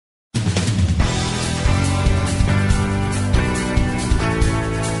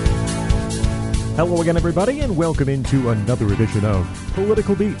Hello again, everybody, and welcome into another edition of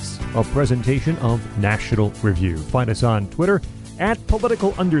Political Beats, a presentation of National Review. Find us on Twitter at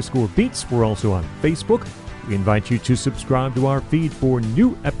political_beats. We're also on Facebook. We invite you to subscribe to our feed for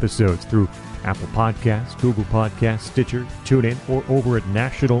new episodes through Apple Podcasts, Google Podcasts, Stitcher, TuneIn, or over at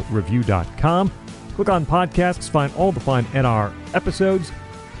nationalreview.com. Click on podcasts, find all the fine NR episodes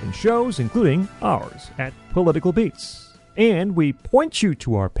and shows, including ours at Political Beats. And we point you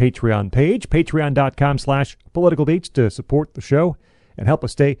to our Patreon page, patreon.com/politicalbeats, to support the show and help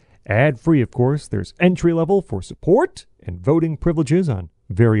us stay ad-free, of course. There's entry level for support and voting privileges on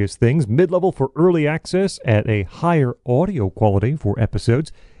various things, mid-level for early access at a higher audio quality for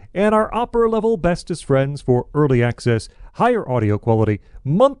episodes, and our upper-level bestest friends for early access, higher audio quality,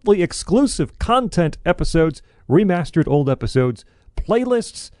 monthly exclusive content episodes, remastered old episodes,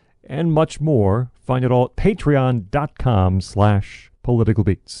 playlists, and much more. Find it all at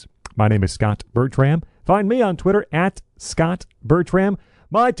patreon.com/politicalbeats. My name is Scott Bertram. Find me on Twitter at Scott Bertram.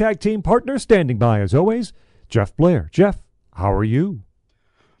 My tag team partner standing by as always, Jeff Blair. Jeff, how are you?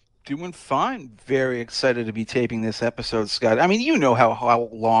 Doing fine. Very excited to be taping this episode, Scott. I mean, you know how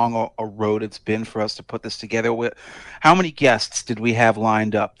long a road it's been for us to put this together. How many guests did we have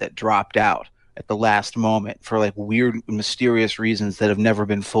lined up that dropped out at the last moment for like weird, mysterious reasons that have never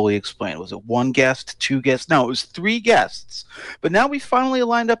been fully explained? Was it one guest, two guests? No, it was three guests. But now we finally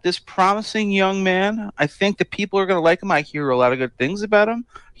lined up this promising young man. I think the people are going to like him. I hear a lot of good things about him.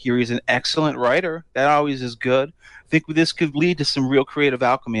 I hear he's an excellent writer. That always is good. I think this could lead to some real creative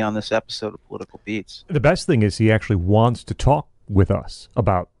alchemy on this episode of Political Beats. The best thing is he actually wants to talk with us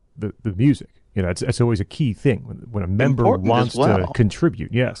about the music. You know, it's always a key thing when a member wants to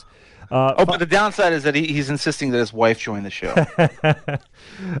contribute. Yes. But the downside is that he's insisting that his wife join the show.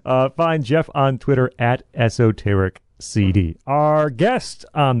 Find Jeff on Twitter at EsotericCD. Our guest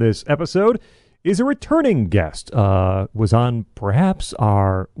on this episode is a returning guest. Was on perhaps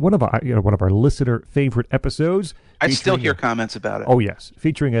one of our listener favorite episodes. I still hear comments about it. Oh yes,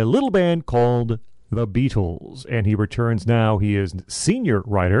 featuring a little band called The Beatles, and he returns now. He is senior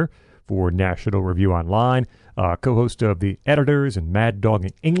writer for National Review Online, co-host of the Editors and Mad Dog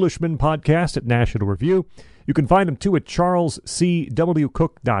and Englishman podcast at National Review. You can find him too at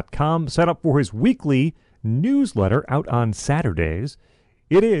charlescwcook.com. Sign up for his weekly newsletter out on Saturdays.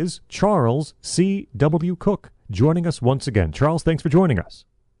 It is Charles C.W. Cook joining us once again. Charles, thanks for joining us.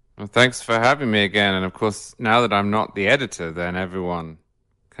 Well, thanks for having me again. And of course, now that I'm not the editor, then everyone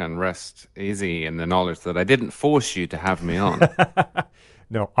can rest easy in the knowledge that I didn't force you to have me on.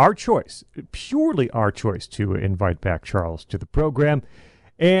 No, our choice, purely our choice to invite back Charles to the program.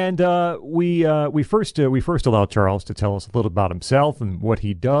 And we first allowed Charles to tell us a little about himself and what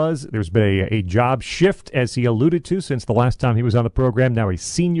he does. There's been a job shift, as he alluded to, since the last time he was on the program. Now he's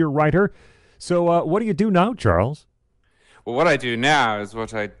senior writer. So what do you do now, Charles? Well, what I do now is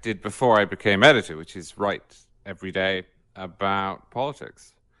what I did before I became editor, which is write every day about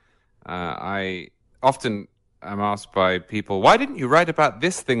politics. I often am asked by people, why didn't you write about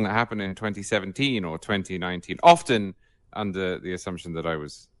this thing that happened in 2017 or 2019? Often under the assumption that I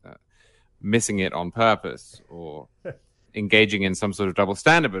was missing it on purpose or engaging in some sort of double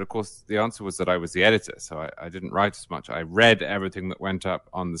standard. But of course, the answer was that I was the editor, so I didn't write as much. I read everything that went up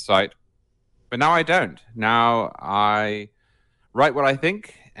on the site. But now I don't. Now I write what I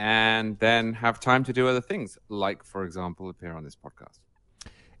think and then have time to do other things, like, for example, appear on this podcast.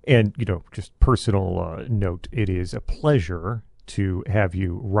 And, just personal note, it is a pleasure to have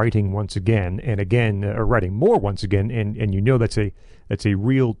you writing once again and again, or writing more once again. And that's a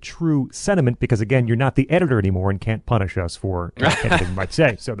real, true sentiment because, again, you're not the editor anymore and can't punish us for anything you might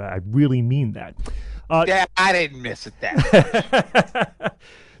say. So I really mean that. Yeah, I didn't miss it that.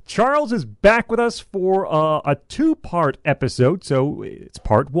 Charles is back with us for a two-part episode. So it's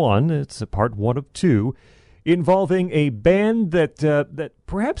part one. It's a part one of two, involving a band that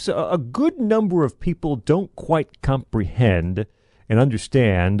perhaps a good number of people don't quite comprehend and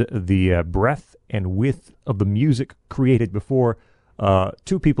understand the breadth and width of the music created before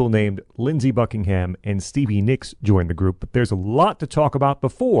two people named Lindsey Buckingham and Stevie Nicks joined the group. But there's a lot to talk about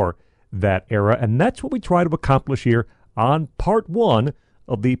before that era, and that's what we try to accomplish here on part one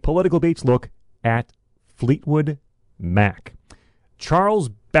of the Political Beats look at Fleetwood Mac. Charles,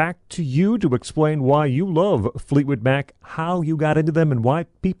 back to you to explain why you love Fleetwood Mac, how you got into them, and why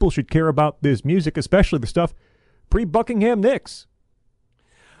people should care about this music, especially the stuff pre-Buckingham Nicks.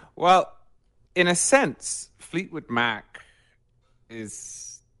 Well, in a sense, Fleetwood Mac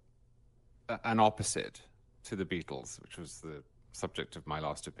is an opposite to the Beatles, which was the subject of my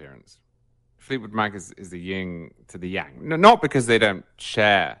last appearance. Fleetwood Mac is the yin to the yang. No, not because they don't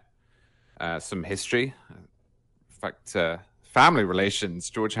share some history. In fact, family relations.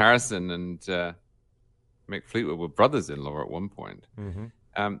 George Harrison and Mick Fleetwood were brothers-in-law at one point.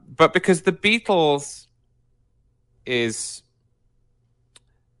 Mm-hmm. But because the Beatles is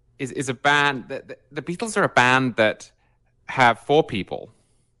a band the Beatles are a band that have 4 people,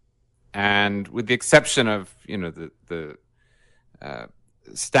 and with the exception of the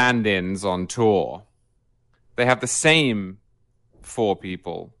stand-ins on tour, they have the same 4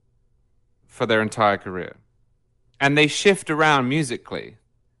 people for their entire career, and they shift around musically,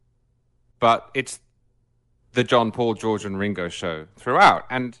 but it's the John, Paul, George, and Ringo show throughout.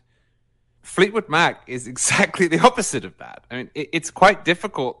 And Fleetwood Mac is exactly the opposite of that. I mean, it's quite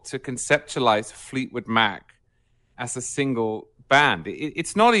difficult to conceptualize Fleetwood Mac as a single band.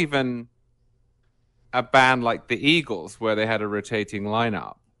 It's not even a band like the Eagles, where they had a rotating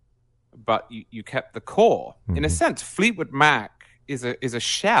lineup, but you kept the core. Mm-hmm. In a sense, Fleetwood Mac is a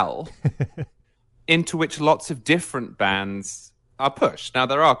shell into which lots of different bands are pushed. Now,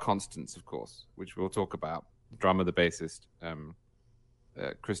 there are constants, of course, which we'll talk about. The drummer, the bassist,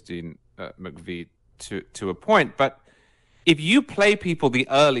 Christine McVie to a point. But if you play people the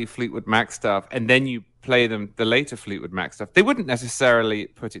early Fleetwood Mac stuff and then you play them the later Fleetwood Mac stuff, they wouldn't necessarily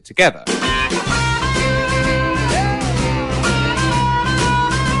put it together.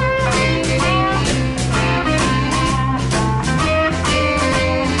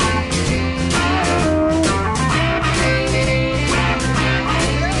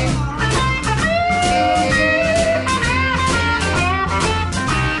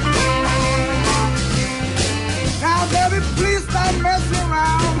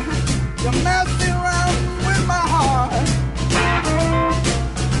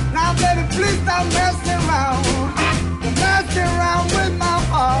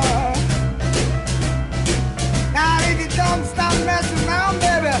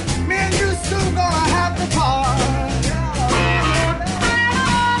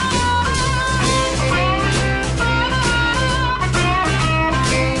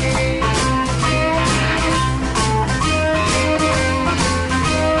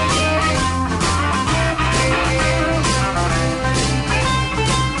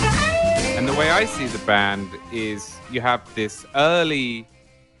 I see the band is you have this early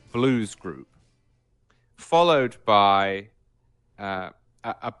blues group followed by a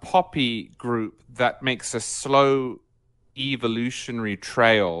poppy group that makes a slow evolutionary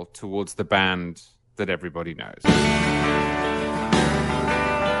trail towards the band that everybody knows.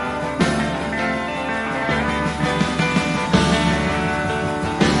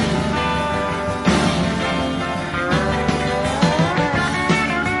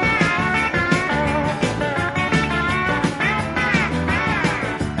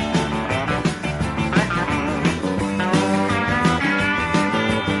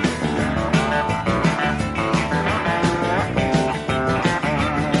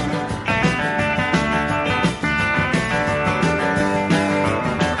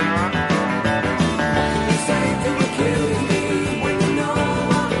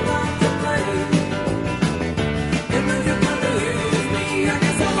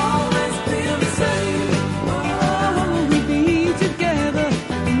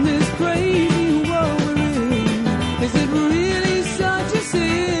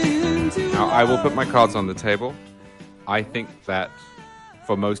 I will put my cards on the table. I think that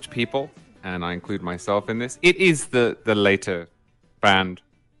for most people, and I include myself in this, it is the later band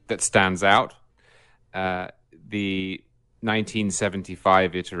that stands out. The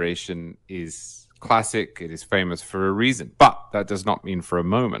 1975 iteration is classic. It is famous for a reason. But that does not mean for a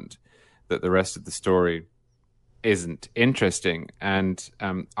moment that the rest of the story isn't interesting. And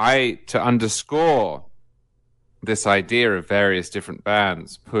to underscore this idea of various different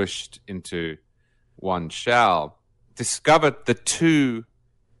bands pushed into one shell, discovered the 2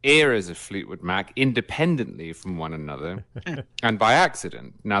 eras of Fleetwood Mac independently from one another and by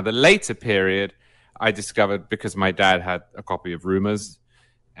accident. Now, the later period I discovered because my dad had a copy of Rumours,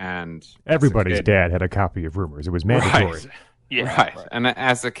 and everybody's dad had a copy of Rumours. It was mandatory. Right. Yeah, right. And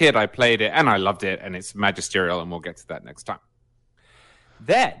as a kid, I played it and I loved it, and it's magisterial, and we'll get to that next time.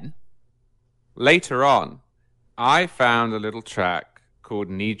 Then, later on, I found a little track called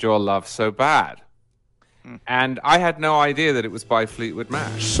Need Your Love So Bad. And I had no idea that it was by Fleetwood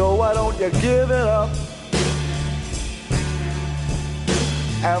Mac. So why don't you give it up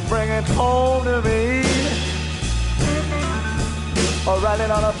and bring it home to me? Or write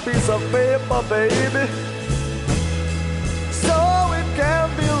it on a piece of paper, baby, so it can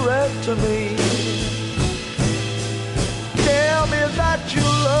be read to me. Tell me that you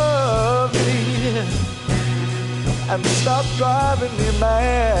love me and stop driving me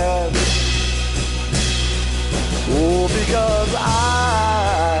mad. Oh, because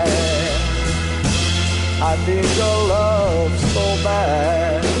I need your love so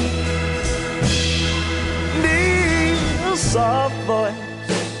bad. Need a soft voice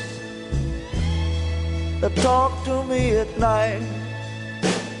that talk to me at night.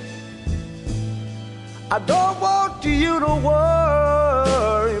 I don't want you to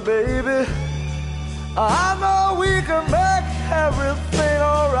worry, baby. I know we can make everything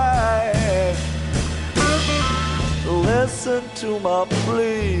alright. Listen to my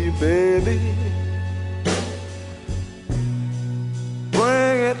plea, baby.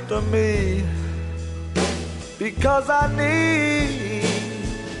 Bring it to me, because I need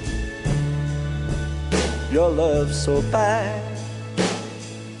your love so bad.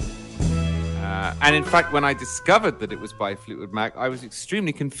 And in fact, when I discovered that it was by Fleetwood Mac, I was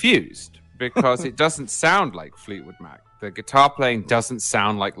extremely confused because it doesn't sound like Fleetwood Mac. The guitar playing doesn't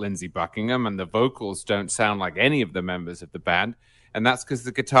sound like Lindsey Buckingham, and the vocals don't sound like any of the members of the band. And that's because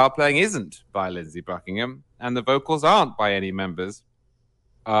the guitar playing isn't by Lindsey Buckingham, and the vocals aren't by any members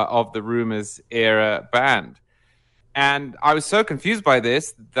of the Rumours era band. And I was so confused by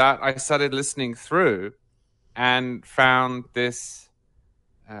this that I started listening through and found this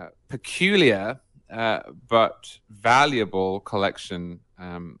peculiar but valuable collection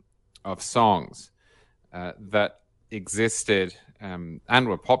of songs that existed and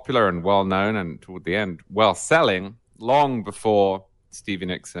were popular and well-known and toward the end well-selling long before Stevie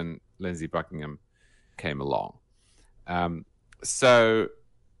Nicks and Lindsey Buckingham came along. So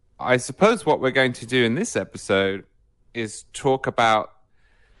I suppose what we're going to do in this episode is talk about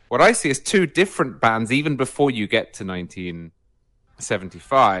what I see as two different bands even before you get to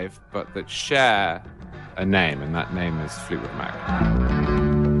 1975, but that share a name, and that name is Fleetwood Mac.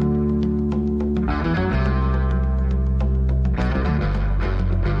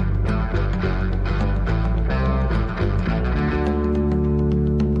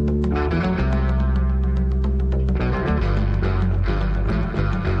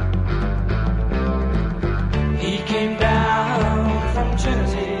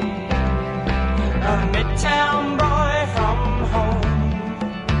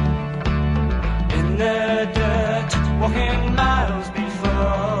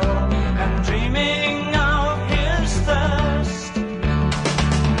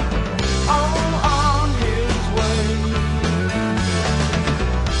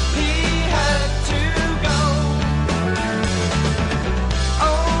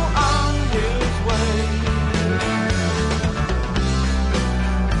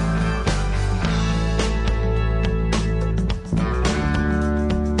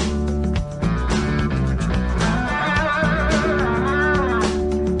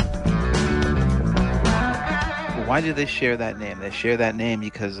 Why do they share that name? They share that name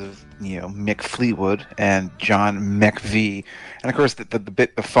because of, Mick Fleetwood and John McVie. And of course,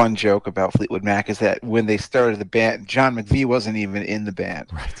 the fun joke about Fleetwood Mac is that when they started the band, John McVie wasn't even in the band.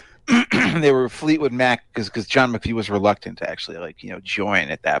 Right. They were Fleetwood Mac because John McVie was reluctant to actually join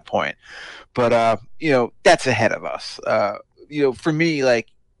at that point. But that's ahead of us. For me,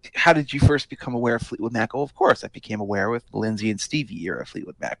 how did you first become aware of Fleetwood Mac? Oh, of course, I became aware with Lindsey and Stevie era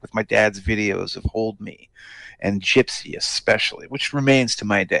Fleetwood Mac, with my dad's videos of Hold Me and Gypsy especially, which remains to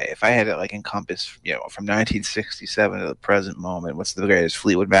my day. If I had to encompass, from 1967 to the present moment, what's the greatest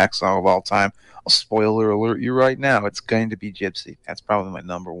Fleetwood Mac song of all time? I'll spoiler alert you right now. It's going to be Gypsy. That's probably my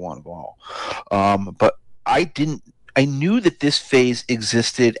number one of all. But I knew that this phase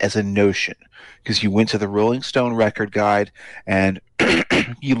existed as a notion because you went to the Rolling Stone record guide and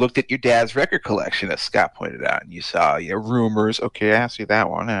you looked at your dad's record collection, as Scott pointed out, and you saw Rumours. Okay, I see that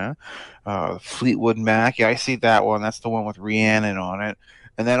one. Fleetwood Mac. Yeah, I see that one. That's the one with Rhiannon on it.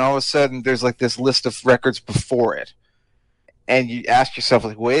 And then all of a sudden, there's this list of records before it. And you ask yourself,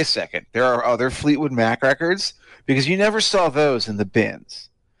 wait a second, there are other Fleetwood Mac records? Because you never saw those in the bins.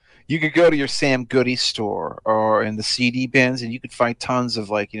 You could go to your Sam Goody store or in the CD bins, and you could find tons of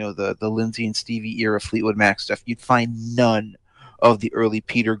the Lindsey and Stevie era Fleetwood Mac stuff. You'd find none of the early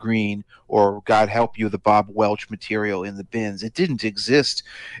Peter Green or, God help you, the Bob Welch material in the bins. It didn't exist.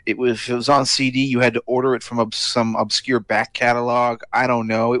 If it was on CD, you had to order it from some obscure back catalog. I don't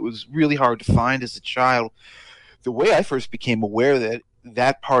know. It was really hard to find as a child. The way I first became aware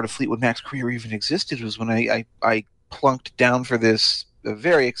that part of Fleetwood Mac's career even existed was when I plunked down for this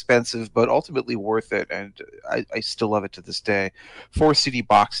very expensive but ultimately worth it, and I still love it to this day, 4 CD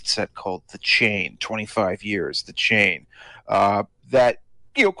box set called The Chain, 25 Years, The Chain, that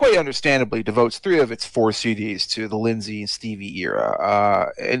quite understandably devotes 3 of its 4 CDs to the Lindsey and Stevie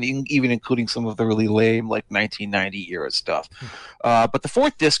era, and even including some of the really lame 1990 era stuff. But the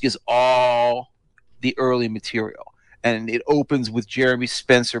 4th disc is all the early material. And it opens with Jeremy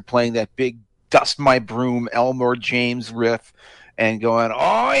Spencer playing that big Dust My Broom, Elmore James riff and going,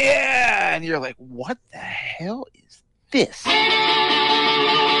 oh yeah! And you're like, what the hell is this?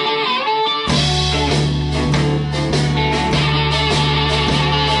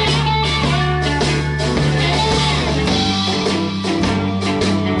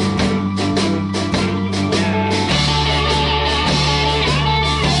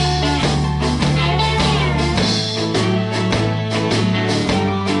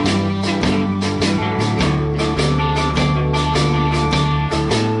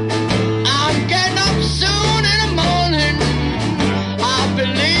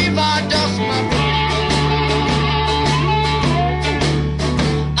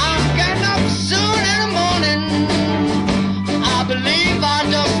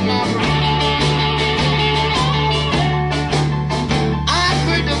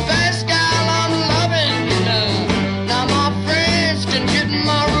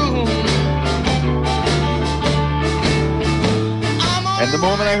 The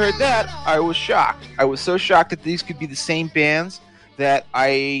moment I heard that, I was shocked. I was so shocked that these could be the same bands that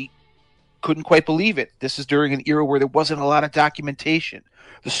I couldn't quite believe it. This is during an era where there wasn't a lot of documentation.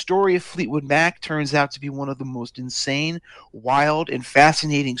 The story of Fleetwood Mac turns out to be one of the most insane, wild, and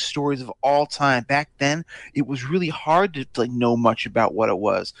fascinating stories of all time. Back then, it was really hard to know much about what it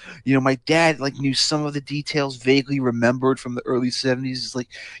was. You know, my dad knew some of the details, vaguely remembered from the early 70s. He's like,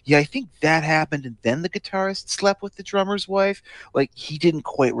 yeah, I think that happened, and then the guitarist slept with the drummer's wife. He didn't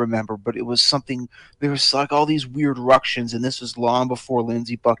quite remember, but it was something. There was all these weird ructions, and this was long before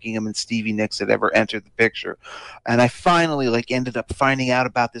Lindsey Buckingham and Stevie Nicks had ever entered the picture. And I finally ended up finding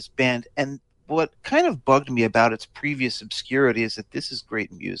out about this band, and what kind of bugged me about its previous obscurity is that this is great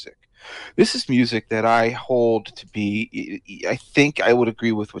music. This is music that I hold to be, I think I would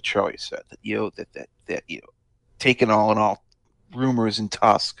agree with what Charlie said, that taken all in all, Rumors and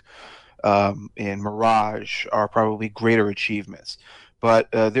Tusk and Mirage are probably greater achievements.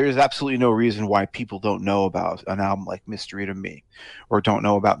 But there is absolutely no reason why people don't know about an album like Mystery to Me, or don't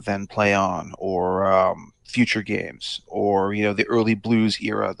know about Then Play On, or Future Games, or the early blues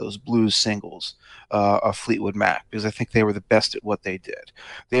era, those blues singles of Fleetwood Mac, because I think they were the best at what they did.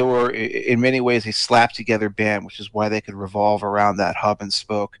 They were, in many ways, a slapped together band, which is why they could revolve around that hub and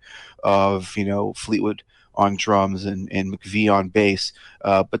spoke of Fleetwood on drums and McVie on bass,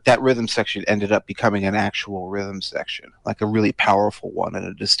 but that rhythm section ended up becoming an actual rhythm section, a really powerful one and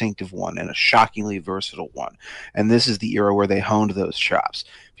a distinctive one and a shockingly versatile one. And this is the era where they honed those chops.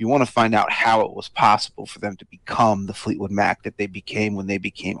 If you want to find out how it was possible for them to become the Fleetwood Mac that they became when they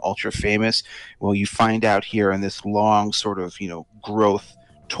became ultra famous, well, you find out here in this long sort of growth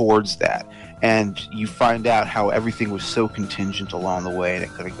towards that. And you find out how everything was so contingent along the way, and it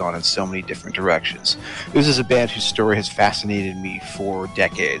could have gone in so many different directions. This is a band whose story has fascinated me for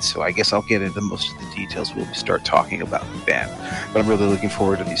decades, so I guess I'll get into most of the details when we start talking about the band. But I'm really looking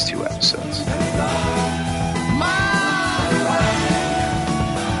forward to these 2 episodes.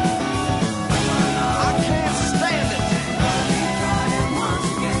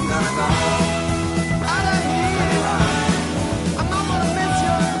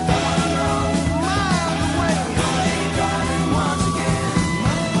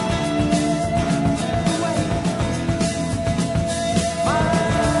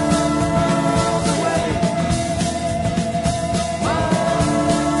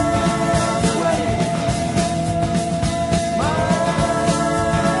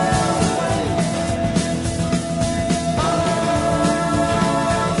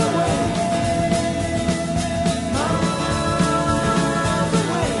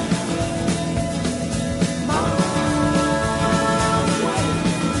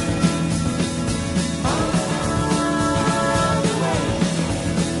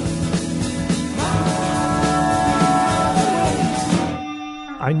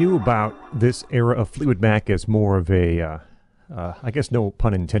 I knew about this era of Fleetwood Mac as more of a, I guess no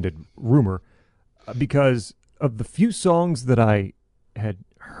pun intended, rumor, because of the few songs that I had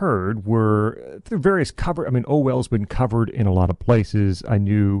heard were through various cover. I mean, Oh Well's been covered in a lot of places. I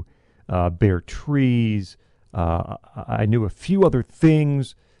knew Bare Trees. I knew a few other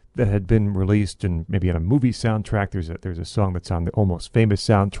things that had been released and maybe on a movie soundtrack. There's a song that's on the Almost Famous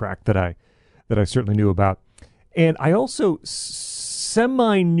soundtrack that I certainly knew about. And I also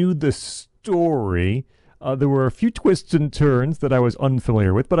semi-knew the story. There were a few twists and turns that I was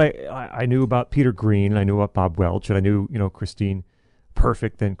unfamiliar with, but I knew about Peter Green, and I knew about Bob Welch, and I knew, Christine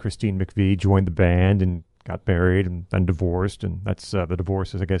Perfect, then Christine McVie joined the band and got married and then divorced, and that's the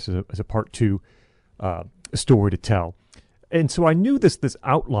divorce, I guess, is a part 2 story to tell. And so I knew this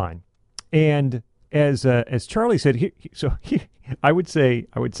outline, and as Charlie said, I would say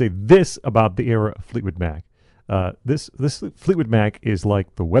this about the era of Fleetwood Mac. This Fleetwood Mac is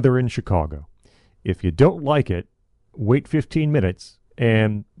like the weather in Chicago. If you don't like it, wait 15 minutes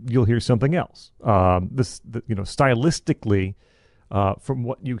and you'll hear something else. Stylistically, from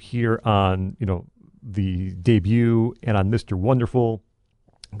what you hear on the debut and on Mr. Wonderful,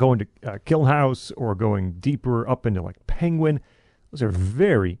 going to Kill House or going deeper up into like Penguin, those are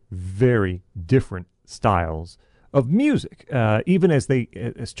very, very different styles of music. Even as they,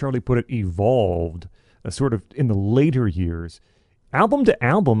 as Charlie put it, evolved sort of in the later years. Album to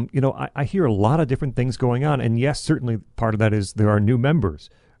album, I hear a lot of different things going on. And yes, certainly part of that is there are new members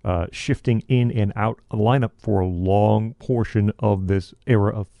shifting in and out of the lineup for a long portion of this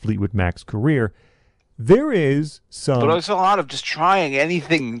era of Fleetwood Mac's career. There is some... But there's a lot of just trying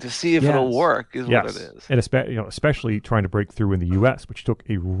anything to see if it'll work is what it is. And especially trying to break through in the U.S., which took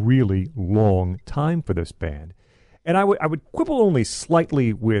a really long time for this band. And I would quibble only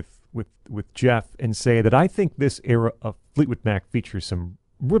slightly with Jeff and say that I think this era of Fleetwood Mac features some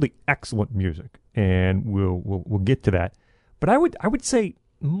really excellent music, and we'll get to that. But I would say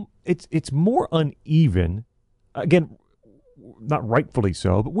it's more uneven, again, not rightfully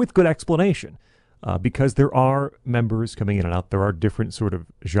so, but with good explanation, because there are members coming in and out. There are different sort of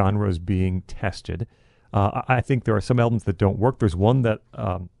genres being tested. I think there are some albums that don't work. There's one that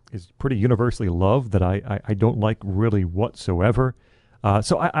is pretty universally loved that I don't like really whatsoever.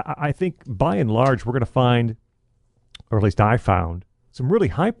 So I think by and large we're going to find, or at least I found, some really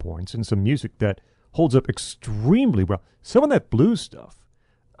high points and some music that holds up extremely well. Some of that blues stuff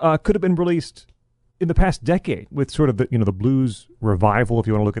could have been released in the past decade with sort of the the blues revival, if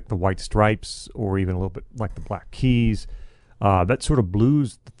you want to look at the White Stripes or even a little bit like the Black Keys. That sort of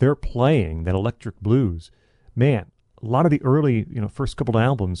blues that they're playing, that electric blues, man. A lot of the early, first couple of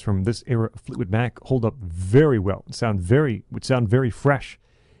albums from this era of Fleetwood Mac hold up very well. Would sound very fresh,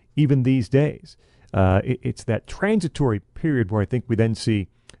 even these days. It's that transitory period where I think we then see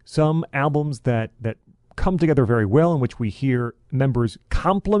some albums that come together very well, in which we hear members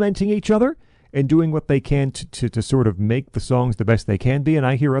complementing each other and doing what they can to sort of make the songs the best they can be. And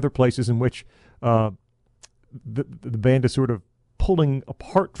I hear other places in which the band is sort of pulling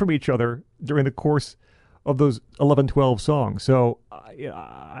apart from each other during the course of those 11, 12 songs. So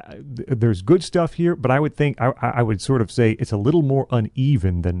there's good stuff here, but I would think, I would sort of say it's a little more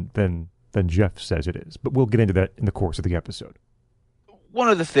uneven than Jeff says it is. But we'll get into that in the course of the episode. One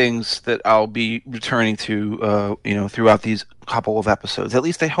of the things that I'll be returning to, throughout these couple of episodes, at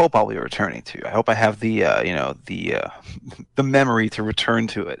least I hope I'll be returning to. I hope I have the memory to return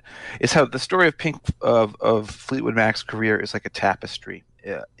to it. Is how the story of Fleetwood Mac's career is like a tapestry,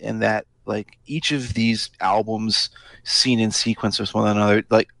 in that like each of these albums, seen in sequence with one another,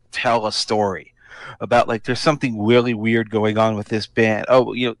 like tell a story about like there's something really weird going on with this band.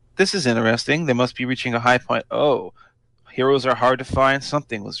 Oh, this is interesting. They must be reaching a high point. Oh, heroes are hard to find.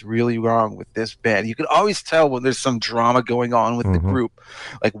 Something was really wrong with this band. You can always tell when there's some drama going on with the group.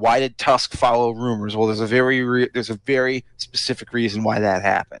 Like, why did Tusk follow Rumors? Well, there's a very specific reason why that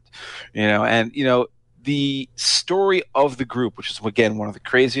happened. The story of the group, which is, again, one of the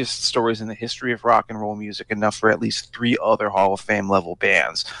craziest stories in the history of rock and roll music, enough for at least 3 other Hall of Fame level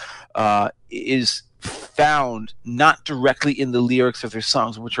bands, is found not directly in the lyrics of their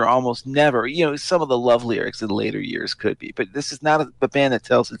songs, which are almost never, some of the love lyrics in later years could be, but this is not a band that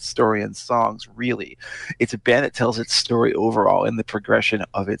tells its story in songs, really. It's a band that tells its story overall in the progression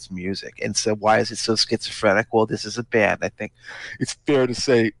of its music. And so why is it so schizophrenic? Well, this is a band, I think it's fair to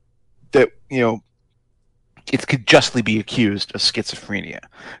say, that, it could justly be accused of schizophrenia.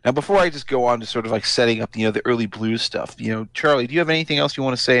 Now, before I just go on to sort of like setting up, the early blues stuff, Charlie, do you have anything else you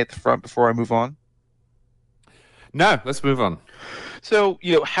want to say at the front before I move on? No, let's move on. So,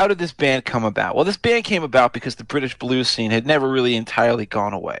 how did this band come about? Well, this band came about because the British blues scene had never really entirely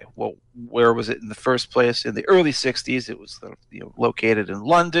gone away. Well, where was it in the first place? In the early 60s, it was located in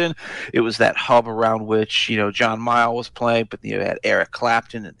London. It was that hub around which, John Mayall was playing, but you had Eric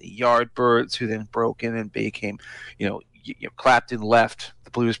Clapton and the Yardbirds, who then broke in and became, Clapton left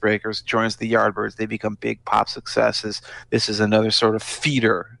the Blues Breakers, joins the Yardbirds. They become big pop successes. This is another sort of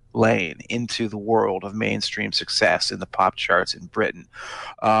feeder lane into the world of mainstream success in the pop charts in Britain,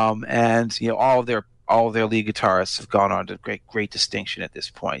 and all of their lead guitarists have gone on to great distinction at this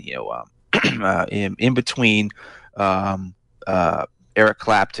point. In between Eric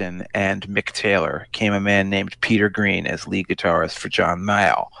Clapton and Mick Taylor came a man named Peter Green as lead guitarist for John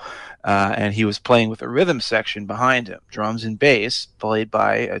Mayall. and he was playing with a rhythm section behind him, drums and bass, played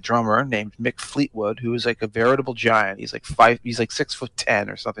by a drummer named Mick Fleetwood, who is like a veritable giant. He's like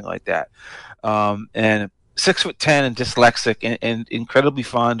 6'10" or something like that, and 6'10" and dyslexic, and incredibly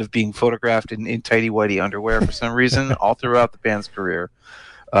fond of being photographed in tighty whitey underwear for some reason all throughout the band's career.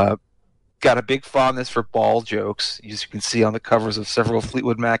 Got a big fondness for ball jokes, as you can see on the covers of several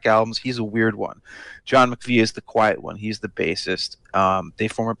Fleetwood Mac albums. He's a weird one. John McVie is the quiet one. He's the bassist. They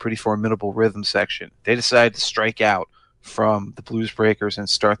form a pretty formidable rhythm section. They decided to strike out from the Blues Breakers and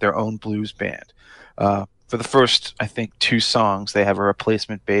start their own blues band. For the first, I think, 2 songs, they have a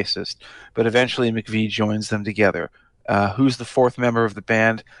replacement bassist, but eventually McVie joins them together. Who's the 4th member of the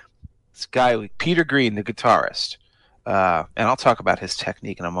band? This guy, Peter Green, the guitarist. And I'll talk about his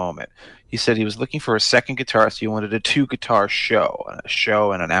technique in a moment. He said he was looking for a second guitarist. He wanted a 2-guitar show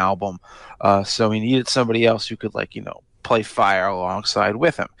and an album. So he needed somebody else who could, play fire alongside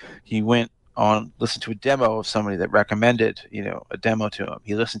with him. He went on, listened to a demo of somebody that recommended, a demo to him.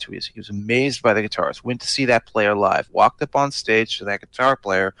 He listened to it. He was amazed by the guitarist, went to see that player live, walked up on stage to that guitar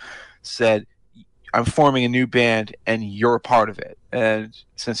player, said, I'm forming a new band and you're a part of it. And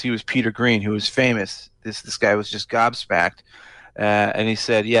since he was Peter Green, who was famous, this guy was just gobsmacked. And he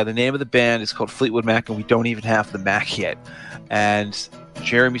said, yeah, the name of the band is called Fleetwood Mac, and we don't even have the Mac yet. And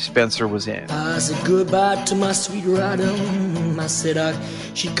Jeremy Spencer was in. I said goodbye to my sweet rider. I said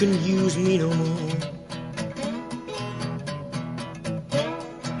she couldn't use me no more.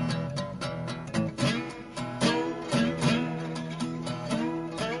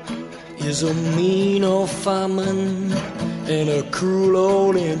 He's a mean old fireman and a cruel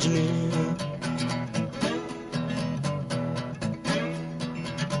old engineer.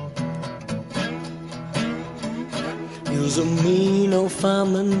 He was a mean old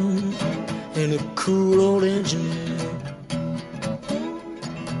fireman and a cruel old engineer.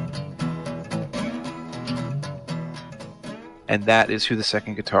 And that is who the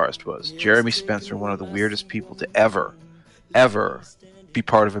second guitarist was. Jeremy Spencer, one of the weirdest people to ever be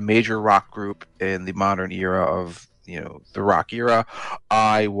part of a major rock group in the modern era of, the rock era.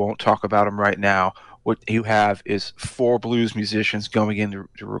 I won't talk about him right now. What you have is 4 blues musicians going in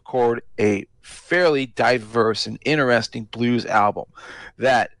to record a fairly diverse and interesting blues album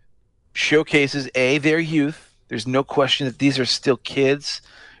that showcases their youth. There's no question that these are still kids.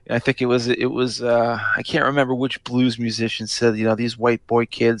 And I think it was I can't remember which blues musician said, these white boy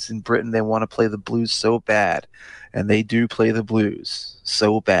kids in Britain, they want to play the blues so bad, and they do play the blues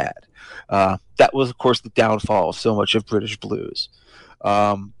so bad. That was, of course, the downfall of so much of British blues.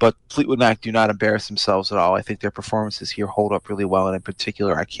 But Fleetwood Mac do not embarrass themselves at all. I think their performances here hold up really well, and in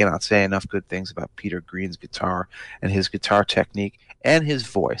particular, I cannot say enough good things about Peter Green's guitar and his guitar technique and his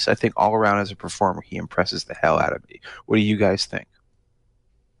voice. I think all around as a performer, he impresses the hell out of me. What do you guys think?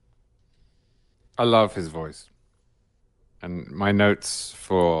 I love his voice. And my notes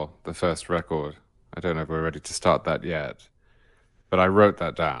for the first record, I don't know if we're ready to start that yet, but I wrote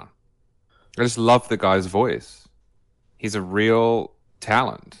that down. I just love the guy's voice. He's a real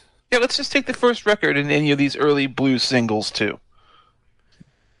talent. Yeah, let's just take the first record and any of these early blues singles, too.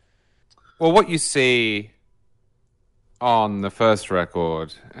 Well, what you see on the first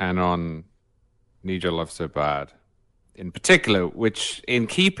record and on Need Your Love So Bad, in particular, which in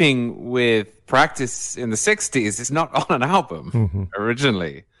keeping with practice in the 60s is not on an album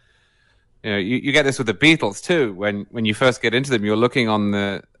originally. You get this with the Beatles, too. When you first get into them, you're looking on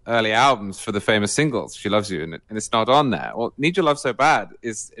the early albums for the famous singles, She Loves You, and it's not on there. Well, Need Your Love So Bad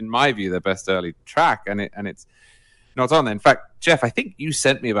is, in my view, their best early track, and it's not on there. In fact, Jeff, I think you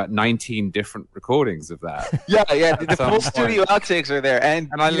sent me about 19 different recordings of that. Yeah, the full studio outtakes are there,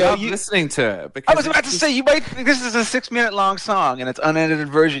 and I love listening to it. I was about to say, you might think this is a 6-minute long song, and it's unedited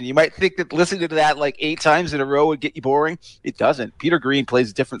version. You might think that listening to that 8 times in a row would get you boring. It doesn't. Peter Green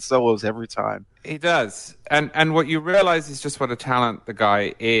plays different solos every time. He does. And what you realize is just what a talent the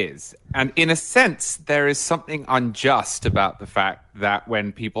guy is. And in a sense, there is something unjust about the fact that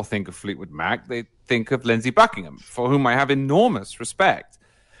when people think of Fleetwood Mac, they think of Lindsey Buckingham, for whom I have enormous respect.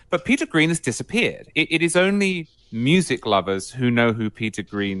 But Peter Green has disappeared. It is only music lovers who know who Peter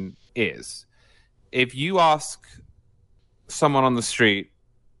Green is. If you ask someone on the street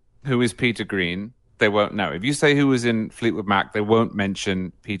who is Peter Green, they won't know. If you say who was in Fleetwood Mac, they won't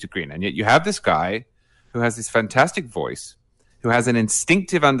mention Peter Green. And yet you have this guy who has this fantastic voice, who has an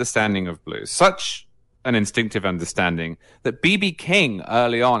instinctive understanding of blues, such an instinctive understanding that B.B. King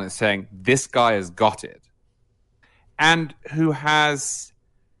early on is saying, this guy has got it. And who has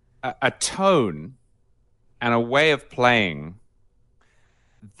a tone and a way of playing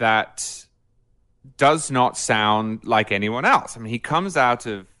that does not sound like anyone else. I mean, he comes out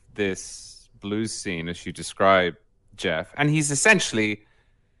of this blues scene, as you describe, Jeff, and he's essentially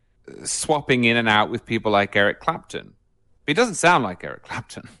swapping in and out with people like Eric Clapton. But he doesn't sound like Eric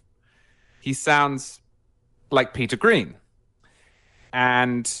Clapton. He sounds like Peter Green.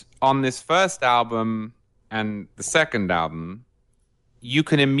 And on this first album and the second album, you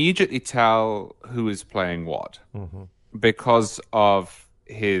can immediately tell who is playing what because of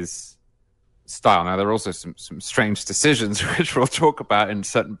his style. Now, there are also some strange decisions, which we'll talk about, in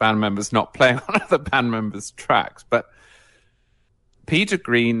certain band members not playing on other band members' tracks. But Peter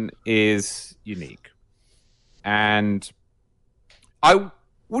Green is unique. And I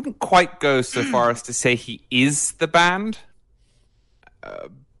wouldn't quite go so far as to say he is the band.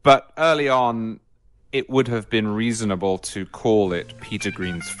 But early on, it would have been reasonable to call it Peter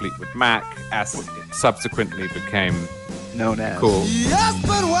Green's Fleetwood Mac, as it subsequently became known as. Cool. Yes,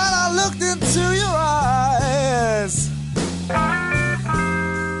 but when I looked into your eyes,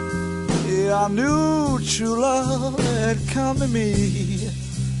 yeah, I knew true love had come to me.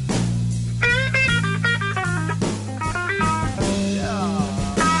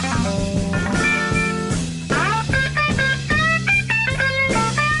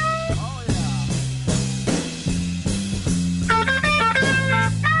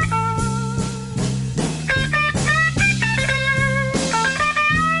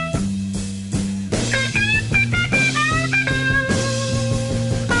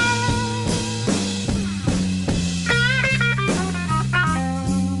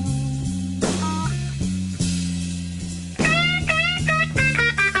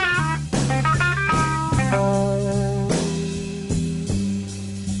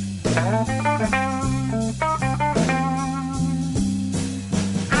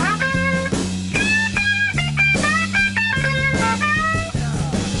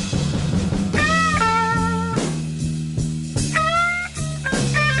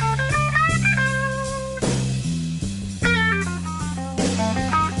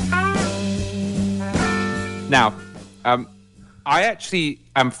 Now, I actually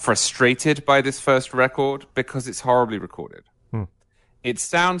am frustrated by this first record because it's horribly recorded. It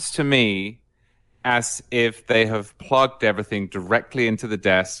sounds to me as if they have plugged everything directly into the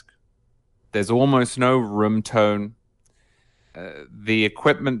desk. There's almost no room tone. The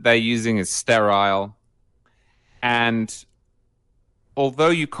equipment they're using is sterile. And although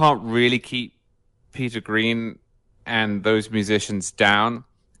you can't really keep Peter Green and those musicians down,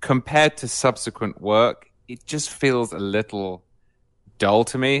 compared to subsequent work, it just feels a little dull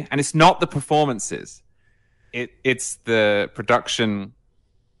to me. And it's not the performances. It's the production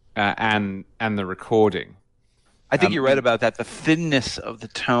and the recording. I think you're right about that. The thinness of the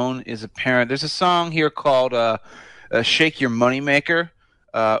tone is apparent. There's a song here called Shake Your Moneymaker,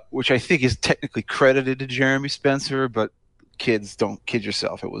 which I think is technically credited to Jeremy Spencer, but kids, don't kid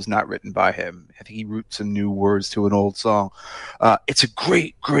yourself. It was not written by him. I think he wrote some new words to an old song. It's a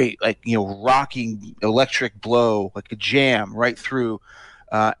great, like, rocking electric blow, like a jam right through.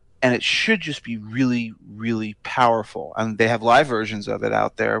 And it should just be really, really powerful. And they have live versions of it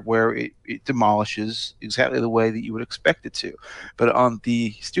out there where it demolishes exactly the way that you would expect it to. But on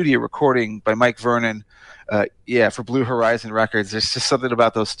the studio recording by Mike Vernon, for Blue Horizon Records, there's just something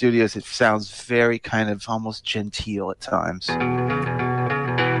about those studios. It sounds very kind of almost genteel at times.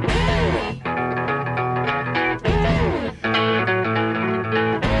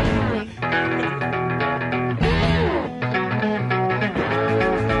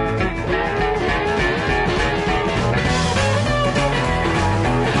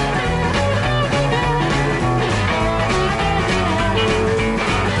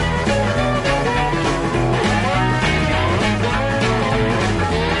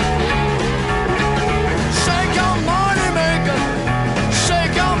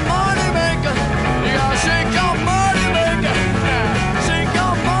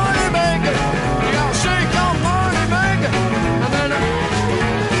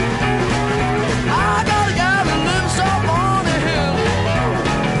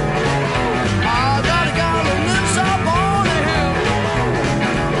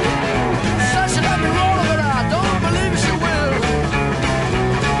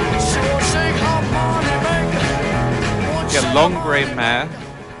 Long Grey Mare.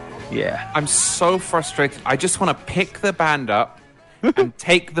 Yeah. I'm so frustrated. I just want to pick the band up and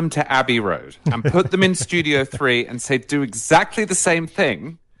take them to Abbey Road and put them in Studio 3 and say, do exactly the same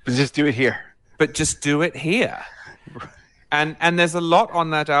thing. But just do it here. But just do it here. And there's a lot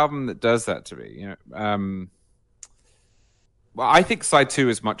on that album that does that to me. Well, I think side 2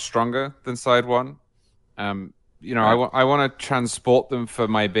 is much stronger than side 1. I want to transport them for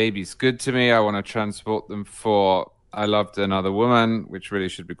My Baby's Good to Me. I want to transport them for I Loved Another Woman, which really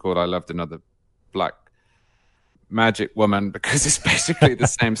should be called I Loved Another Black Magic Woman, because it's basically the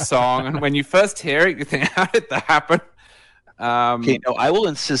same song. And when you first hear it, you think, how did that happen? Okay, no, I will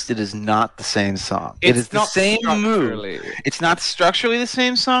insist it is not the same song. It is the same mood. It's not structurally the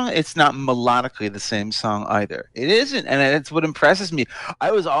same song. It's not melodically the same song either. It isn't, and it's what impresses me.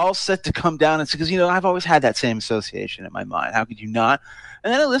 I was all set to come down and say, because, I've always had that same association in my mind. How could you not?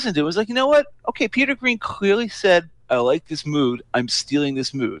 And then I listened to it. It was like, you know what? Okay, Peter Green clearly said, I like this mood. I'm stealing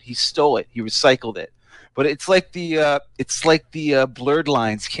this mood. He stole it. He recycled it. But it's like the Blurred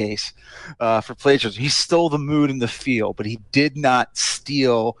Lines case for plagiarism. He stole the mood and the feel, but he did not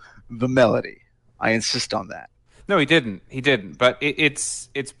steal the melody. I insist on that. No, he didn't. He didn't. But it's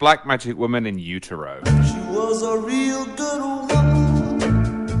Black Magic Woman in utero. She was a real good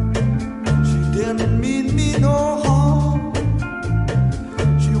woman. She didn't mean me no harm.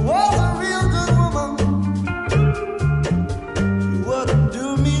 She was a real good woman. She wouldn't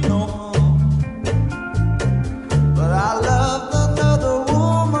do me no harm. But I loved another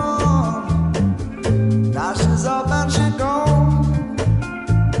woman. Now she's up and she's gone.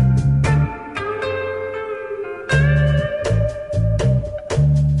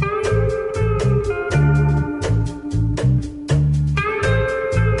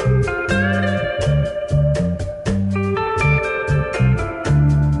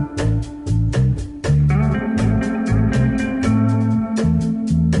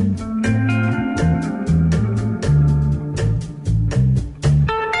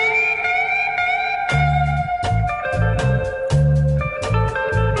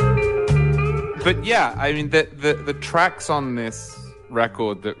 But yeah, I mean, the tracks on this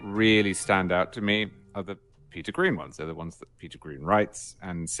record that really stand out to me are the Peter Green ones. They're the ones that Peter Green writes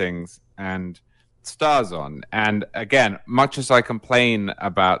and sings and stars on. And again, much as I complain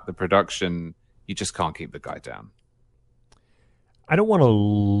about the production, you just can't keep the guy down. I don't want to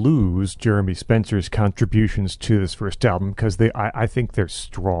lose Jeremy Spencer's contributions to this first album because I think they're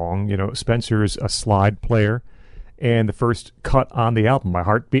strong. Spencer's a slide player. And the first cut on the album, My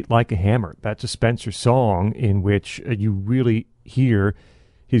Heart Beat Like a Hammer, that's a Spencer song in which you really hear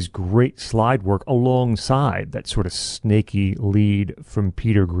his great slide work alongside that sort of snaky lead from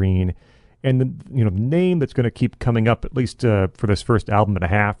Peter Green. And the name that's going to keep coming up, at least for this first album and a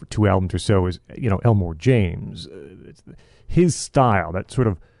half or 2 albums or so, is Elmore James. It's his style, that sort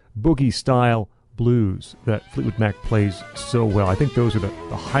of boogie style blues that Fleetwood Mac plays so well. I think those are the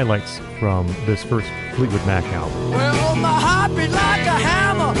highlights from this first Fleetwood Mac album. Well, my heart beat like a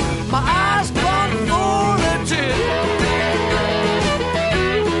hammer, my eyes run full of tears.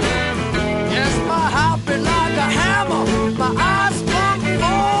 Yes, my heart beat like a hammer, my eyes run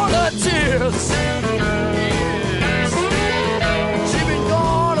full of tears. Yes. She been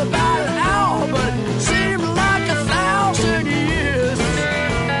gone about an hour, but it seemed like 1,000 years.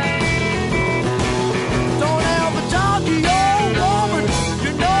 Don't ever talk to your woman,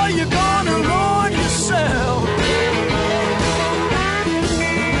 you know you're gonna ruin yourself.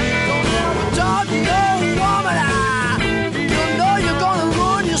 Don't ever talk to your woman, you know you're gonna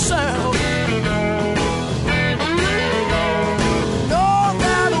ruin yourself. Know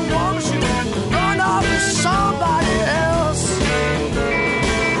that a woman should run off with somebody else.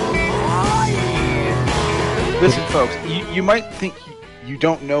 Oh yeah. Listen, folks, you might think you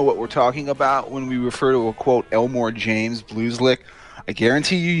don't know what we're talking about when we refer to a, quote, Elmore James blues lick. I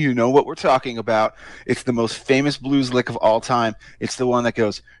guarantee you know what we're talking about. It's the most famous blues lick of all time. It's the one that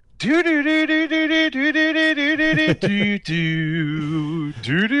goes do do do do do do do do do do do do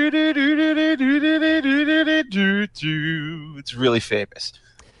do do do do. It's really famous.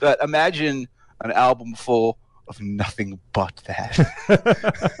 But imagine an album full of nothing but that.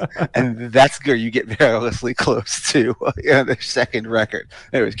 And that's where you get perilously close to the second record.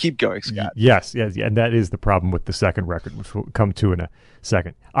 Anyways, keep going, Scott. Yes, and that is the problem with the second record, which we'll come to in a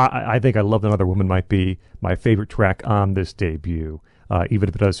second. I think I Loved Another Woman might be my favorite track on this debut, even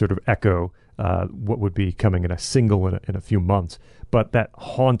if it does sort of echo what would be coming in a single in a few months. But that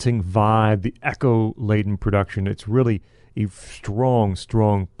haunting vibe, the echo-laden production, it's really a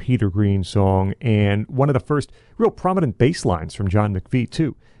strong Peter Green song, and one of the first real prominent bass lines from John McVie,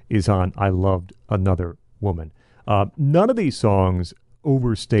 too, is on I Loved Another Woman. None of these songs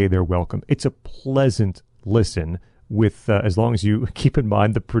overstay their welcome. It's a pleasant listen, with as long as you keep in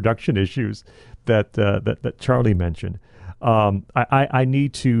mind the production issues that Charlie mentioned. I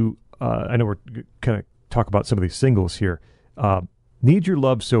need to, I know we're kind of talk about some of these singles here. Need Your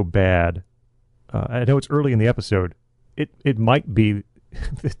Love So Bad, I know it's early in the episode, it might be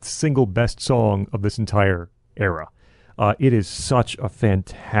the single best song of this entire era. It is such a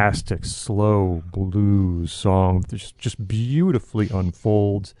fantastic, slow blues song that just beautifully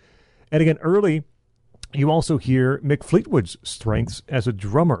unfolds. And again, early, you also hear Mick Fleetwood's strengths as a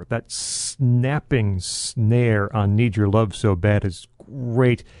drummer. That snapping snare on Need Your Love So Bad is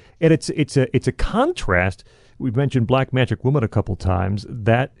great. And it's a contrast. We've mentioned Black Magic Woman a couple times.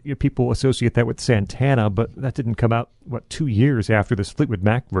 That people associate that with Santana, but that didn't come out, 2 years after this Fleetwood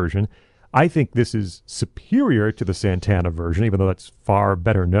Mac version. I think this is superior to the Santana version, even though that's far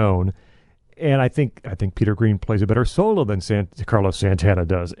better known. And I think Peter Green plays a better solo than Carlos Santana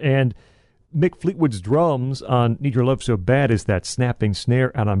does. And Mick Fleetwood's drums on Need Your Love So Bad is that snapping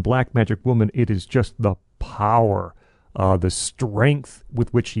snare, and on Black Magic Woman, it is just the power, the strength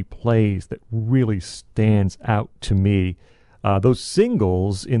with which he plays that really stands out to me. Those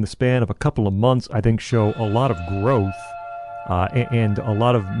singles in the span of a couple of months, I think, show a lot of growth and a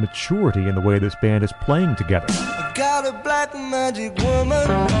lot of maturity in the way this band is playing together. I got a black magic woman.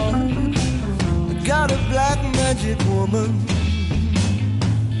 I got a black magic woman.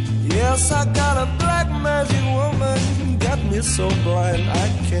 Yes, I got a black magic woman. Got me so blind I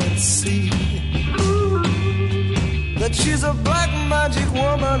can't see that she's a black magic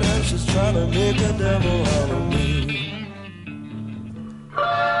woman and she's trying to make a devil out of me.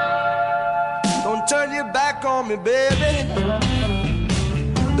 Don't turn your back on me, baby.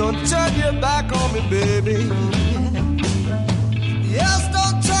 Don't turn your back on me, baby. Yes,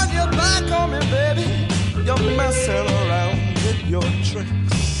 don't turn your back on me, baby. You're messing around with your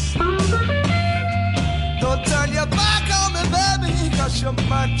tricks. Don't turn your back on me, baby, 'cause you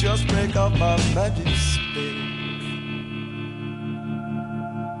might just break up my magic spell.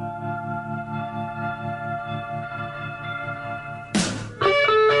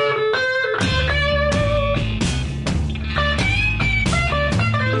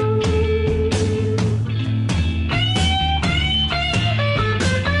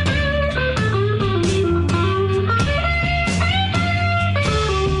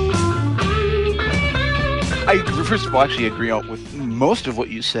 I first of all actually agree with most of what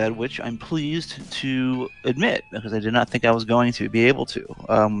you said, which I'm pleased to admit because I did not think I was going to be able to.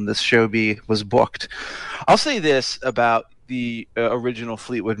 This show was booked. I'll say this about the original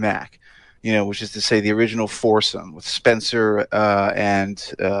Fleetwood Mac, which is to say the original foursome with Spencer and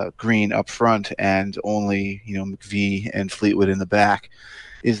Green up front and only McVie and Fleetwood in the back,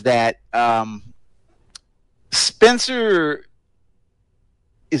 is that Spencer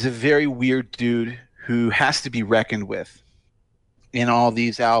is a very weird dude who has to be reckoned with in all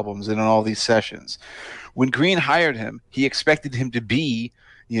these albums and in all these sessions. When Green hired him, he expected him to be,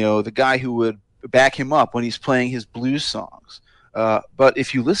 the guy who would back him up when he's playing his blues songs. But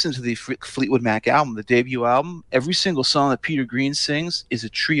if you listen to the Fleetwood Mac album, the debut album, every single song that Peter Green sings is a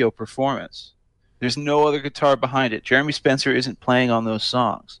trio performance. There's no other guitar behind it. Jeremy Spencer isn't playing on those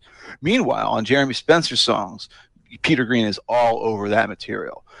songs. Meanwhile, on Jeremy Spencer's songs, Peter Green is all over that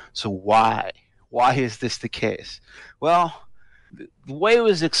material. So why? Why is this the case? Well, the way it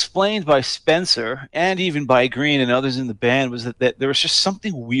was explained by Spencer and even by Green and others in the band was that there was just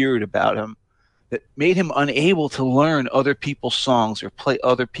something weird about him that made him unable to learn other people's songs or play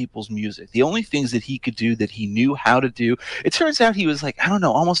other people's music. The only things that he could do that he knew how to do, it turns out he was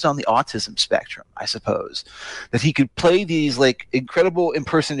almost on the autism spectrum, I suppose. That he could play these incredible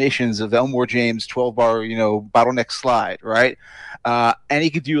impersonations of Elmore James 12-bar, bottleneck slide, right? And he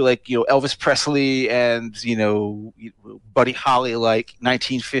could do Elvis Presley and, Buddy Holly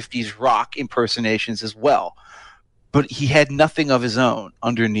 1950s rock impersonations as well. But he had nothing of his own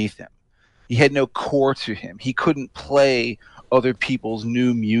underneath him. He had no core to him. He couldn't play other people's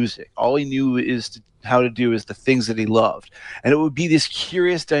new music. All he knew how to do is the things that he loved. And it would be this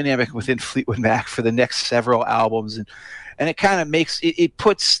curious dynamic within Fleetwood Mac for the next several albums. And it kind of it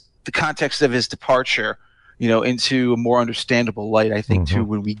puts the context of his departure, into a more understandable light, I think, too,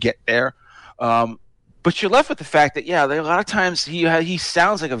 when we get there. But you're left with the fact that, a lot of times he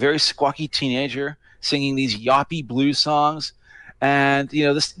sounds like a very squawky teenager singing these yoppy blues songs. And,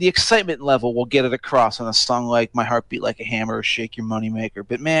 the excitement level will get it across on a song like My Heart Beat Like a Hammer or Shake Your Moneymaker.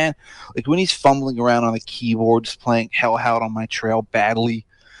 But, man, when he's fumbling around on the keyboard just playing Hell Out on My Trail badly,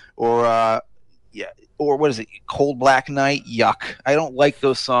 or what is it, Cold Black Night? Yuck. I don't like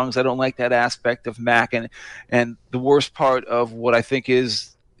those songs. I don't like that aspect of Mac. And the worst part of what I think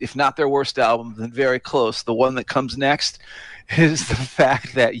is, if not their worst album, then very close, the one that comes next, is the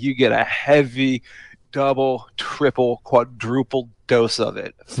fact that you get a heavy double, triple, quadruple dose of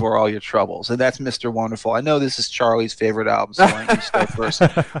it for all your troubles. And that's Mr. Wonderful. I know this is Charlie's favorite album, so why don't you start first?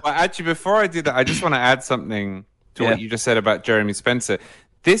 Well, actually, before I do that, I just want to add something to what you just said about Jeremy Spencer.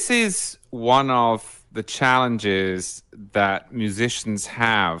 This is one of the challenges that musicians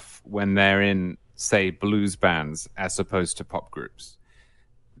have when they're in, say, blues bands as opposed to pop groups.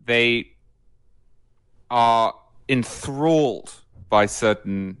 They are enthralled by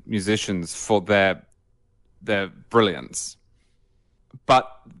certain musicians for their brilliance,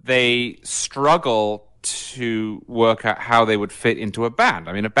 but they struggle to work out how they would fit into a band.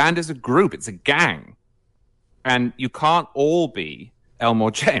 I mean, a band is a group, it's a gang, and you can't all be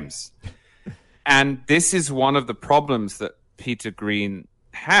Elmore James. And this is one of the problems that Peter Green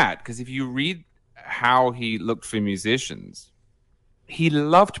had, because if you read how he looked for musicians, he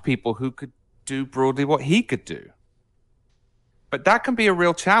loved people who could do broadly what he could do. But that can be a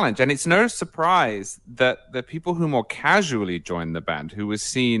real challenge, and it's no surprise that the people who more casually joined the band, who was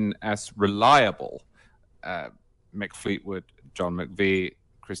seen as reliable, Mick Fleetwood, John McVie,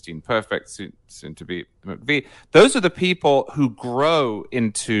 Christine Perfect, soon to be McVie, those are the people who grow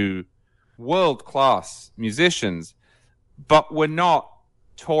into world-class musicians, but were not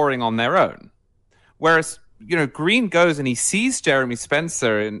touring on their own. Whereas, Green goes and he sees Jeremy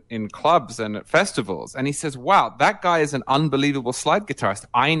Spencer in clubs and at festivals, and he says, wow, that guy is an unbelievable slide guitarist.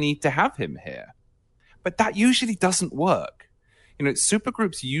 I need to have him here. But that usually doesn't work.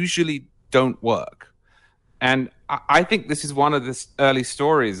 Supergroups usually don't work. And I think this is one of the early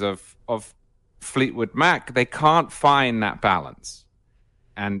stories of Fleetwood Mac. They can't find that balance.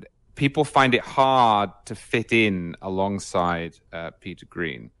 And people find it hard to fit in alongside Peter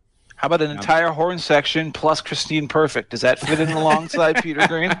Green. How about an entire horn section plus Christine Perfect? Does that fit in alongside Peter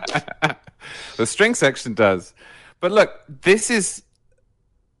Green? The string section does. But look, this is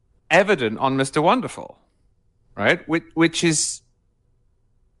evident on Mr. Wonderful, right? Which is,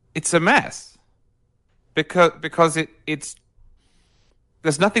 it's a mess. Because it's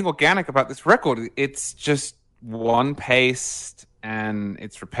there's nothing organic about this record. It's just one paced, and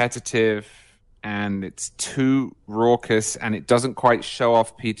it's repetitive, and it's too raucous, and it doesn't quite show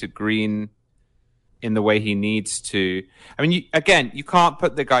off Peter Green in the way he needs to. I mean, you can't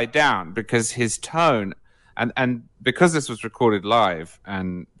put the guy down, because his tone, and because this was recorded live,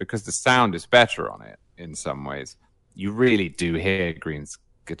 and because the sound is better on it in some ways, you really do hear Green's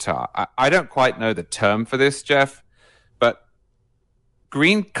guitar. I don't quite know the term for this, Jeff, but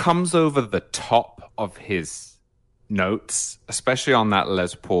Green comes over the top of his notes, especially on that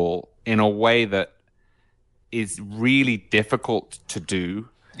Les Paul, in a way that is really difficult to do.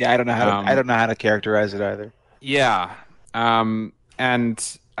 Yeah, I don't know how to characterize it either. Yeah, and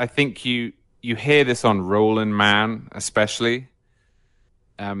I think you hear this on Rollin' Man, especially.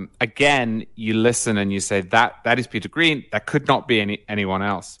 Again, you listen and you say that is Peter Green. That could not be anyone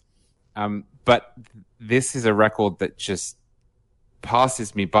else. But this is a record that just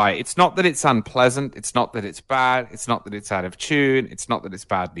passes me by. It's not that it's unpleasant. It's not that it's bad. It's not that it's out of tune. It's not that it's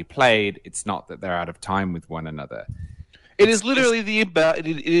badly played. It's not that they're out of time with one another. It is literally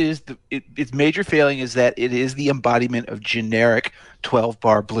its major failing is that it is the embodiment of generic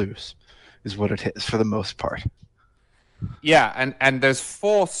 12-bar blues, is what it is for the most part. Yeah, and there's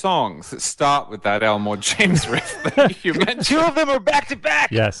 4 songs that start with that Elmore James riff that you mentioned. 2 of them are back to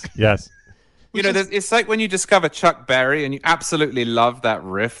back. Yes. It's like when you discover Chuck Berry and you absolutely love that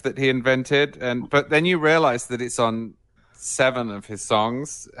riff that he invented, but then you realize that it's on 7 of his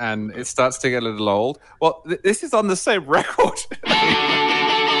songs and it starts to get a little old. Well, this is on the same record.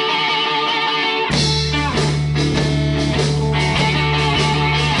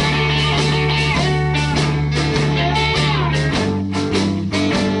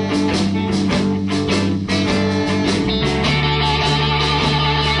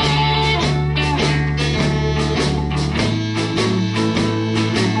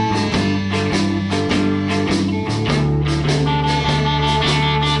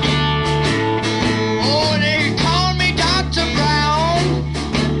 Oh, they call me Dr. Brown.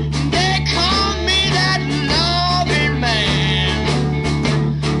 They call me that loving man.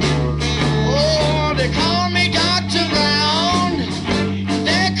 Oh, they call me Dr. Brown.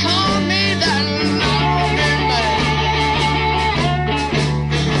 They call me that loving man.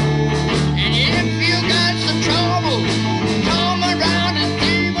 And if you got some trouble, come around and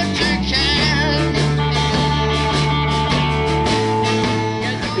see what you can.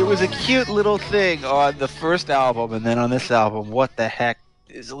 It was a cute little thing on the first album, and then on this album, what the heck?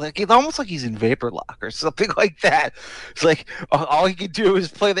 It's almost like he's in Vapor Lock or something like that. It's like all he can do is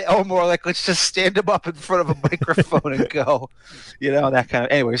play the Elmore, like, let's just stand him up in front of a microphone and go. That kind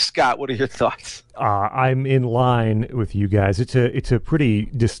of... Anyway, Scott, what are your thoughts? I'm in line with you guys. It's a pretty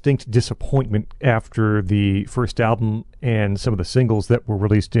distinct disappointment after the first album and some of the singles that were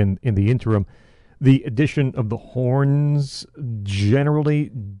released in the interim. The addition of the horns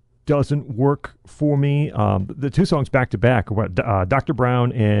generally doesn't work for me. The two songs back to back, Dr.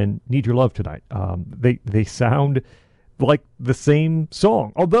 Brown and Need Your Love Tonight, they sound like the same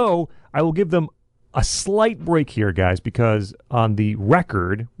song. Although I will give them a slight break here, guys, because on the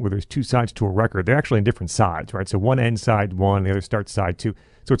record, where there's two sides to a record, they're actually on different sides, right? So one ends side one, the other starts side two.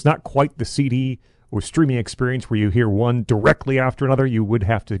 So it's not quite the CD or streaming experience where you hear one directly after another. You would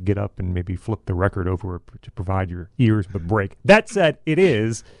have to get up and maybe flip the record over to provide your ears with a break. That said, it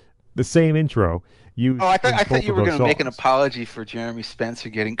is the same intro. I thought you were going to make an apology for Jeremy Spencer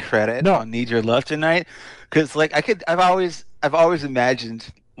getting credit on "Need Your Love Tonight," because like I've always imagined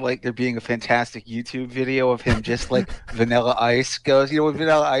like there being a fantastic YouTube video of him just like Vanilla Ice goes. You know, when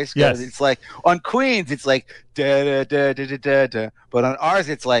Vanilla Ice goes, Yes. It's like on Queens, it's like da da da da da da da, but on ours,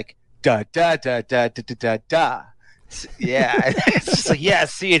 it's like da da da da da da da da. Yeah, it's just like, yeah,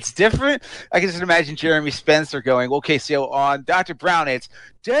 see, it's different. I can just imagine Jeremy Spencer going, okay, so on Dr. Brown, it's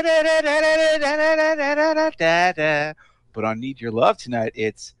da da da da da da da da da da da, but on Need Your Love Tonight,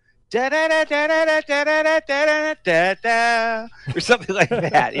 it's da da da da da da da da da da, or something like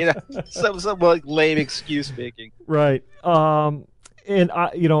that. You know, some like lame excuse making. Right. And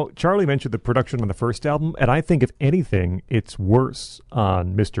Charlie mentioned the production on the first album, and I think if anything, it's worse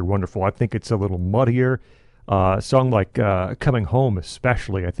on Mr. Wonderful. I think it's a little muddier. A song like Coming Home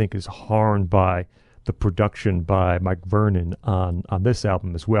especially, I think, is harmed by the production by Mike Vernon on this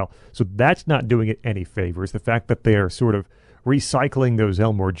album as well. So that's not doing it any favors. The fact that they are sort of recycling those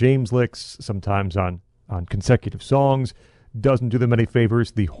Elmore James licks sometimes on consecutive songs doesn't do them any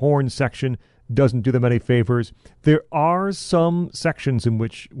favors. The horn section doesn't do them any favors. There are some sections in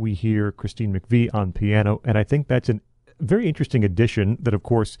which we hear Christine McVie on piano, and I think that's a very interesting addition that, of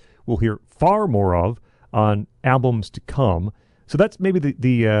course, we'll hear far more of on albums to come. So that's maybe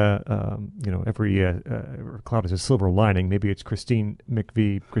the every cloud has a silver lining. Maybe it's Christine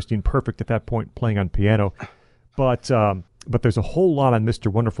McVie, Christine Perfect at that point playing on piano. But there's a whole lot on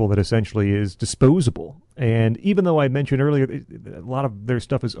Mr. Wonderful that essentially is disposable. And even though I mentioned earlier a lot of their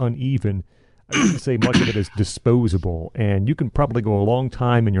stuff is uneven, I wouldn't say much of it is disposable. And you can probably go a long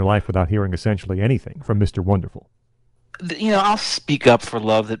time in your life without hearing essentially anything from Mr. Wonderful. You know, I'll speak up for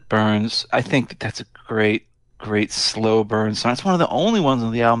Love That Burns. I think that's a great slow burn song. It's one of the only ones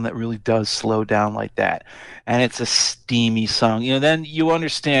on the album that really does slow down like that. And it's a steamy song. You know, then you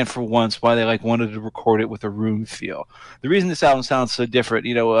understand for once why they wanted to record it with a room feel. The reason this album sounds so different,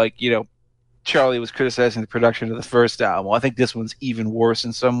 Charlie was criticizing the production of the first album. Well, I think this one's even worse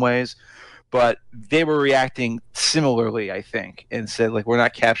in some ways. But they were reacting similarly, I think, and said, we're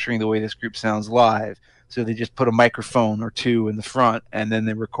not capturing the way this group sounds live. So they just put a microphone or two in the front, and then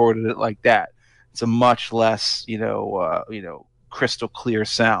they recorded it like that. It's a much less, crystal clear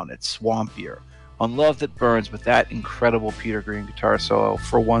sound. It's swampier. On Love That Burns, with that incredible Peter Green guitar solo,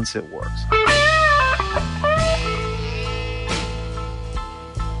 for once it works.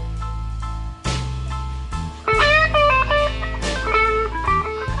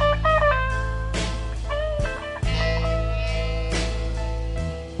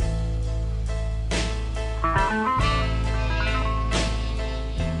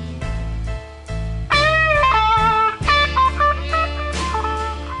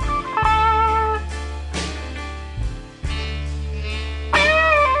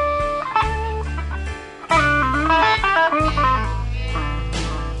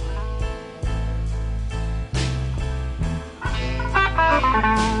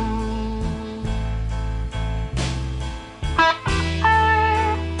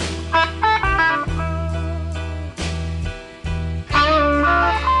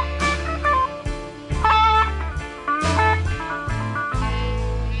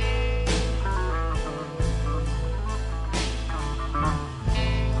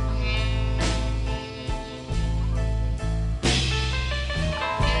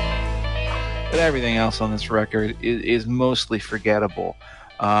 Everything else on this record is mostly forgettable.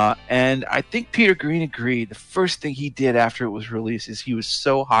 And I think Peter Green agreed. The first thing he did after it was released is he was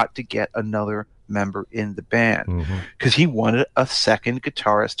so hot to get another member in the band because he wanted a second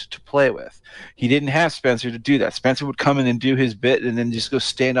guitarist to play with. He didn't have Spencer to do that. Spencer would come in and do his bit and then just go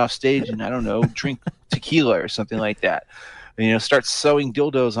stand off stage and, I don't know, drink tequila or something like that. And, start sewing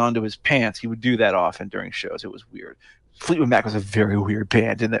dildos onto his pants. He would do that often during shows. It was weird. Fleetwood Mac was a very weird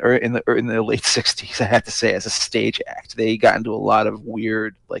band in the late 60s, I have to say, as a stage act. They got into a lot of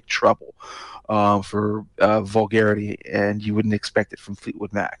weird trouble for vulgarity, and you wouldn't expect it from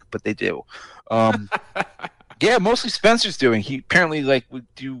Fleetwood Mac, but they do. Yeah, mostly Spencer's doing. He apparently would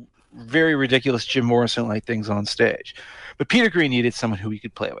do very ridiculous Jim Morrison-like things on stage. But Peter Green needed someone who he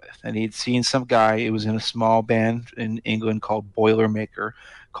could play with. And he'd seen some guy, it was in a small band in England called Boilermaker,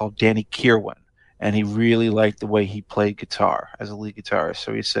 called Danny Kirwan. And he really liked the way he played guitar as a lead guitarist.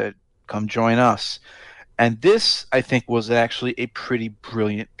 So he said, come join us. And this, I think, was actually a pretty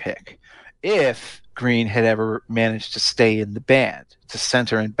brilliant pick. If Green had ever managed to stay in the band, to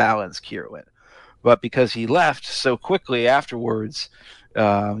center and balance Kirwan. But because he left so quickly afterwards,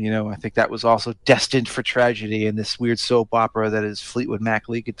 I think that was also destined for tragedy in this weird soap opera that is Fleetwood Mac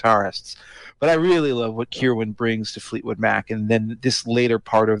lead guitarists. But I really love what Kirwan brings to Fleetwood Mac. And then this later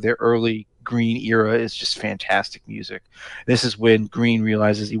part of their early Green era is just fantastic music. This is when Green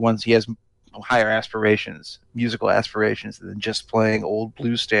realizes he has higher aspirations, musical aspirations, than just playing old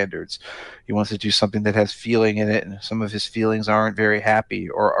blues standards. He wants to do something that has feeling in it, and some of his feelings aren't very happy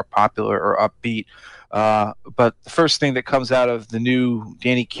or are popular or upbeat. But the first thing that comes out of the new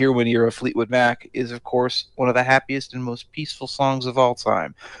Danny Kirwan era Fleetwood Mac is, of course, one of the happiest and most peaceful songs of all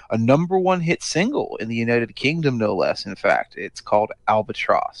time. A #1 hit single in the United Kingdom, no less, in fact. It's called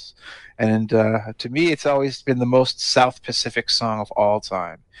Albatross. And to me, it's always been the most South Pacific song of all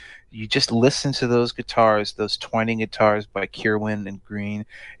time. You just listen to those guitars, those twining guitars by Kirwan and Green,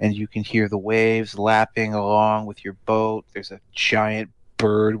 and you can hear the waves lapping along with your boat. There's a giant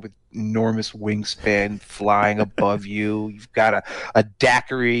bird with enormous wingspan flying above you. You've got a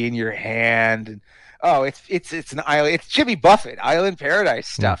daiquiri in your hand, and it's an island. It's Jimmy Buffett, Island Paradise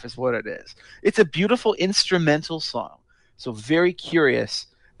stuff is what it is. It's a beautiful instrumental song. So very curious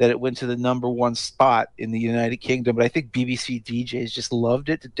that it went to the #1 spot in the United Kingdom, but I think BBC DJs just loved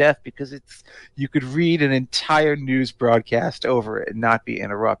it to death because you could read an entire news broadcast over it and not be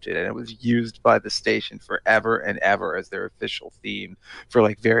interrupted, and it was used by the station forever and ever as their official theme for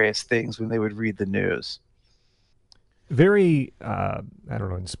like various things when they would read the news. Very,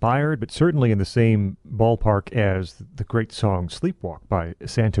 inspired, but certainly in the same ballpark as the great song Sleepwalk by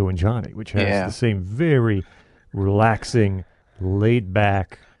Santo and Johnny, which has the same very relaxing, laid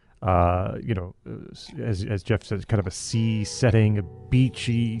back, as Jeff says, kind of a sea setting, a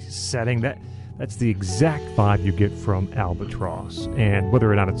beachy setting. That's the exact vibe you get from Albatross. And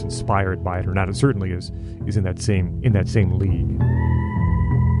whether or not it's inspired by it or not, it certainly is in that same league.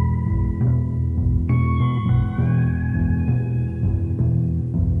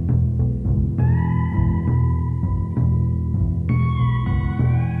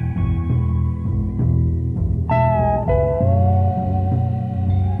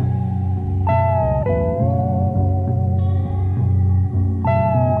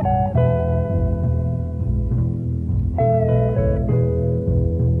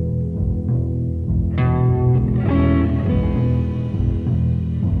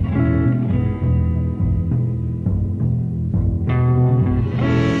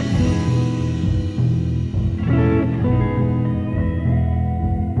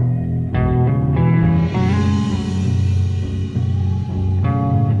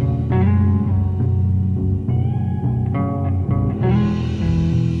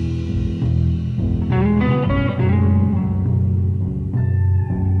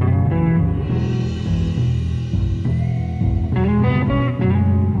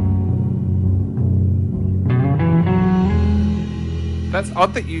 That's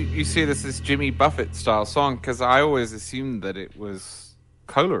odd that you see this as Jimmy Buffett style song, because I always assumed that it was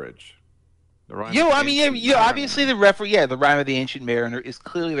Coleridge. Obviously the the Rime of the Ancient Mariner is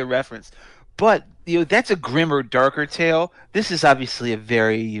clearly the reference, but that's a grimmer, darker tale. This is obviously a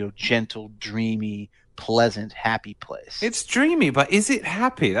very gentle, dreamy, pleasant, happy place. It's dreamy, but is it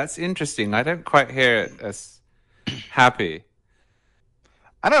happy? That's interesting. I don't quite hear it as happy.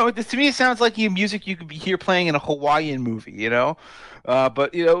 I don't know. To me, it sounds like music you could be here playing in a Hawaiian movie,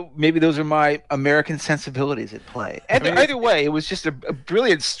 But, maybe those are my American sensibilities at play. Either way, it was just a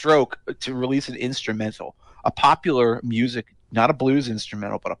brilliant stroke to release an instrumental, a popular music, not a blues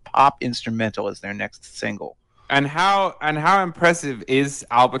instrumental, but a pop instrumental as their next single. And how impressive is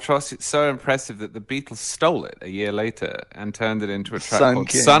Albatross? It's so impressive that the Beatles stole it a year later and turned it into a track called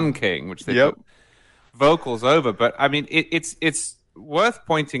Sun King, which they put vocals over. But I mean, it's worth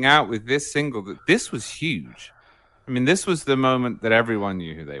pointing out with this single that this was huge. I mean, this was the moment that everyone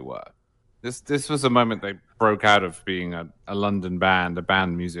knew who they were. This was a moment they broke out of being a London band, a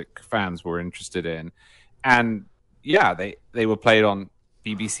band music fans were interested in. And yeah, they were played on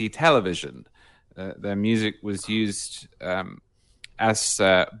BBC television. Their music was used as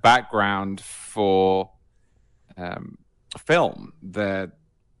background for film. Their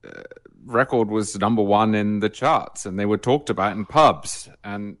record was #1 in the charts, and they were talked about in pubs.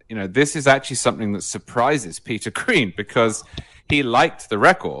 And this is actually something that surprises Peter Green, because he liked the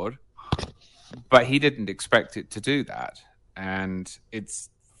record, but he didn't expect it to do that. And it's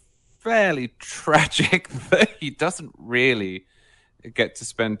fairly tragic that he doesn't really get to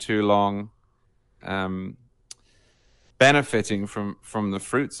spend too long benefiting from the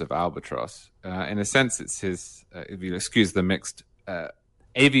fruits of Albatross. In a sense, it's his, if you excuse the mixed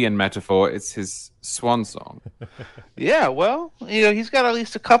avian metaphor, it's his swan song. Yeah, well, he's got at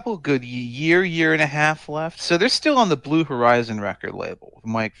least a couple good year and a half left. So they're still on the Blue Horizon record label with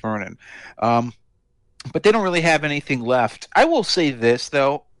Mike Vernon. But they don't really have anything left. I will say this,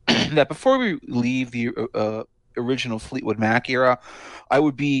 though, that before we leave the original Fleetwood Mac era, I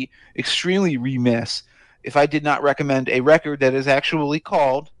would be extremely remiss if I did not recommend a record that is actually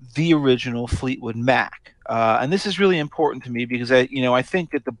called The Original Fleetwood Mac. And this is really important to me because I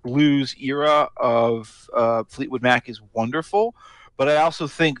think that the blues era of Fleetwood Mac is wonderful, but I also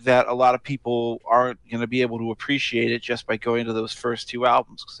think that a lot of people aren't going to be able to appreciate it just by going to those first two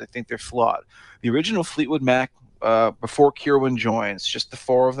albums because I think they're flawed. The original Fleetwood Mac, before Kirwan joins, just the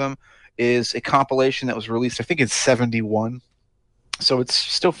four of them, is a compilation that was released, I think, in 1971. So it's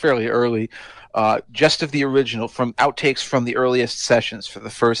still fairly early. Just of the original, from outtakes from the earliest sessions for the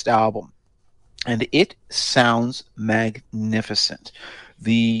first album. And it sounds magnificent.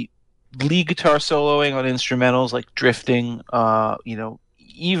 The lead guitar soloing on instrumentals like Drifting,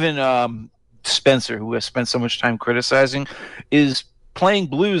 even Spencer, who has spent so much time criticizing, is playing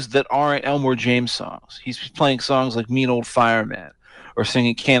blues that aren't Elmore James songs. He's playing songs like Mean Old Fireman or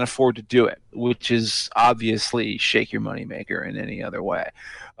singing Can't Afford to Do It, which is obviously Shake Your Moneymaker in any other way.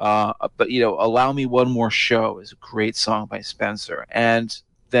 But Allow Me One More Show is a great song by Spencer. And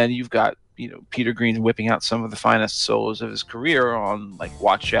then you've got Peter Green whipping out some of the finest solos of his career on like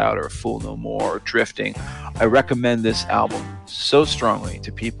Watch Out or Fool No More or Drifting. I recommend this album so strongly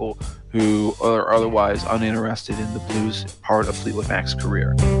to people who are otherwise uninterested in the blues part of Fleetwood Mac's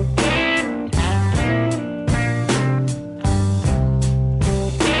career.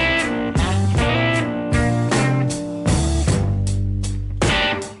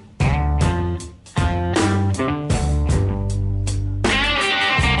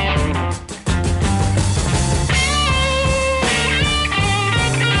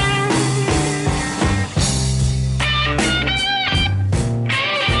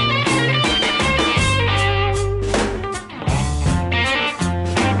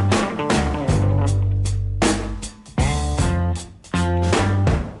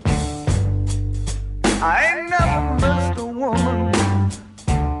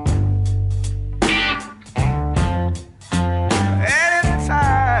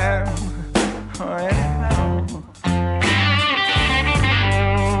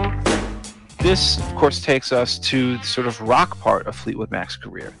 This, of course, takes us to the sort of rock part of Fleetwood Mac's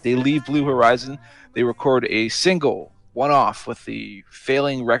career. They leave Blue Horizon. They record a single, one-off, with the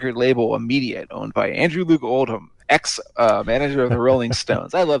failing record label Immediate, owned by Andrew Luke Oldham, ex-manager of the Rolling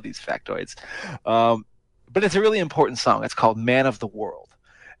Stones. I love these factoids. But it's a really important song. It's called Man of the World.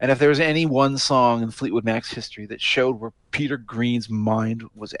 And if there was any one song in Fleetwood Mac's history that showed where Peter Green's mind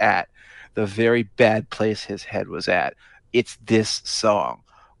was at, the very bad place his head was at, it's this song,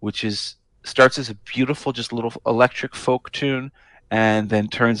 which starts as a beautiful, just little electric folk tune, and then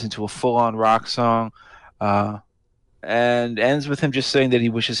turns into a full-on rock song, and ends with him just saying that he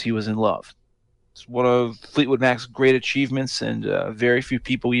wishes he was in love. It's one of Fleetwood Mac's great achievements, and very few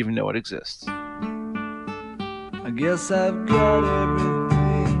people even know it exists. I guess I've got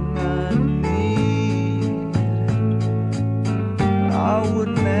everything I need. I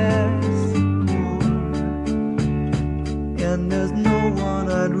wouldn't ask more, and there's no one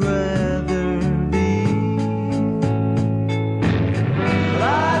I'd rather be. But I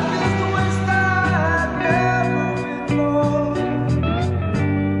just wish I'd never been more.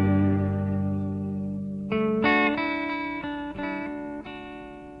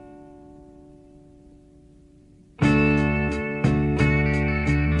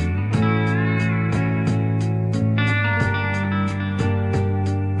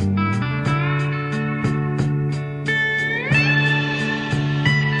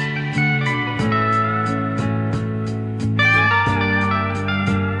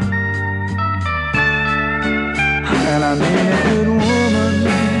 And I mean a good woman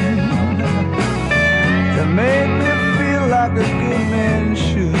that made me feel like a good man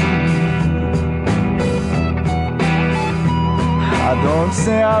should. I don't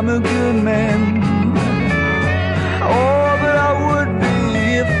say I'm a good man, oh, but I would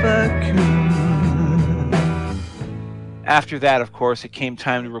be if I could. After that, of course, it came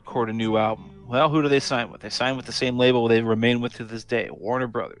time to record a new album. Well, who do they sign with? They sign with the same label they remain with to this day, Warner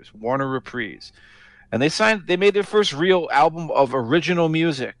Brothers, Warner Reprise. And they made their first real album of original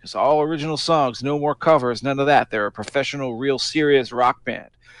music. It's all original songs, no more covers, none of that. They're a professional, real serious rock band.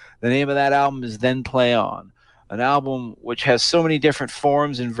 The name of that album is Then Play On, an album which has so many different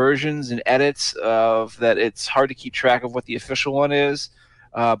forms and versions and edits that it's hard to keep track of what the official one is.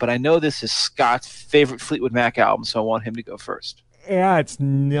 But I know this is Scott's favorite Fleetwood Mac album, so I want him to go first. Yeah, it's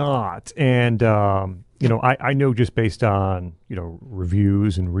not. And, I know just based on,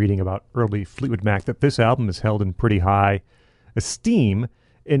 reviews and reading about early Fleetwood Mac that this album is held in pretty high esteem.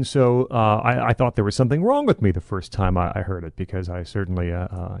 And so I thought there was something wrong with me the first time I heard it, because I certainly,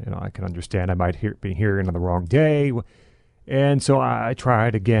 I can understand I might be hearing on the wrong day. And so I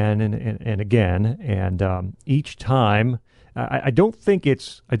tried again and again. And each time, I don't think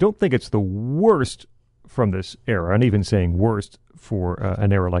it's the worst from this era, and even saying worst for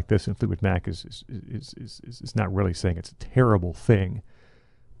an era like this in Fleetwood Mac is not really saying it's a terrible thing.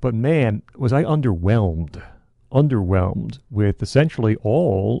 But man, was I underwhelmed with essentially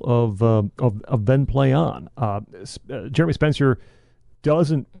all of Then Play On. Jeremy Spencer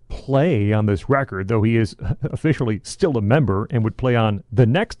doesn't play on this record, though he is officially still a member and would play on the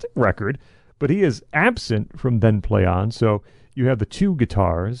next record, but he is absent from Then Play On. So you have the two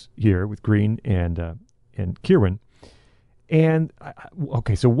guitars here with Green and Kieran. And,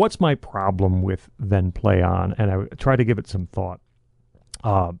 okay, so what's my problem with Then Play On? And I try to give it some thought.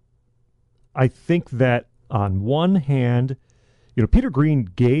 I think that on one hand, Peter Green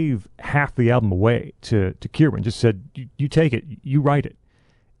gave half the album away to Kieran, just said, you take it, you write it.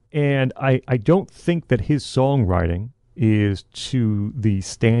 And I don't think that his songwriting is to the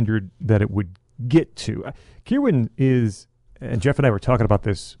standard that it would get to. Kieran is, and Jeff and I were talking about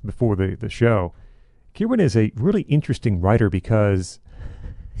this before the show, Kieran is a really interesting writer because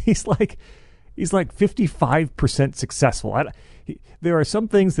he's like 55% successful. There are some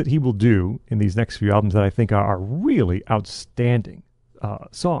things that he will do in these next few albums that I think are really outstanding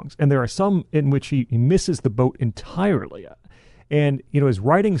songs, and there are some in which he misses the boat entirely. And his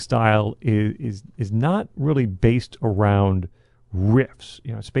writing style is not really based around riffs.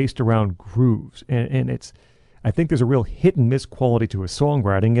 It's based around grooves, and it's. I think there's a real hit and miss quality to his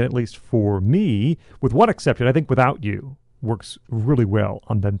songwriting, and at least for me, with one exception, I think Without You works really well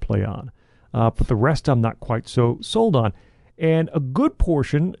on Then Play On. But the rest I'm not quite so sold on. And a good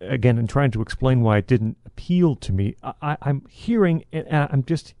portion, again, in trying to explain why it didn't appeal to me, I'm hearing,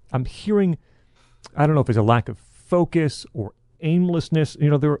 I'm hearing, I don't know if there's a lack of focus or aimlessness.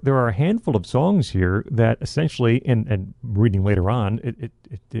 There are a handful of songs here that essentially, and reading later on,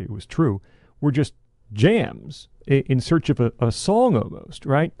 it was true, were just jams in search of a song almost,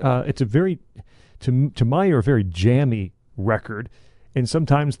 right? It's a very, to my ear, a very jammy record, and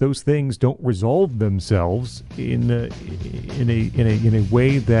sometimes those things don't resolve themselves in a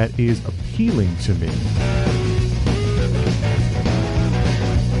way that is appealing to me.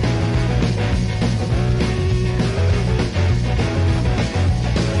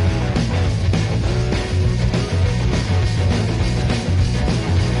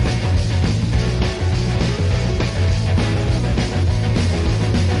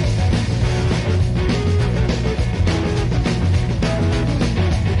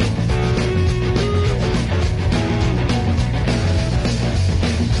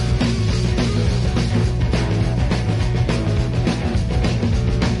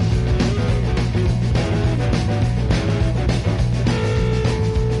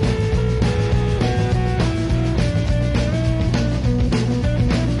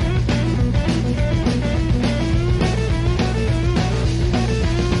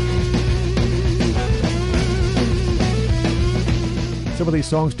 Some of these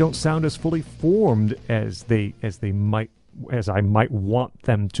songs don't sound as fully formed as I might want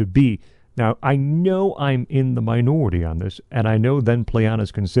them to be. Now, I know I'm in the minority on this, and I know Then Play On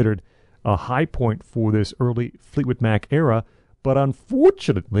is considered a high point for this early Fleetwood Mac era, but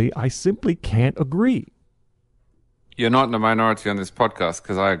unfortunately, I simply can't agree. You're not in the minority on this podcast,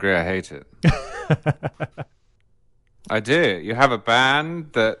 because I agree, I hate it. I do. You have a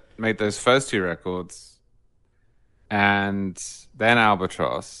band that made those first two records, and then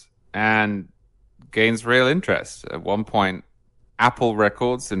Albatross, and gains real interest. At one point, Apple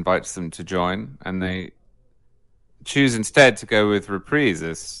Records invites them to join, and they choose instead to go with Reprise,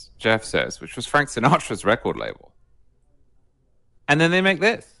 as Jeff says, which was Frank Sinatra's record label. And then they make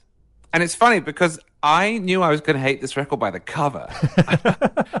this. And it's funny because I knew I was going to hate this record by the cover.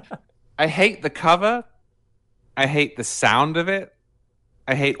 I hate the cover. I hate the sound of it.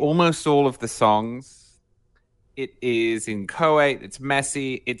 I hate almost all of the songs. It is inchoate. It's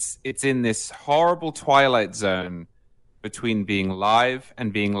messy. It's in this horrible Twilight Zone between being live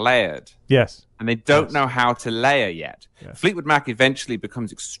and being layered. Yes. And they don't know how to layer yet. Yes. Fleetwood Mac eventually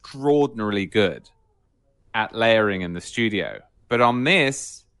becomes extraordinarily good at layering in the studio. But on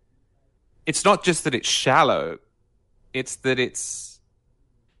this, it's not just that it's shallow, it's that it's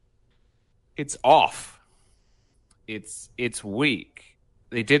off. It's weak.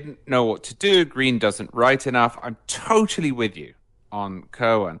 They didn't know what to do. Green doesn't write enough. I'm totally with you on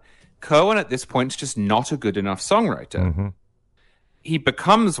Cohen. Cohen at this point is just not a good enough songwriter. Mm-hmm. He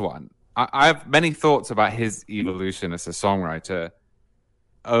becomes one. I have many thoughts about his evolution as a songwriter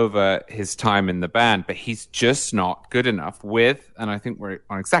over his time in the band, but he's just not good enough with, and I think we're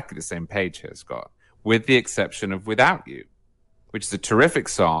on exactly the same page here, Scott, with the exception of Without You, which is a terrific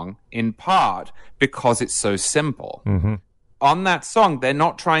song, in part because it's so simple. Mm-hmm. On that song, they're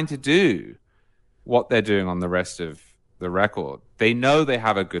not trying to do what they're doing on the rest of the record. They know they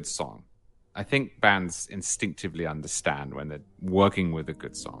have a good song. I think bands instinctively understand when they're working with a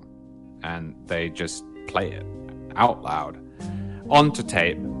good song, and they just play it out loud. Onto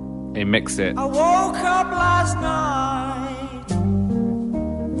tape, they mix it. I woke up last night,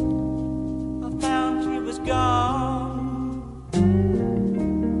 I found she was gone.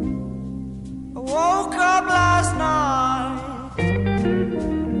 I woke up last night,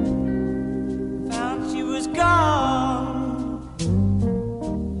 found she was gone.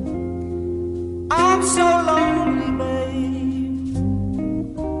 I'm so lonely, babe.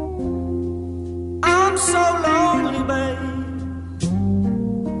 I'm so lonely, babe.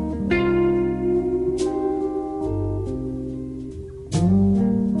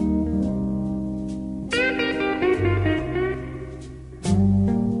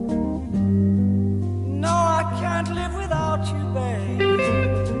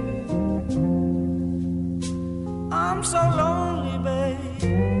 I'm so lonely, babe.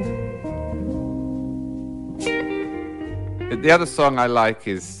 The other song I like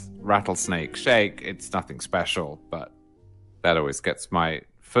is Rattlesnake Shake. It's nothing special, but that always gets my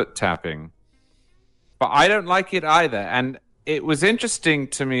foot tapping. But I don't like it either. And it was interesting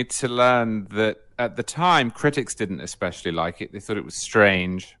to me to learn that at the time, critics didn't especially like it. They thought it was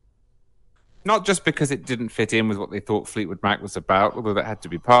strange. Not just because it didn't fit in with what they thought Fleetwood Mac was about, although that had to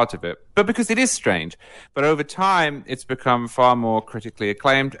be part of it, but because it is strange. But over time, it's become far more critically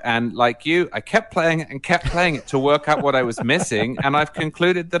acclaimed. And like you, I kept playing it to work out what I was missing. And I've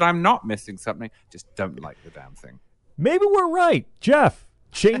concluded that I'm not missing something. Just don't like the damn thing. Maybe we're right. Jeff,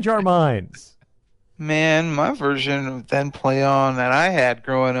 change our minds. Man, my version of Then Play On that I had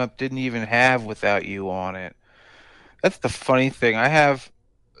growing up didn't even have Without You on it. That's the funny thing. I have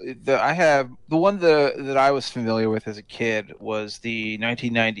the one that I was familiar with as a kid was the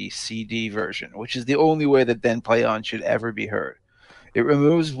 1990 CD version, which is the only way that Then Play On should ever be heard. It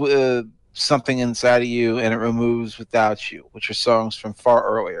removes Something Inside of You, and it removes Without You, which are songs from far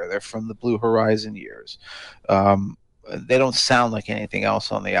earlier. They're from the Blue Horizon years. They don't sound like anything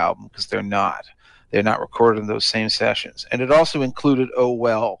else on the album because they're not. They're not recorded in those same sessions. And it also included Oh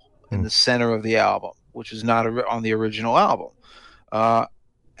Well in the center of the album, which is not on the original album.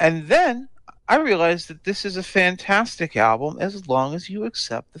 And then I realized that this is a fantastic album as long as you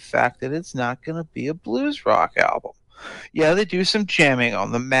accept the fact that it's not going to be a blues rock album. Yeah, they do some jamming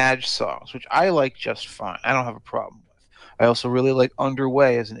on the Madge songs, which I like just fine. I don't have a problem with. I also really like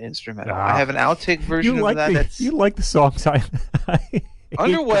Underway as an instrumental. I have an outtake version of that. You like the songs I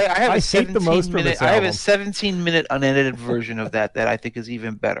Underway, I have a 17-minute unedited version of that I think is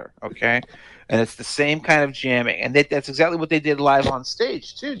even better, okay? And it's the same kind of jamming. And that's exactly what they did live on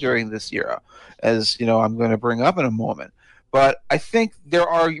stage, too, during this era, as, I'm going to bring up in a moment. But I think there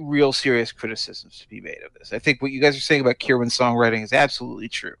are real serious criticisms to be made of this. I think what you guys are saying about Kierwan's songwriting is absolutely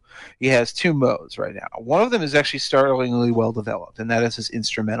true. He has two modes right now. One of them is actually startlingly well developed, and that is his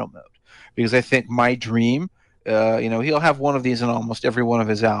instrumental mode. Because I think My Dream... he'll have one of these in almost every one of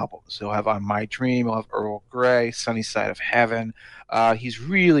his albums. He'll have On My Dream, he'll have Earl Grey, Sunny Side of Heaven. He's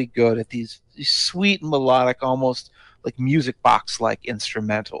really good at these sweet, melodic, almost like music box-like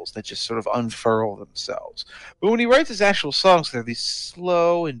instrumentals that just sort of unfurl themselves. But when he writes his actual songs, they're these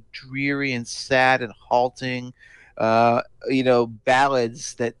slow and dreary and sad and halting,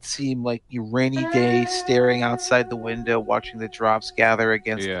 ballads that seem like a rainy day staring outside the window, watching the drops gather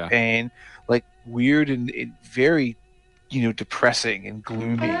against the pane. Like weird and very, depressing and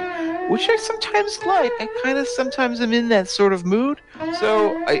gloomy, which I sometimes like. I kind of sometimes am in that sort of mood,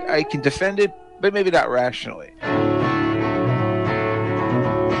 so I can defend it, but maybe not rationally.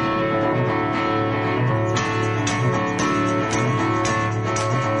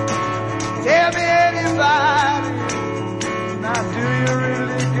 Tell me anybody, now do you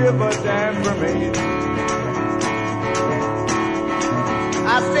really give a damn for me?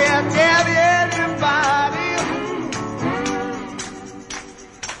 I say I tell everybody,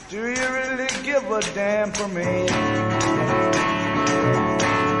 do you really give a damn for me?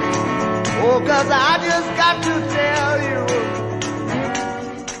 Oh, 'cause I just got to tell you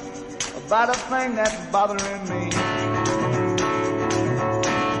about a thing that's bothering me.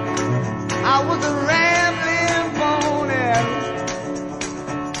 I was a rambling pony.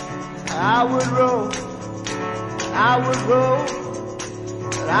 I would roll, I would roll,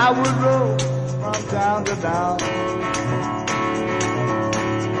 and I would roll from town to town.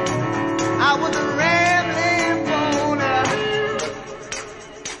 I was a rambling pony.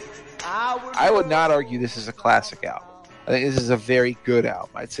 I would not argue this is a classic album. I think this is a very good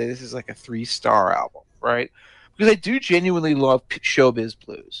album. I'd say this is like a 3-star album, right? Because I do genuinely love Showbiz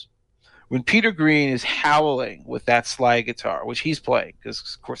Blues. When Peter Green is howling with that slide guitar, which he's playing, because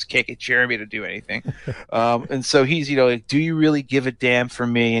of course can't get Jeremy to do anything, and so he's like, "Do you really give a damn for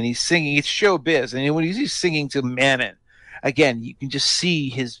me?" And he's singing. It's Showbiz, and when he's singing to Manon, again, you can just see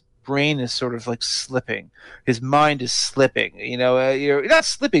his brain is sort of like slipping. His mind is slipping. Not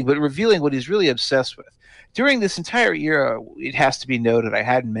slipping, but revealing what he's really obsessed with. During this entire era, it has to be noted, I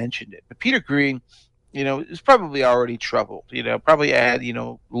hadn't mentioned it, but Peter Green, is probably already troubled, probably had,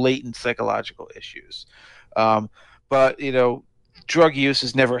 latent psychological issues. But drug use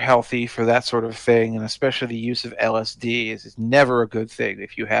is never healthy for that sort of thing. And especially the use of LSD is never a good thing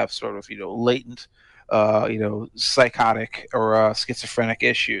if you have sort of, latent, psychotic or schizophrenic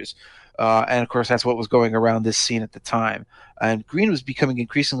issues. And of course, that's what was going around this scene at the time. And Green was becoming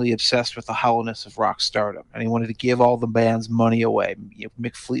increasingly obsessed with the hollowness of rock stardom, and he wanted to give all the band's money away.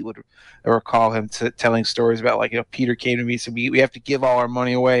 Mick Fleetwood, I recall him telling stories about, like, Peter came to me and said, we have to give all our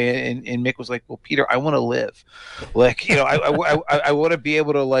money away, and Mick was like, well, Peter, I want to live. Like, I want to be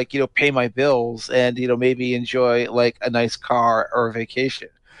able to, like, pay my bills and, maybe enjoy, like, a nice car or a vacation.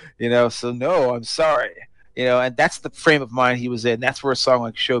 So no, I'm sorry. And that's the frame of mind he was in. That's where a song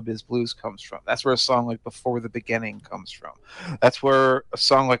like Showbiz Blues comes from. That's where a song like Before the Beginning comes from. That's where a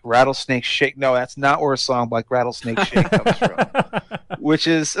song like Rattlesnake Shake. No, that's not where a song like Rattlesnake Shake comes from. Which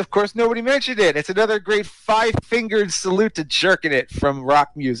is, of course, nobody mentioned it. It's another great 5-fingered salute to jerking it from rock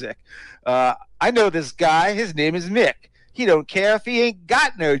music. I know this guy. His name is Mick. He don't care if he ain't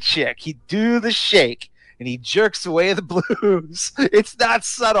got no chick. He do the shake, and he jerks away the blues. It's not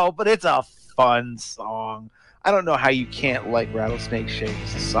subtle, but it's a fun song. I don't know how you can't like Rattlesnake Shake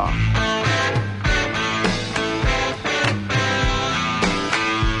as a song.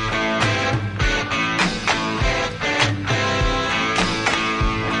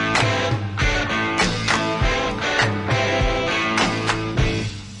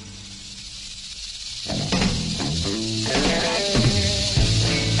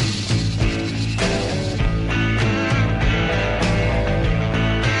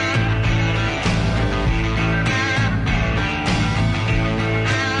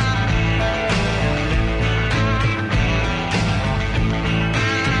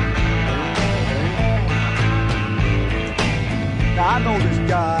 I know this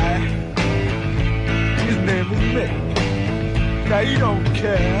guy. His name is Mick. Now he don't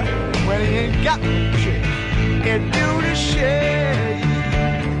care when he ain't got no chick. He do the shake,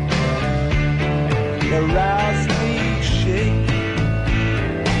 the Rattlesnake Shake.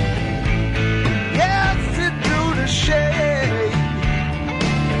 Yes, he do the shake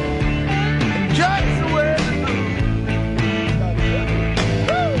and jerks away the blues.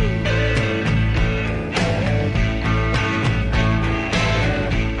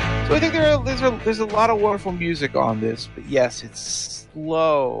 So I think there's a lot of wonderful music on this, but yes, it's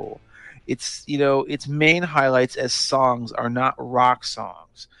slow. It's its main highlights as songs are not rock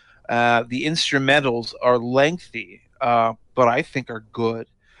songs. The instrumentals are lengthy, but I think are good.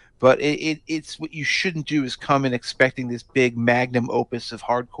 But it's what you shouldn't do is come in expecting this big magnum opus of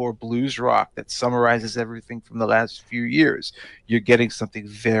hardcore blues rock that summarizes everything from the last few years. You're getting something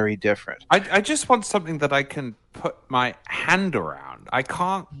very different. I just want something that I can put my hand around. I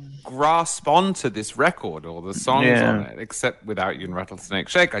can't grasp onto this record or the songs on it, except Without You and Rattlesnake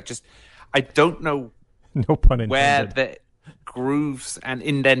Shake. I don't know No pun intended. where the grooves and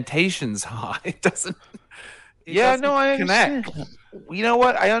indentations are. It doesn't. I connect. understand. You know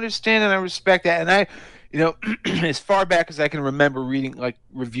what? I understand and I respect that. And I, as far back as I can remember reading like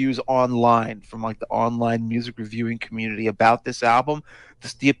reviews online from like the online music reviewing community about this album,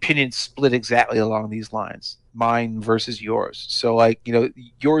 the opinion split exactly along these lines. Mine versus yours. So like,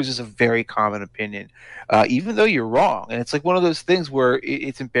 yours is a very common opinion, even though you're wrong. And it's like one of those things where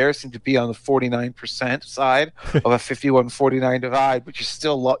it's embarrassing to be on the 49% side of a 51-49 divide, but you're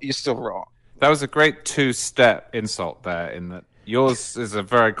still wrong. That was a great two-step insult there in that Yours is a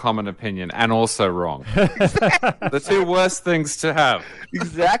very common opinion and also wrong. The two worst things to have.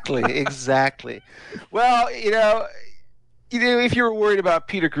 Exactly. Well, if you were worried about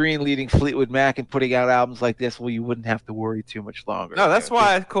Peter Green leading Fleetwood Mac and putting out albums like this, well, you wouldn't have to worry too much longer. No, that's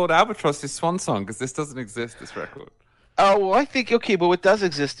why I called Albatross his swan song, because this doesn't exist, this record. Oh, well, I think, okay, but what does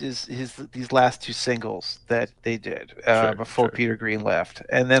exist is these last two singles that they did before Peter Green left,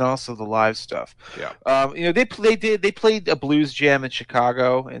 and then also the live stuff. Yeah. They played a blues jam in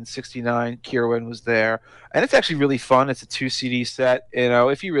Chicago in '69. Kirwan was there, and it's actually really fun. It's a 2 CD set.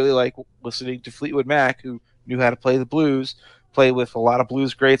 If you really like listening to Fleetwood Mac, who knew how to play the blues, play with a lot of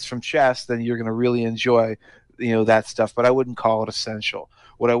blues greats from Chess, then you're going to really enjoy, that stuff. But I wouldn't call it essential.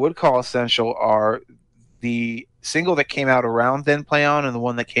 What I would call essential are the single that came out around Then Play On and the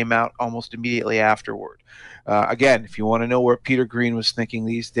one that came out almost immediately afterward. Again, if you want to know where Peter Green was thinking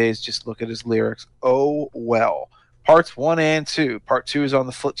these days, just look at his lyrics. Oh, well. Parts 1 and 2. Part 2 is on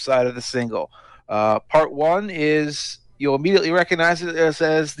the flip side of the single. Part 1 is, you'll immediately recognize it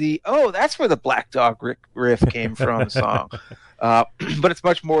as the, that's where the Black Dog riff came from song. But it's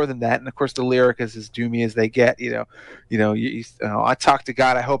much more than that, and of course the lyric is as doomy as they get. I talk to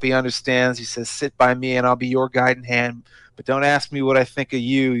God, I hope He understands. He says, "Sit by me, and I'll be your guiding hand. But don't ask me what I think of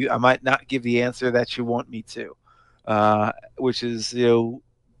you. I might not give the answer that you want me to." Which is,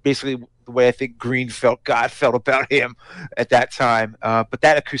 basically the way I think God felt about him at that time. But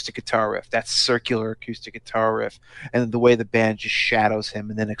that acoustic guitar riff, that circular acoustic guitar riff, and the way the band just shadows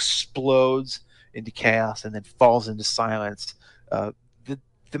him and then explodes into chaos and then falls into silence.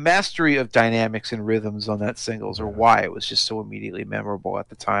 The mastery of dynamics and rhythms on that singles are why it was just so immediately memorable at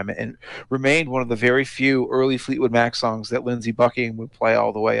the time, and remained one of the very few early Fleetwood Mac songs that Lindsey Buckingham would play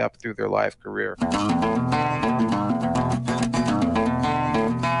all the way up through their live career.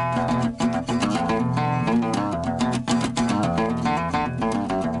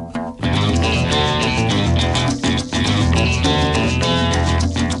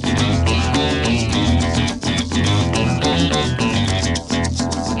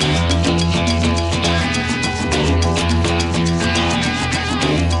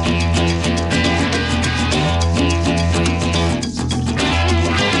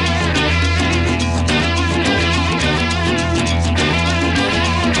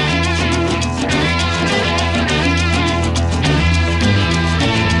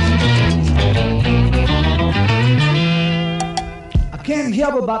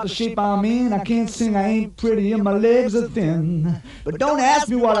 Help about the shape I'm in. I can't sing, I ain't pretty, and my legs are thin. But don't ask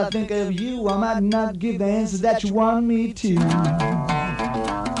me what I think of you. I might not give the answer that you want me to.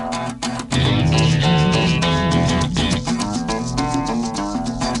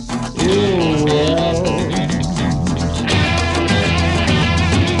 Oh, well.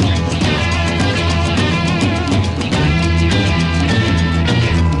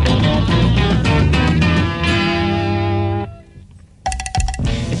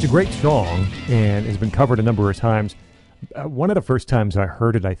 It's a great song and has been covered a number of times. One of the first times I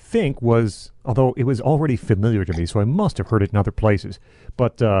heard it, I think, was, although it was already familiar to me, so I must have heard it in other places,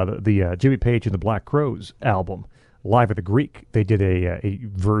 but the Jimmy Page and the Black Crowes album, Live at the Greek, they did a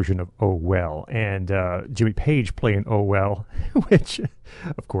version of Oh Well, and Jimmy Page playing Oh Well, which,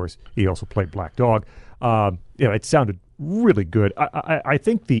 of course, he also played Black Dog. It sounded really good. I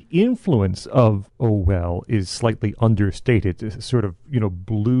think the influence of Oh Well is slightly understated. It's a sort of,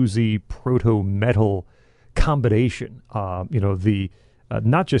 bluesy, proto-metal combination.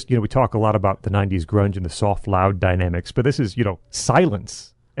 Not just, we talk a lot about the 90s grunge and the soft, loud dynamics, but this is,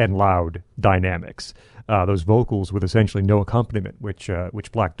 silence and loud dynamics. Those vocals with essentially no accompaniment, which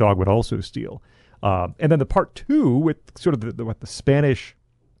Black Dog would also steal. And then the part 2 with sort of the Spanish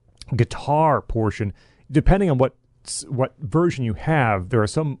guitar portion, depending on what version you have, there are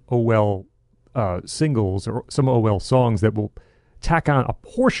some Oh Well singles or some Oh Well songs that will tack on a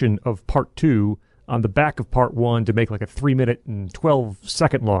portion of part 2 on the back of part 1 to make like a 3-minute and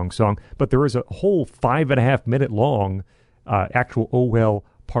 12-second long song, but there is a whole 5.5-minute long actual Oh Well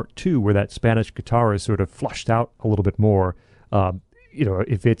part 2 where that Spanish guitar is sort of flushed out a little bit more.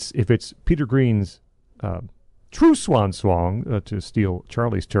 If it's Peter Green's true swan song, to steal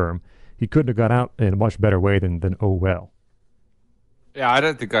Charlie's term, he couldn't have got out in a much better way than Oh Well. Yeah, I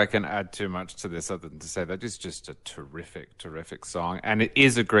don't think I can add too much to this other than to say that it's just a terrific, terrific song. And it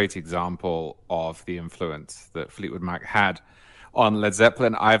is a great example of the influence that Fleetwood Mac had on Led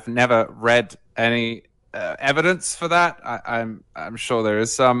Zeppelin. I've never read any evidence for that. I'm sure there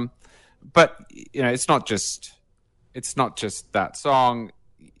is some. But, it's not just that song.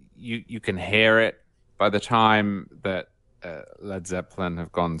 You can hear it by the time that Led Zeppelin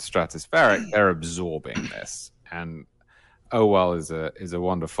have gone stratospheric. They're absorbing this. And Oh Well is a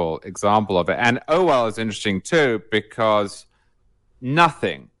wonderful example of it. And Oh Well is interesting too because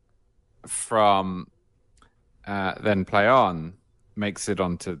nothing from Then Play On makes it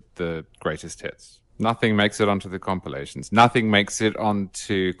onto the greatest hits. Nothing makes it onto the compilations. Nothing makes it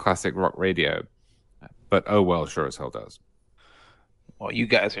onto classic rock radio. But Oh Well sure as hell does. Well, you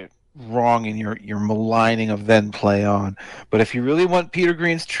guys are wrong in your maligning of Then Play On. But if you really want Peter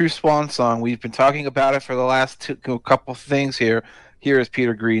Green's True Swan Song, we've been talking about it for the last couple things here. Here is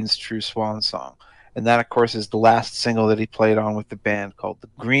Peter Green's True Swan Song. And that, of course, is the last single that he played on with the band called the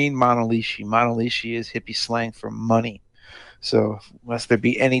Green Manalishi. Manalishi is hippie slang for money. So, lest there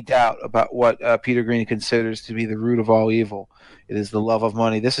be any doubt about what Peter Green considers to be the root of all evil, it is the love of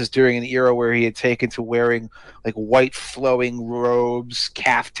money. This is during an era where he had taken to wearing like white flowing robes,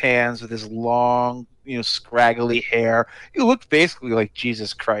 caftans with his long, scraggly hair. He looked basically like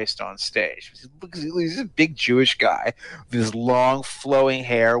Jesus Christ on stage. He's a big Jewish guy with his long flowing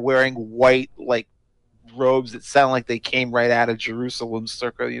hair, wearing white robes that sound like they came right out of Jerusalem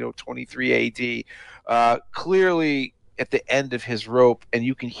circa 23 AD. Clearly at the end of his rope, and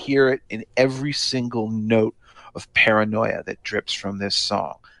you can hear it in every single note of paranoia that drips from this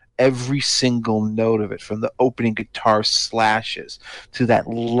song. Every single note of it, from the opening guitar slashes to that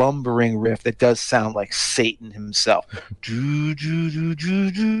lumbering riff that does sound like Satan himself. And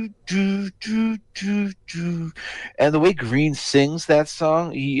the way Green sings that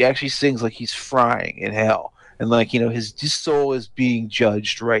song, he actually sings like he's frying in hell. And his soul is being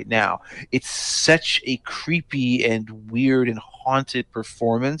judged right now. It's such a creepy and weird and haunted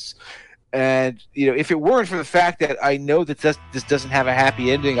performance. And, if it weren't for the fact that I know that this doesn't have a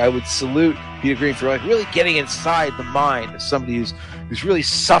happy ending, I would salute Peter Green for really getting inside the mind of somebody who's really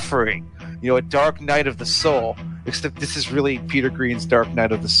suffering, a dark night of the soul. Except this is really Peter Green's Dark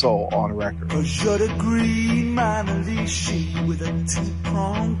Night of the Soul on record. 'Cause you're the green Manalishi with a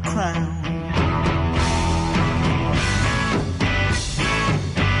two-pronged crown.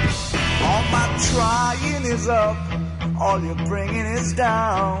 All my trying is up, all you're bringing is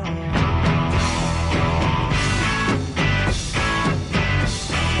down.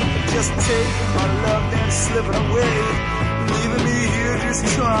 Just taking my love and slipping away, leaving me here just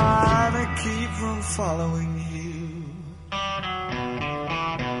trying to keep from following you.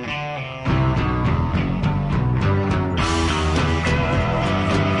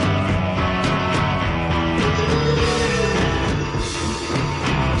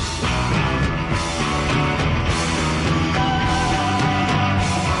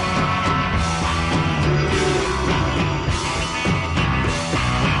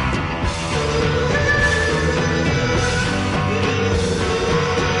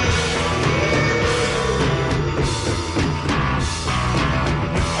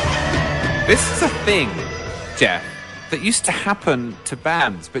 This is a thing, Jeff, that used to happen to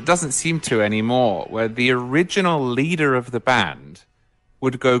bands, but doesn't seem to anymore, where the original leader of the band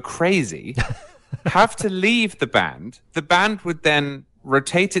would go crazy, have to leave the band would then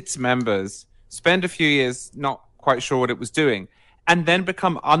rotate its members, spend a few years not quite sure what it was doing, and then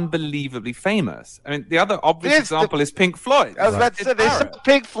become unbelievably famous. I mean, the other obvious example is Pink Floyd. I was about to say, they saw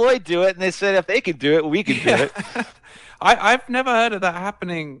Pink Floyd do it, and they said if they can do it, we can do it. I've never heard of that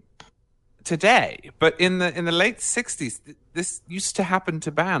happening today, but in the late 60s, this used to happen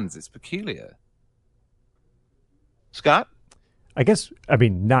to bands. It's peculiar. Scott? I guess,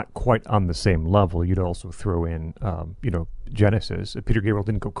 not quite on the same level. You'd also throw in, Genesis. Peter Gabriel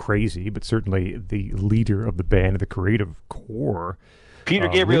didn't go crazy, but certainly the leader of the band, the creative core. Peter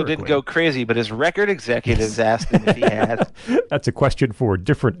Gabriel didn't go crazy, but his record executives asked him if he had. That's a question for a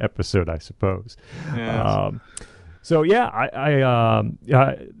different episode, I suppose. Yes. So yeah,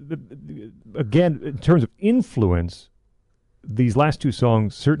 again, in terms of influence, these last two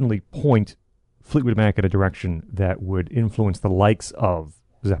songs certainly point Fleetwood Mac in a direction that would influence the likes of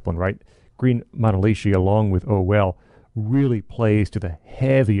Zeppelin, right? Green Manalishi, along with Oh Well, really plays to the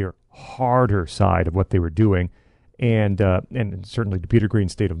heavier, harder side of what they were doing, and certainly to Peter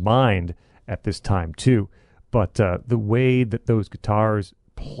Green's state of mind at this time too. But the way that those guitars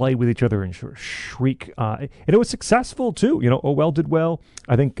play with each other and sort of shriek. And it was successful, too. Oh Well did well.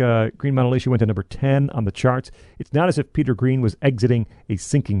 I think Green Manalishi went to number 10 on the charts. It's not as if Peter Green was exiting a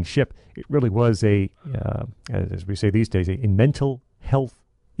sinking ship. It really was as we say these days, a mental health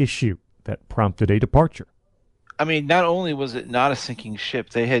issue that prompted a departure. Not only was it not a sinking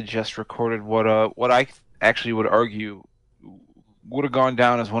ship, they had just recorded what I actually would argue would have gone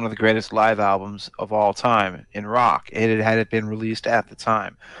down as one of the greatest live albums of all time in rock, had it been released at the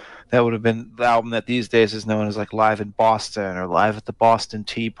time. That would have been the album that these days is known as like Live in Boston or Live at the Boston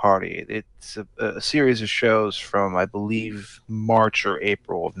Tea Party. It's a series of shows from, I believe, March or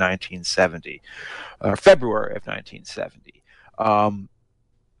April of 1970, or February of 1970.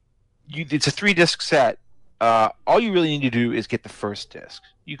 It's a 3-disc set. All you really need to do is get the first disc.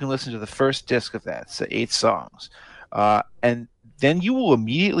 You can listen to the first disc of that. It's 8 songs. And then you will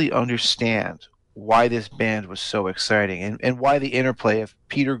immediately understand why this band was so exciting and why the interplay of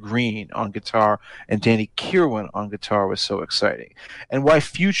Peter Green on guitar and Danny Kirwan on guitar was so exciting, and why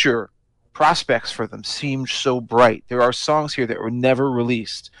future prospects for them seemed so bright. There are songs here that were never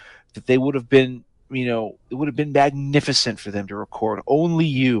released that they would have been, it would have been magnificent for them to record. Only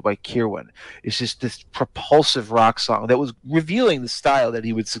You by Kirwan is just this propulsive rock song that was revealing the style that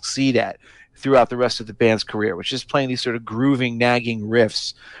he would succeed at throughout the rest of the band's career, which is playing these sort of grooving, nagging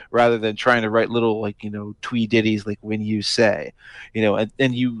riffs rather than trying to write little, twee ditties like When You Say. And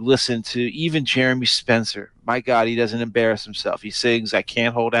then you listen to even Jeremy Spencer. My God, he doesn't embarrass himself. He sings I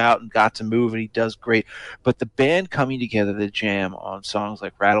Can't Hold Out and Got to Move, and he does great. But the band coming together to jam on songs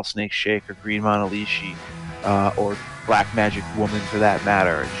like Rattlesnake Shake or Green Monalishi or Black Magic Woman for that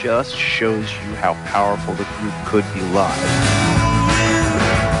matter just shows you how powerful the group could be live.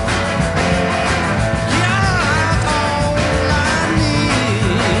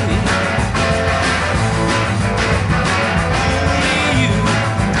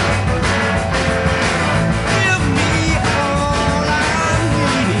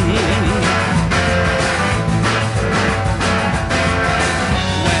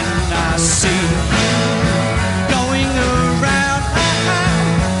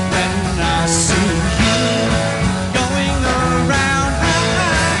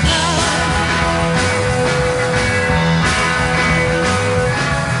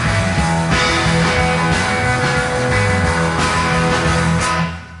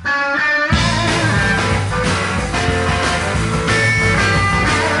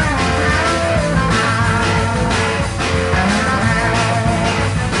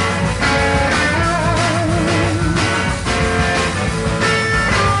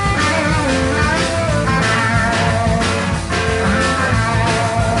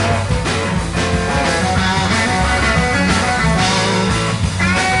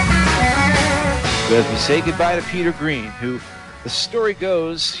 As we say goodbye to Peter Green, who, the story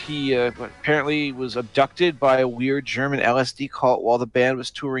goes, he apparently was abducted by a weird German LSD cult while the band was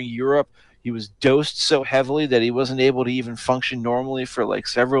touring Europe. He was dosed so heavily that he wasn't able to even function normally for like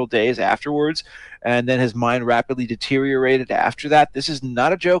several days afterwards, and then his mind rapidly deteriorated after that. This is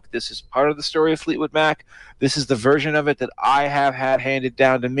not a joke. This is part of the story of Fleetwood Mac. This is the version of it that I have had handed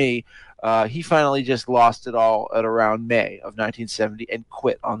down to me. He finally just lost it all at around May of 1970 and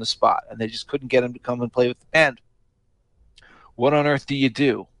quit on the spot, and they just couldn't get him to come and play with the band. What on earth do you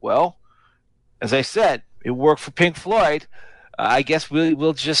do? Well, as I said, it worked for Pink Floyd. I guess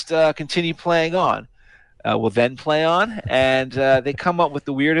we'll just continue playing on. We'll then play on, and they come up with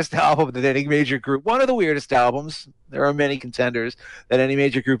the weirdest album that any major group, one of the weirdest albums, there are many contenders, that any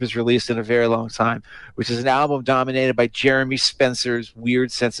major group has released in a very long time, which is an album dominated by Jeremy Spencer's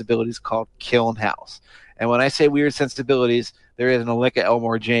weird sensibilities called Kiln House. And when I say weird sensibilities, there isn't a lick of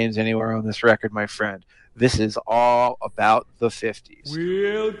Elmore James anywhere on this record, my friend. This is all about the 50s.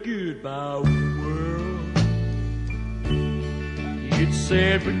 Well, goodbye, world. It's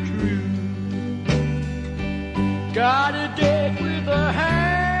sad but true. Got a date with a hangman.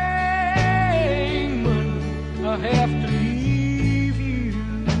 I have to leave you.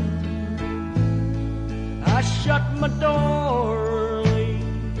 I shut my door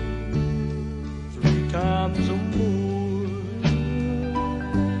 3 times or more.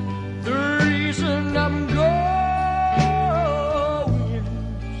 The reason I'm going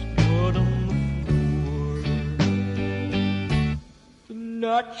is blood on the floor. The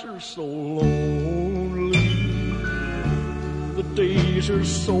nights are so lonely. The days are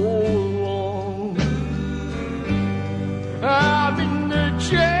so long. I'm in the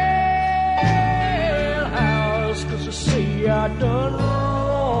jailhouse 'cause I say I done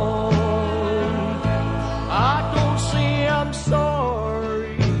wrong. I don't say I'm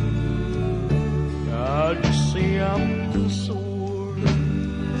sorry, I just say I'm sore.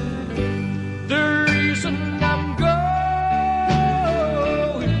 The reason I'm going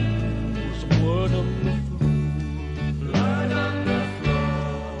is blood on the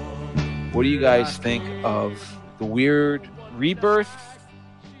What do you guys think of the weird rebirth,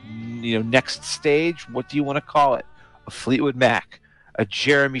 next stage? What do you want to call it? A Fleetwood Mac, a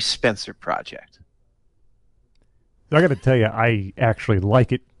Jeremy Spencer project. I got to tell you, I actually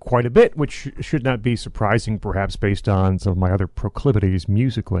like it quite a bit, which should not be surprising, perhaps, based on some of my other proclivities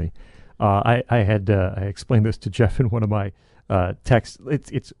musically. I explained this to Jeff in one of my texts.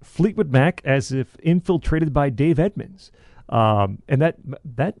 It's Fleetwood Mac as if infiltrated by Dave Edmunds, and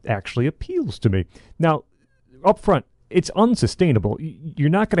that actually appeals to me. Now, up front, it's unsustainable. You're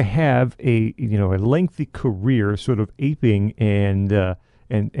not going to have a lengthy career sort of aping and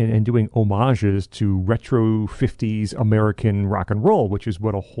doing homages to retro 50s American rock and roll, which is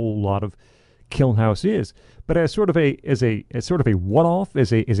what a whole lot of Kilnhouse is. But as sort of a one-off,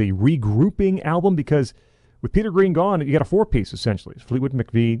 as a regrouping album, because with Peter Green gone, you got a four-piece essentially. It's Fleetwood,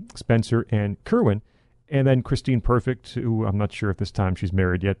 McVie, Spencer, and Kerwin. And then Christine Perfect, who I'm not sure if this time she's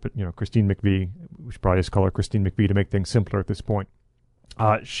married yet, but Christine McVie, we should probably just call her Christine McVie to make things simpler at this point.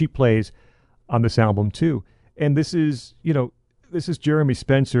 She plays on this album too. And this is Jeremy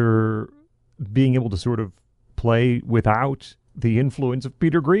Spencer being able to sort of play without the influence of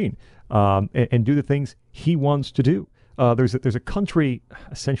Peter Green, and do the things he wants to do. There's a country,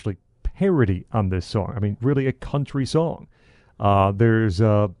 essentially, parody on this song. I mean, really a country song. There's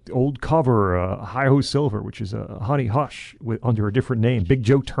old cover, Hi Ho Silver, which is a Honey Hush under a different name, Big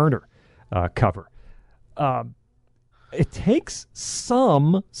Joe Turner cover. It takes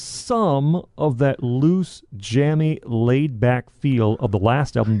some of that loose, jammy, laid-back feel of the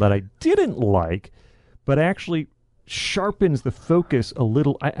last album that I didn't like, but actually sharpens the focus a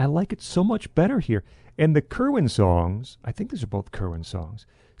little. I like it so much better here. And the Kerwin songs, I think these are both Kerwin songs,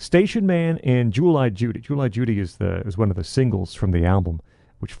 Station Man and Jewel-Eyed Judy. Jewel-Eyed Judy is one of the singles from the album,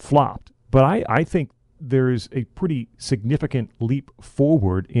 which flopped. But I think there's a pretty significant leap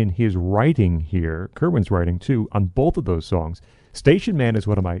forward in his writing here, Kerwin's writing too, on both of those songs. Station Man is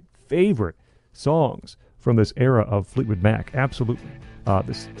one of my favorite songs from this era of Fleetwood Mac. Absolutely.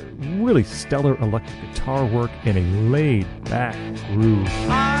 This really stellar electric guitar work and a laid-back groove.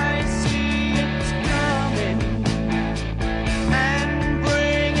 I see it's coming and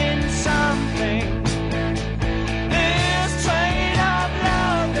bringing something. This train of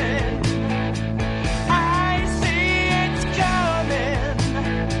loving, I see it's coming.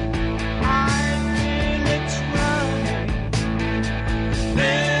 I feel it's running.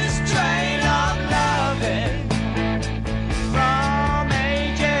 This train of loving from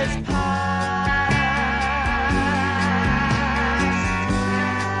ages past.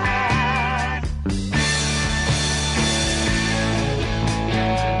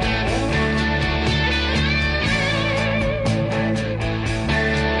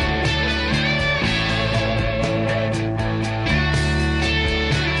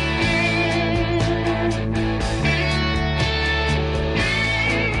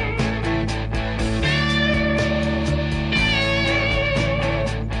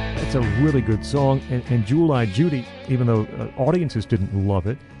 It's a really good song, and Jewel-Eyed Judy, even though audiences didn't love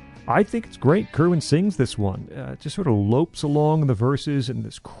it, I think it's great. Kerwin sings this one, just sort of lopes along in the verses, and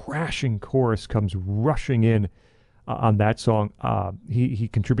this crashing chorus comes rushing in on that song. He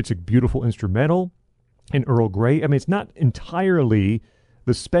contributes a beautiful instrumental in Earl Grey. I mean, it's not entirely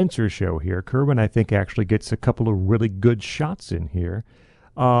the Spencer show here. Kerwin, I think, actually gets a couple of really good shots in here.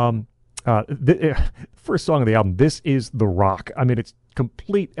 First song of the album, This Is the Rock. I mean, it's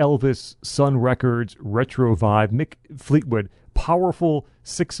complete Elvis, Sun Records, retro vibe. Mick Fleetwood, powerful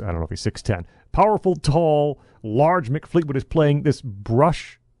I don't know if he's 6'10", powerful, tall, large Mick Fleetwood is playing this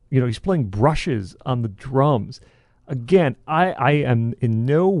brush, he's playing brushes on the drums. Again, I am in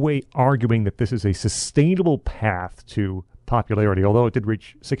no way arguing that this is a sustainable path to popularity, although it did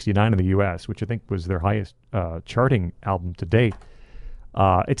reach 69 in the U.S., which I think was their highest charting album to date.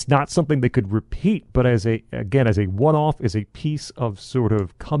 It's not something they could repeat, but as a one-off, as a piece of sort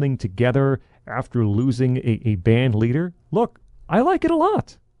of coming together after losing a band leader, look, I like it a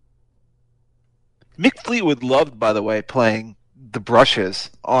lot. Mick Fleetwood loved, by the way, playing the brushes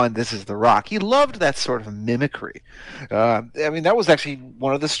on This Is the Rock. He loved that sort of mimicry. I mean, that was actually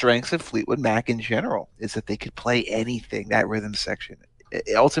one of the strengths of Fleetwood Mac in general, is that they could play anything, that rhythm section.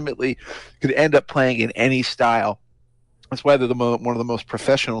 It ultimately could end up playing in any style. That's why they're one of the most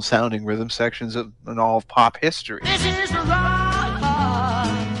professional sounding rhythm sections in all of pop history. This is the rock.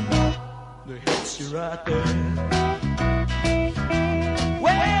 The hits you right there.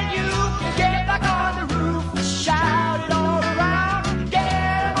 Well, you can get back on the roof, shout it all around, get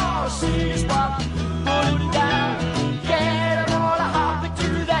 'em all serious while put it down, get 'em all a hopping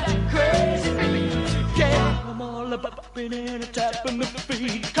to that crazy beat, get 'em all a bopping and a tapping the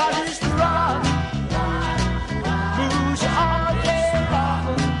feet, 'cause it's the rock. Moves you all day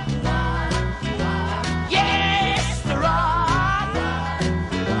long. Yes, the rock.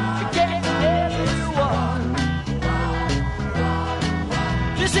 Get everyone.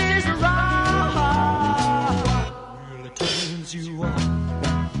 turns you on.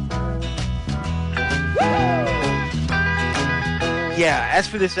 Yeah, as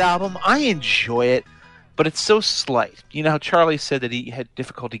for this album, I enjoy it, but it's so slight. You know how Charlie said that he had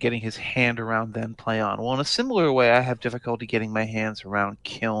difficulty getting his hand around Then Play On? Well, in a similar way, I have difficulty getting my hands around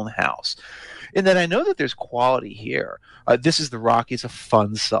Kiln House. In that I know that there's quality here. This Is the Rock is a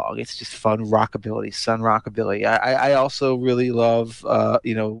fun song. It's just fun rockabilly, sun rockabilly. I also really love,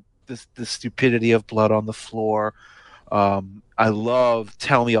 the stupidity of Blood on the Floor. I love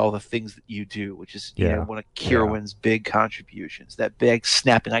Tell Me All the Things That You Do, which is one of Kirwan's big contributions. That big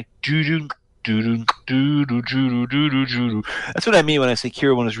snapping, like doo-doo, doo-doo, doo-doo, doo-doo, doo-doo, doo-doo. That's what I mean when I say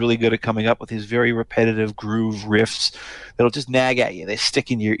Kirwan is really good at coming up with these very repetitive groove riffs that'll just nag at you. They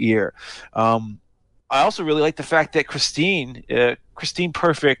stick in your ear. I also really like the fact that Christine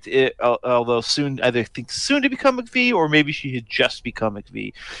Perfect, although soon to become McVie, or maybe she had just become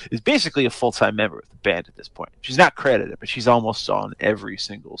McVie, is basically a full-time member of the band at this point. She's not credited, but she's almost on every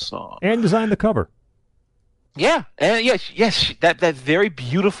single song. And designed the cover. Yeah, and yes, that very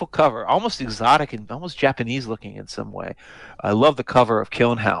beautiful cover, almost exotic and almost Japanese looking in some way. I love the cover of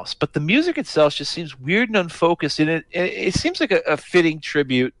Kiln House, but the music itself just seems weird and unfocused, and it seems like a fitting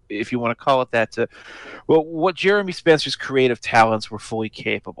tribute, if you want to call it that, to what Jeremy Spencer's creative talents were fully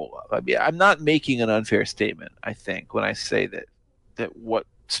capable of. I mean, I'm not making an unfair statement, I think, when I say that what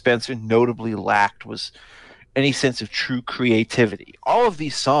Spencer notably lacked was any sense of true creativity. All of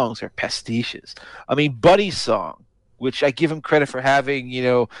these songs are pastiches. I mean, Buddy's song, which I give him credit for having,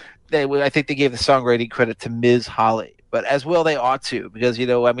 I think they gave the songwriting credit to Ms. Holly, but as well they ought to, because,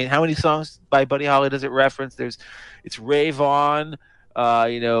 how many songs by Buddy Holly does it reference? It's Ray Vaughan,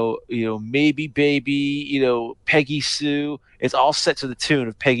 Maybe Baby, Peggy Sue. It's all set to the tune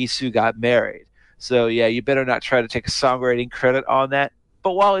of Peggy Sue Got Married. So yeah, you better not try to take a songwriting credit on that.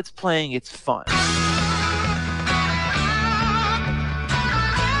 But while it's playing, it's fun.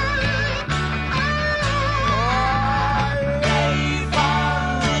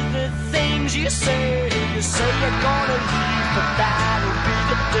 You say you're gonna leave, but that'll be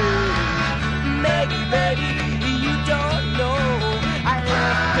the day. Maggie, baby, you don't know I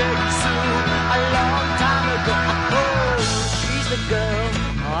left Peggy Sue a long time ago. Oh, she's the girl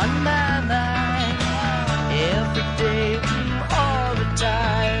on my mind, every day, all the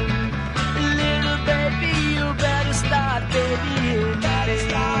time. Little baby, you better start, baby, you better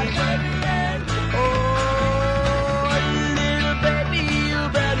start, baby. Oh, little baby, you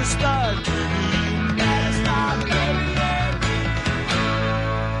better start.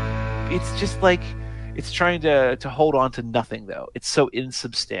 It's just like it's trying to hold on to nothing, though. It's so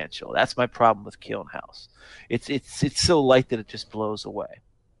insubstantial. That's my problem with Kiln House. It's so light that it just blows away.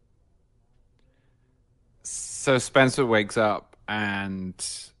 So Spencer wakes up and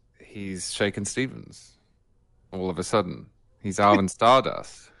he's Shakin' Stevens. All of a sudden, he's Alvin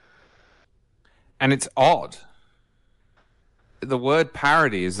Stardust, and it's odd. The word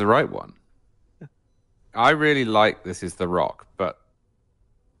parody is the right one. I really like This Is the Rock, but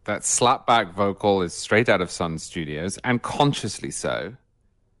that slapback vocal is straight out of Sun Studios, and consciously so.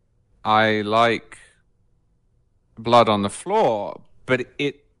 I like Blood on the Floor, but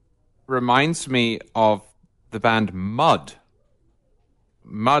it reminds me of the band Mud.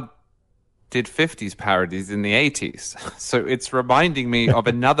 Mud did 50s parodies in the 80s. So it's reminding me of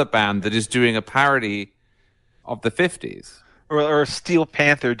another band that is doing a parody of the 50s. Or Steel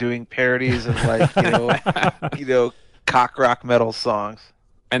Panther doing parodies of cock rock metal songs.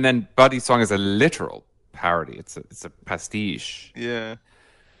 And then Buddy's song is a literal parody. It's a pastiche. Yeah.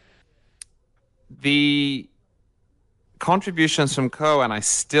 The contributions from Cohen I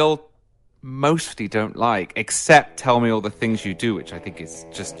still mostly don't like, except Tell Me All the Things You Do, which I think is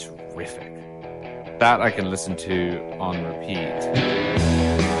just terrific. That I can listen to on repeat.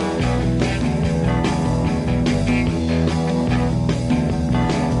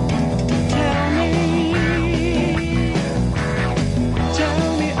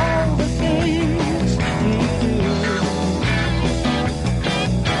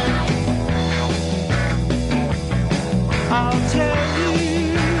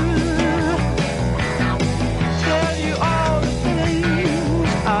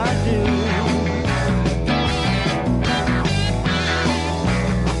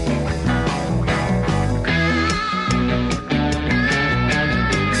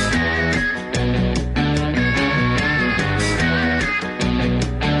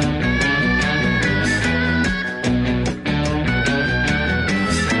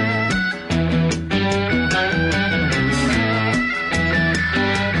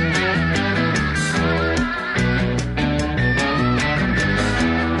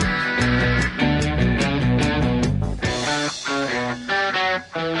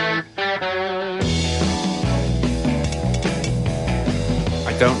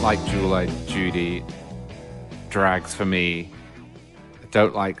 like Jewel-Eyed Judy. Drags for me. I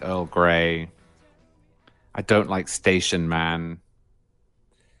don't like Earl Grey. I don't like Station Man.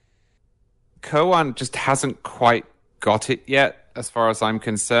 Kirwan just hasn't quite got it yet, as far as I'm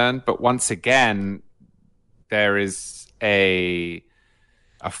concerned. But once again, there is a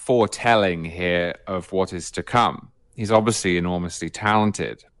foretelling here of what is to come. He's obviously enormously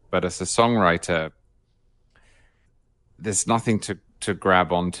talented, but as a songwriter, there's nothing to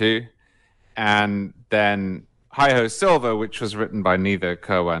grab onto. And then Hi-Ho Silver, which was written by neither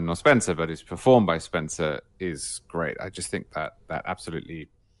Kirwan nor Spencer, but is performed by Spencer, is great. I just think that absolutely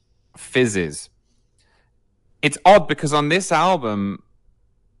fizzes. It's odd because on this album,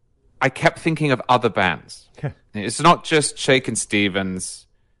 I kept thinking of other bands. It's not just Shakin' Stevens.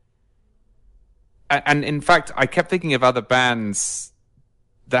 And in fact, I kept thinking of other bands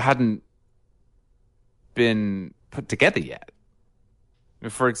that hadn't been put together yet.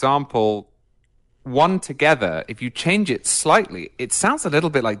 For example, One Together, if you change it slightly, it sounds a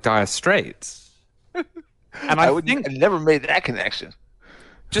little bit like Dire Straits. And I never made that connection.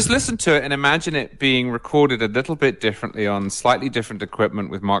 Just listen to it and imagine it being recorded a little bit differently on slightly different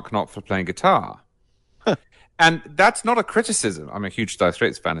equipment with Mark Knopfler playing guitar. And that's not a criticism. I'm a huge Dire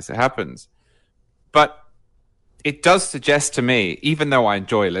Straits fan, as it happens. But it does suggest to me, even though I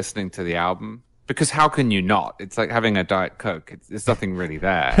enjoy listening to the album, because how can you not? It's like having a Diet Coke. There's nothing really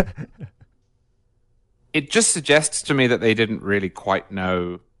there. It just suggests to me that they didn't really quite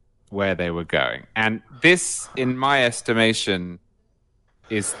know where they were going. And this, in my estimation,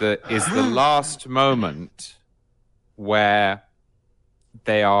 is the last moment where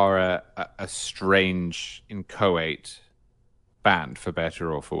they are a strange, inchoate band, for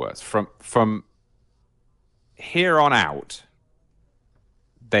better or for worse. From here on out,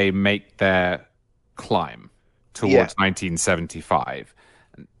 they make their climb towards 1975.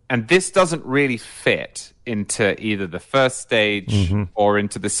 And this doesn't really fit into either the first stage or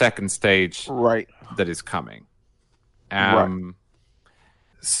into the second stage that is coming.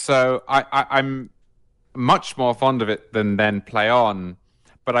 So I'm much more fond of it than Then Play On,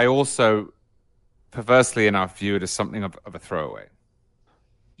 but I also, perversely enough, view it as something of a throwaway.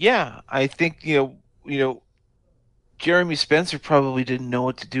 Yeah, I think you know, Jeremy Spencer probably didn't know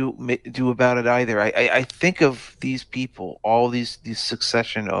what to do about it either. I think of these people, all these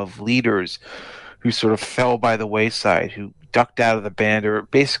succession of leaders who sort of fell by the wayside, who ducked out of the band or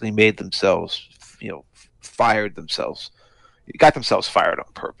basically made themselves, fired themselves, got themselves fired on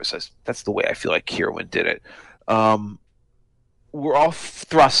purpose. That's the way I feel like Kirwan did it. We're all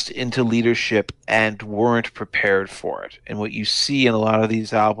thrust into leadership and weren't prepared for it. And what you see in a lot of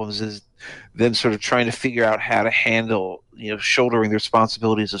these albums is them sort of trying to figure out how to handle, shouldering the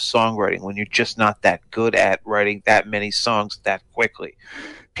responsibilities of songwriting when you're just not that good at writing that many songs that quickly.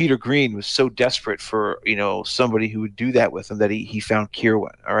 Peter Green was so desperate for, somebody who would do that with him that he found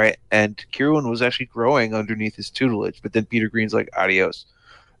Kirwan, all right? And Kirwan was actually growing underneath his tutelage, but then Peter Green's like, adios.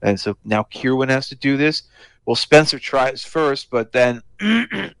 And so now Kirwan has to do this. Well, Spencer tries first, but then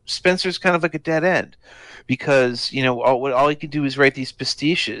Spencer's kind of like a dead end because, all he can do is write these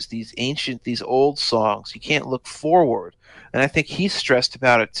pastiches, these old songs. He can't look forward. And I think he's stressed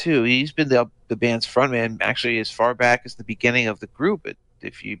about it too. He's been the band's frontman actually as far back as the beginning of the group,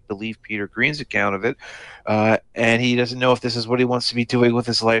 if you believe Peter Green's account of it. And he doesn't know if this is what he wants to be doing with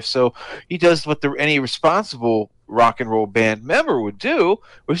his life. So he does what any responsible rock and roll band member would do,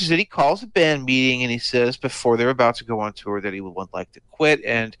 which is that he calls a band meeting and he says before they're about to go on tour that he would like to quit,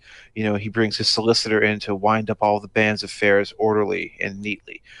 and he brings his solicitor in to wind up all the band's affairs orderly and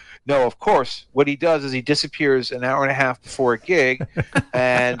neatly. No, of course, what he does is he disappears an hour and a half before a gig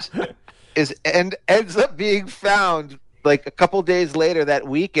and ends up being found like a couple days later that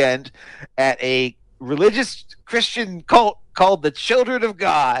weekend at a religious Christian cult called the Children of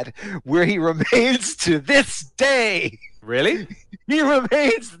God, where he remains to this day. Really? He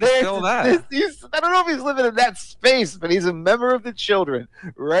remains there. Still that. I don't know if he's living in that space, but he's a member of the Children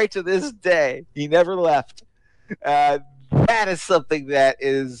right to this day. He never left. That is something that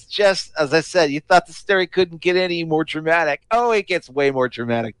is just, as I said, you thought the story couldn't get any more dramatic. Oh, it gets way more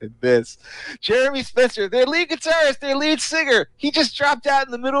dramatic than this. Jeremy Spencer, their lead guitarist, their lead singer, he just dropped out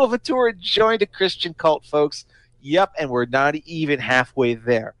in the middle of a tour and joined a Christian cult, folks. Yep, and we're not even halfway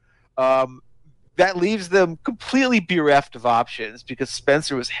there. That leaves them completely bereft of options because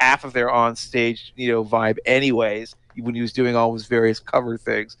Spencer was half of their on-stage, vibe anyways. when he was doing all his various cover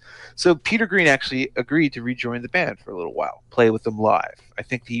things. So Peter Green actually agreed to rejoin the band for a little while, play with them live. I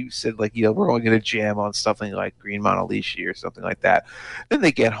think he said, like, we're only going to jam on something like Green Monolishi or something like that. Then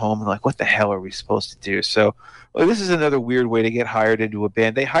they get home and like, what the hell are we supposed to do? So this is another weird way to get hired into a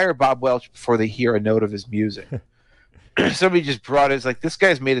band. They hire Bob Welch before they hear a note of his music. Somebody just brought it. It's like, this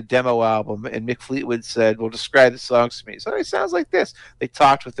guy's made a demo album, and Mick Fleetwood said, well, describe the songs to me. So it sounds like this. They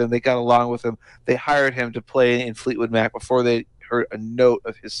talked with him. They got along with him. They hired him to play in Fleetwood Mac before they heard a note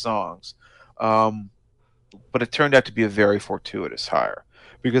of his songs. But it turned out to be a very fortuitous hire,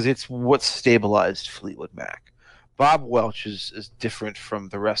 because it's what stabilized Fleetwood Mac. Bob Welch is different from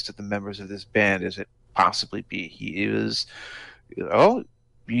the rest of the members of this band as it possibly be. He was,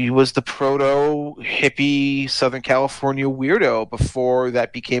 he was the proto-hippie Southern California weirdo before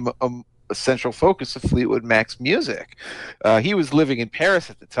that became a central focus of Fleetwood Mac's music. He was living in Paris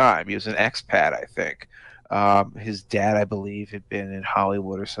at the time. He was an expat, I think. His dad, I believe, had been in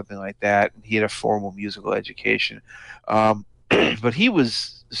Hollywood or something like that. He had a formal musical education. But he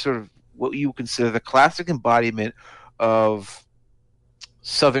was sort of what you consider the classic embodiment of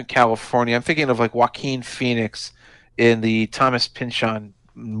Southern California. I'm thinking of like Joaquin Phoenix in the Thomas Pynchon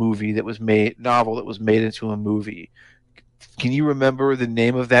novel that was made into a movie. Can you remember the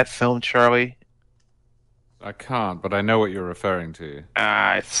name of that film, Charlie? I can't, but I know what you're referring to.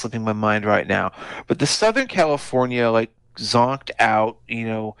 It's slipping my mind right now. But the Southern California, like, zonked out,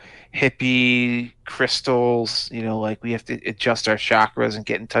 hippie crystals, like we have to adjust our chakras and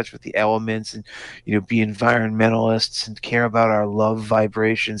get in touch with the elements and, be environmentalists and care about our love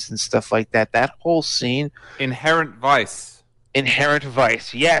vibrations and stuff like that. That whole scene. Inherent Vice. Inherent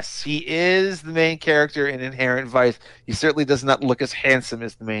Vice. Yes, he is the main character in Inherent Vice. He certainly does not look as handsome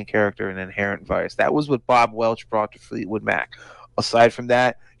as the main character in Inherent Vice. That was what Bob Welch brought to Fleetwood Mac. Aside from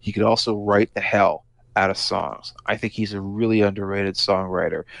that, he could also write the hell out of songs. I think he's a really underrated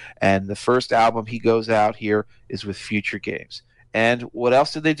songwriter. And the first album he goes out here is with Future Games. And what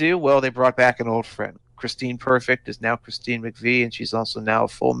else did they do? Well, they brought back an old friend. Christine Perfect is now Christine McVie, and she's also now a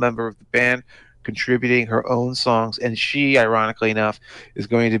full member of the band, contributing her own songs. And she, ironically enough, is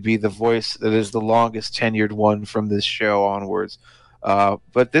going to be the voice that is the longest tenured one from this show onwards.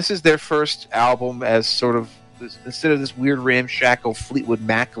 But this is their first album as sort of, instead of this weird ramshackle Fleetwood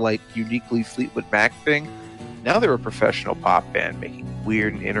Mac-like, uniquely Fleetwood Mac thing, now they're a professional pop band making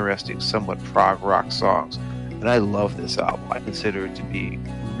weird and interesting, somewhat prog rock songs. And I love this album. I consider it to be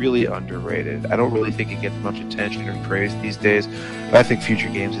really underrated. I don't really think it gets much attention or praise these days, but I think Future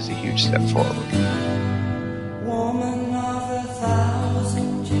Games is a huge step forward. Woman of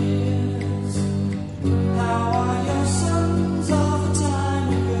 1,000 years, how are your sons of a time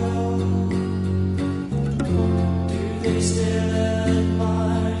ago? Do they still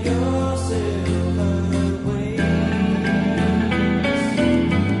admire your silver wings?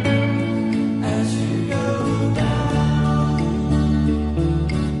 As you go down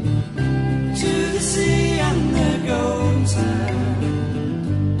to the sea and the golden sand,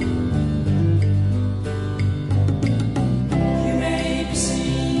 you may be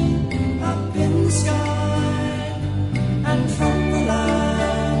seen up in the sky and from the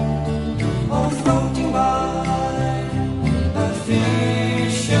land, or floating by a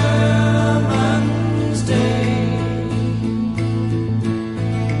fisherman's day.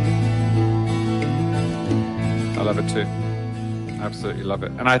 I love it too. Absolutely love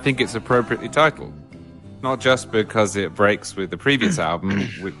it. And I think it's appropriately titled. Not just because it breaks with the previous album,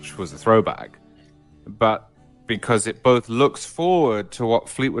 which was a throwback, but because it both looks forward to what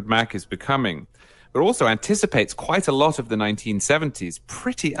Fleetwood Mac is becoming, but also anticipates quite a lot of the 1970s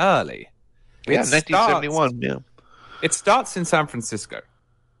pretty early. Yeah, It 1971, yeah. It starts in San Francisco.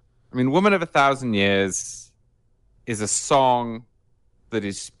 I mean, Woman of 1,000 Years is a song that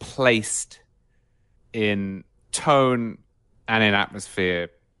is placed in tone and in atmosphere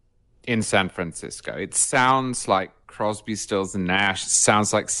in San Francisco. It sounds like Crosby, Stills and Nash. It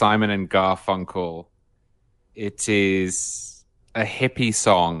sounds like Simon and Garfunkel. It is a hippie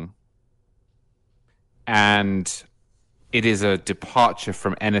song, and it is a departure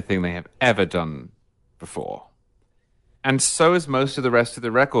from anything they have ever done before. And so is most of the rest of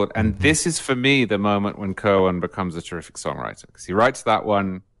the record. And this is, for me, the moment when Cohen becomes a terrific songwriter. Because he writes that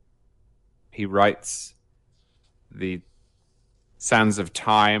one. He writes the Sands of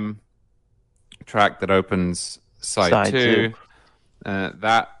Time track that opens side two.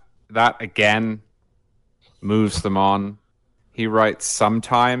 That again moves them on. He writes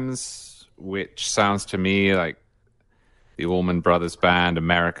Sometimes, which sounds to me like the Allman Brothers Band,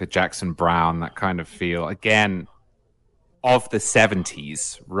 America, Jackson Browne, that kind of feel. Again, of the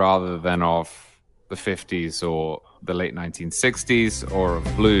 70s rather than of the 50s or the late 1960s or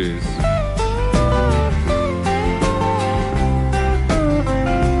of blues.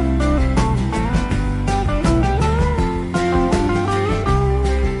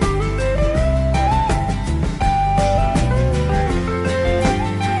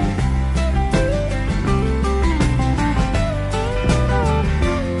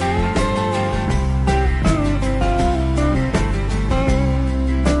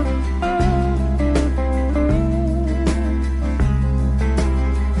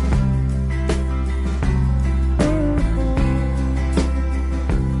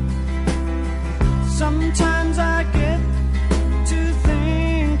 Sometimes I get to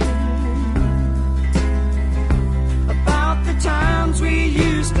thinking about the times we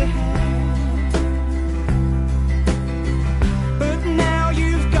used to have, but now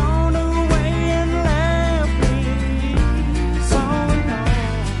you've gone away and left me so alone.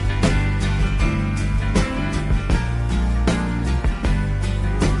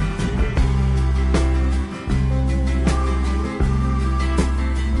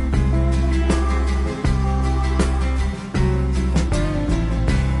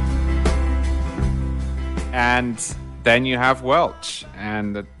 And then you have Welch,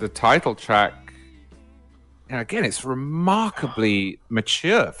 and the title track. You know, again, it's remarkably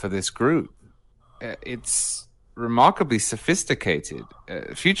mature for this group. It's remarkably sophisticated.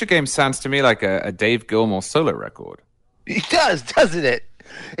 Future Game sounds to me like a Dave Gilmour solo record. It does, doesn't it?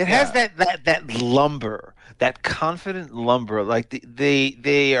 It has that lumber, that confident lumber. Like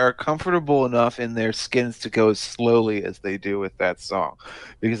they are comfortable enough in their skins to go as slowly as they do with that song,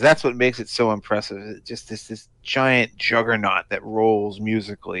 because that's what makes it so impressive. It's just this giant juggernaut that rolls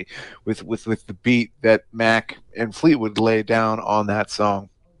musically with the beat that Mac and Fleetwood lay down on that song.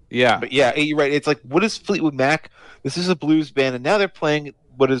 Yeah, but yeah, you're right. It's like, what is Fleetwood Mac? This is a blues band, and now they're playing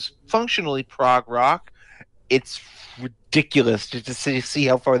what is functionally prog rock. It's ridiculous just to see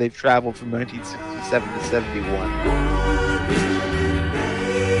how far they've traveled from 1967 to 71.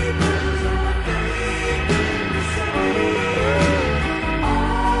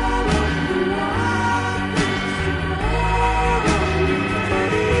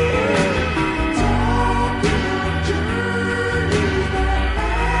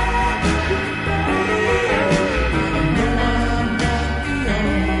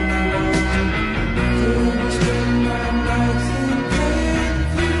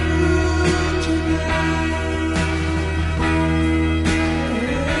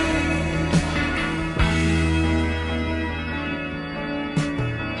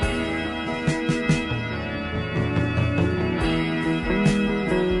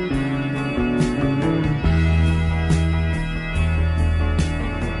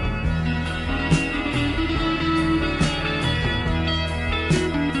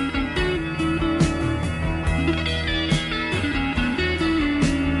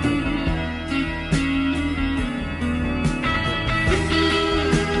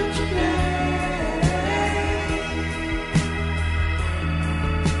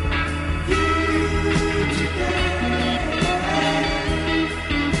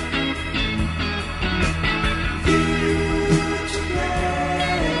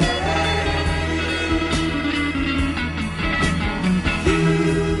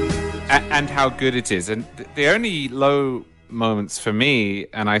 And how good it is. And the only low moments for me,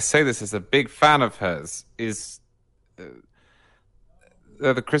 and I say this as a big fan of hers, is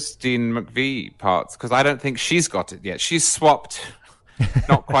the Christine McVie parts, because I don't think she's got it yet. She's swapped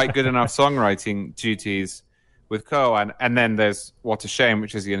not quite good enough songwriting duties with Cohen, and then there's What a Shame,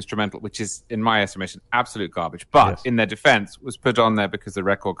 which is the instrumental, which is, in my estimation, absolute garbage. But Yes. in their defense, was put on there because the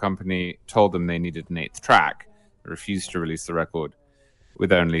record company told them they needed an 8th track. They refused to release the record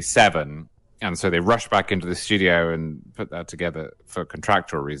with only 7. And so they rushed back into the studio and put that together for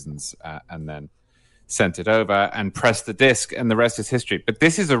contractual reasons, and then sent it over and pressed the disc, and the rest is history. But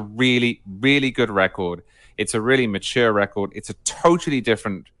this is a really, really good record. It's a really mature record. It's a totally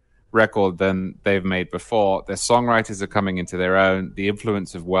different record than they've made before. Their songwriters are coming into their own. The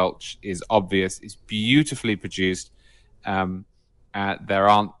influence of Welch is obvious. It's beautifully produced. There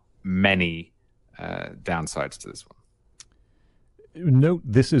aren't many downsides to this one. Note,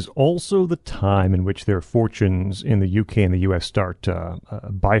 this is also the time in which their fortunes in the UK and the US start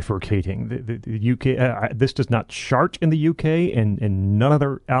bifurcating. The UK, this does not chart in the UK, and none of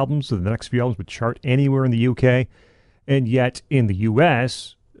their albums, or the next few albums, would chart anywhere in the UK. And yet, in the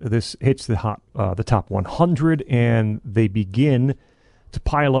US, this hits the top 100, and they begin to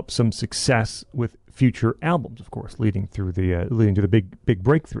pile up some success with future albums, of course, leading to the big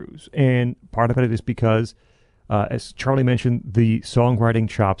breakthroughs. And part of it is because, as Charlie mentioned, the songwriting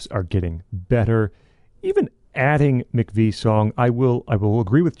chops are getting better. Even adding McVie's song, I will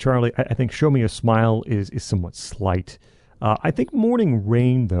agree with Charlie. I think "Show Me a Smile" is somewhat slight. I think "Morning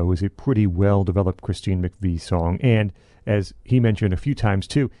Rain," though, is a pretty well-developed Christine McVie song, and as he mentioned a few times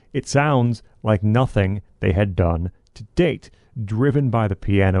too, it sounds like nothing they had done to date, driven by the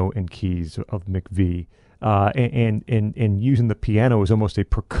piano and keys of McVie, and using the piano as almost a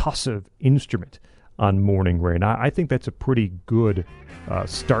percussive instrument on "Morning Rain." I think that's a pretty good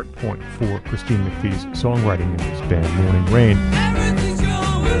start point for Christine McVie's songwriting in this band, "Morning Rain." Everything's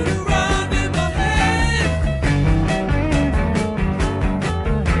going around in my head.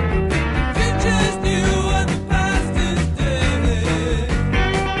 You just knew what the past is dead.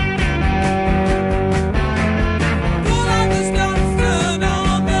 Pull out the stops, turn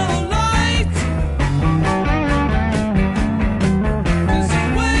on the light. Just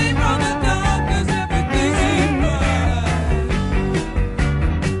away from the darkness, everything seems right.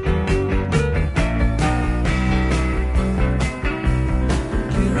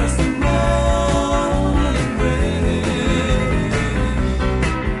 Hear us the morning rain,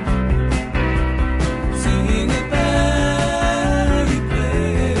 singing a merry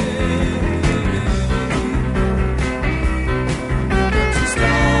play. To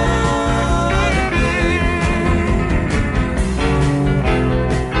start again.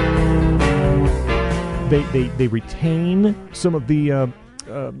 They retain some of the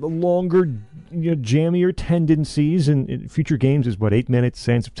longer, jammier tendencies, and in future games is 8 minutes.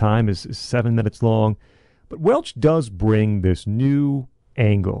 Sands of Time is 7 minutes long, but Welch does bring this new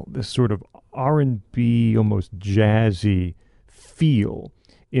angle, this sort of R&B, almost jazzy feel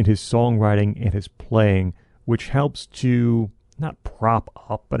in his songwriting and his playing, which helps to not prop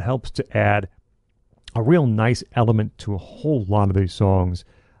up, but helps to add a real nice element to a whole lot of these songs.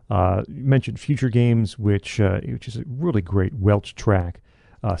 You mentioned Future Games, which is a really great Welch track.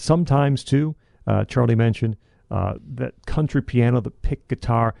 Sometimes, too, Charlie mentioned that country piano, the pick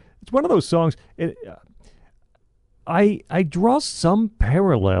guitar. It's one of those songs. I draw some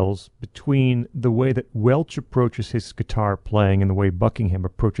parallels between the way that Welch approaches his guitar playing and the way Buckingham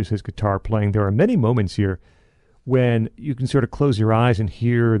approaches his guitar playing. There are many moments here when you can sort of close your eyes and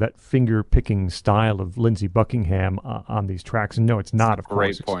hear that finger-picking style of Lindsey Buckingham on these tracks. And no, it's not, of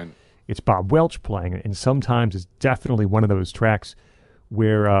course. Great point. It's Bob Welch playing it, and sometimes it's definitely one of those tracks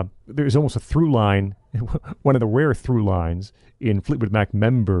where there's almost a through line, one of the rare through lines in Fleetwood Mac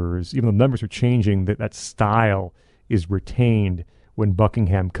members. Even though the members are changing, that style is retained when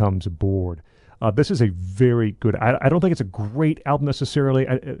Buckingham comes aboard. This is a very good... I don't think it's a great album necessarily.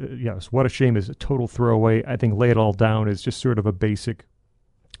 Yes, What a Shame is a total throwaway. I think Lay It All Down is just sort of a basic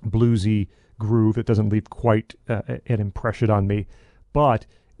bluesy groove that doesn't leave quite an impression on me. But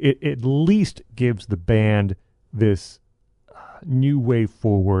it at least gives the band this new way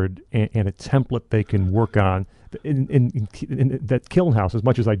forward and a template they can work on. In that Kiln House, as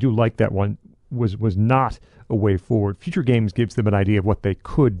much as I do like that one, was not a way forward. Future Games gives them an idea of what they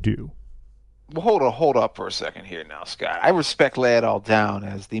could do. Well, hold up for a second here now, Scott. I respect Lay It All Down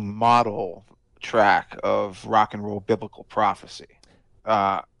as the model track of rock and roll biblical prophecy.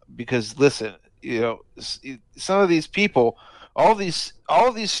 Because listen, some of these people, all these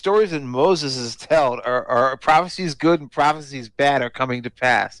stories that Moses has told are prophecies good and prophecies bad are coming to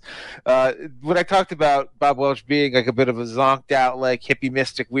pass. When I talked about Bob Welch being like a bit of a zonked out, like hippie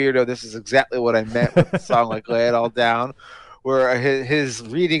mystic weirdo, this is exactly what I meant with a song like Lay It All Down, where his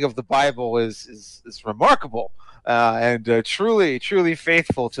reading of the Bible is remarkable and truly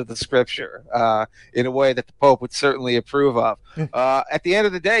faithful to the Scripture in a way that the Pope would certainly approve of. At the end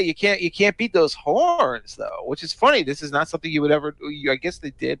of the day, you can't beat those horns, though, which is funny. This is not something you would ever. I guess they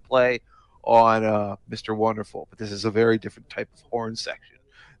did play on Mr. Wonderful, but this is a very different type of horn section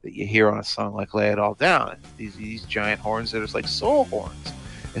that you hear on a song like Lay It All Down. These giant horns that are like soul horns,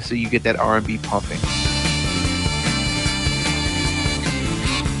 and so you get that R&B pumping.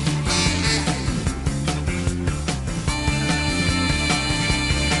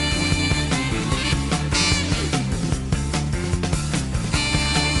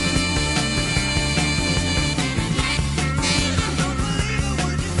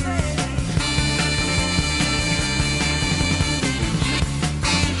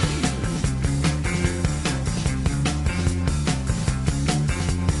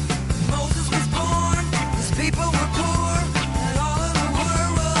 Moses was born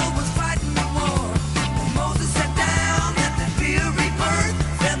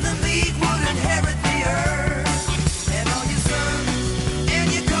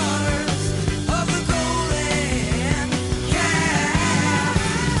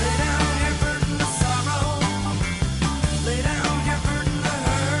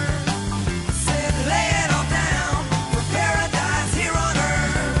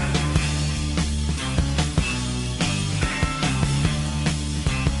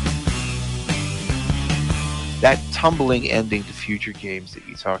that tumbling ending to Future Games that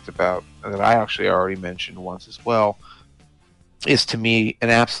you talked about, and that I actually already mentioned once as well, is to me an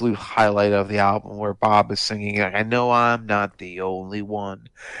absolute highlight of the album, where Bob is singing like, I know I'm not the only one,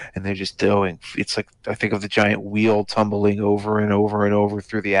 and they're just doing, it's like, I think of the giant wheel tumbling over and over and over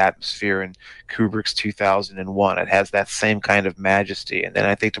through the atmosphere in Kubrick's 2001. It has that same kind of majesty, and then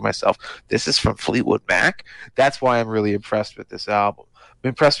I think to myself, this is from Fleetwood Mac? That's why I'm really impressed with this album. I'm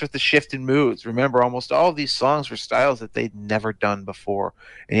impressed with the shift in moods. Remember, almost all of these songs were styles that they'd never done before,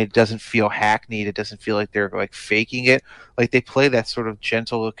 and it doesn't feel hackneyed. It doesn't feel like they're like faking it. Like they play that sort of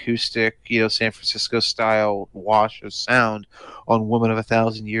gentle acoustic, San Francisco style wash of sound on "Woman of a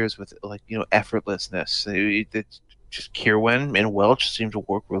Thousand Years" with like effortlessness. It's just Kirwan and Welch seem to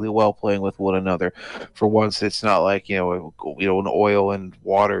work really well playing with one another. For once, it's not like an oil and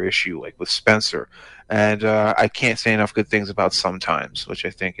water issue like with Spencer. And I can't say enough good things about Sometimes, which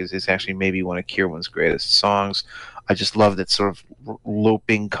I think is actually maybe one of Kirwan's greatest songs. I just love that sort of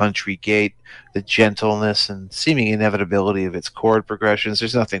loping country gait, the gentleness and seeming inevitability of its chord progressions.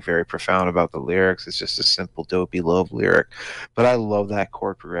 There's nothing very profound about the lyrics. It's just a simple dopey love lyric. But I love that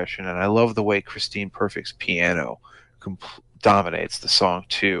chord progression, and I love the way Christine Perfect's piano dominates the song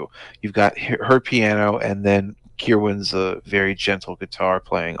too. You've got her piano and then Kirwan's very gentle guitar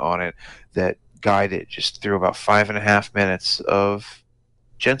playing on it that guide it just through about 5.5 minutes of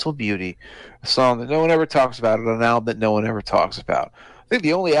gentle beauty. A song that no one ever talks about, and an album that no one ever talks about. I think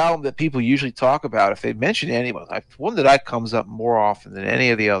the only album that people usually talk about, if they mention anyone, one that comes up more often than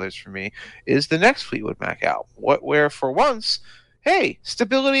any of the others for me, is the next Fleetwood Mac album, where for once, hey,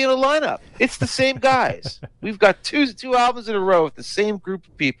 stability in a lineup. It's the same guys. We've got two albums in a row with the same group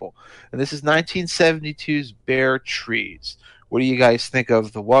of people, and this is 1972's Bare Trees. What do you guys think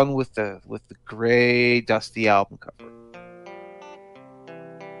of the one with the gray, dusty album cover?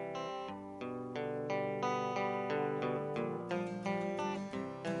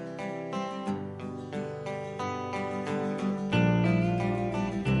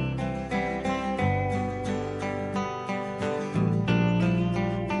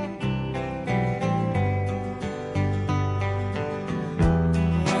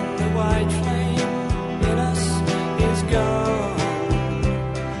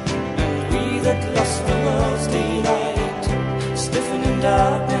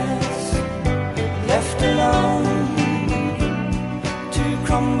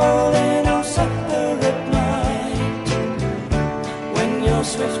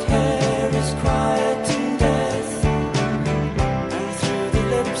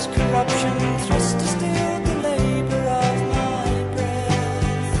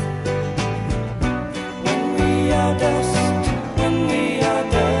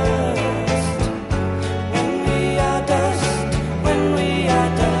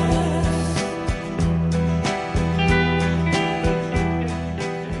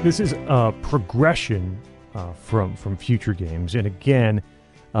 This is a progression from Future Games, and again,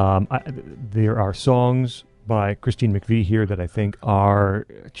 there are songs by Christine McVie here that I think are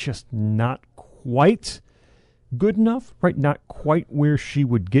just not quite good enough, right? Not quite where she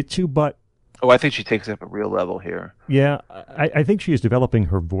would get to, but I think she takes up a real level here. Yeah, I think she is developing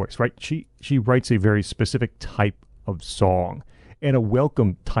her voice, right? She writes a very specific type of song and a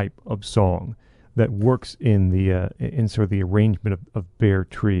welcome type of song that works in the in sort of the arrangement of Bare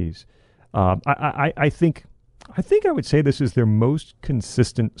Trees. I think I would say this is their most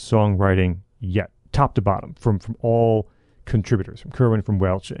consistent songwriting yet, top to bottom, from all contributors, from Kirwan, from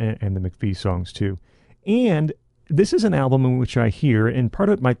Welch, and the McVie songs too. And this is an album in which I hear, and part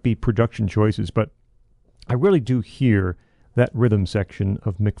of it might be production choices, but I really do hear that rhythm section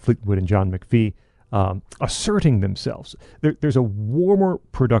of Mick Fleetwood and John McVie asserting themselves. There's a warmer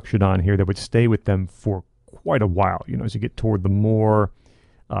production on here that would stay with them for quite a while, as you get toward the more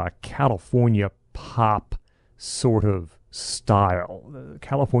California pop sort of style, the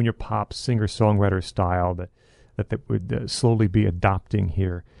California pop singer-songwriter style that would slowly be adopting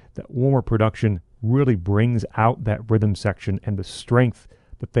here. That warmer production really brings out that rhythm section and the strength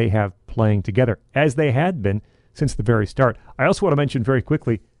that they have playing together, as they had been since the very start. I also want to mention very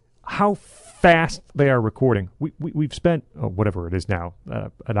quickly how fast they are recording. We've spent, whatever it is now,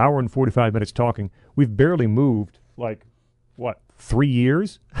 an hour and 45 minutes talking. We've barely moved, 3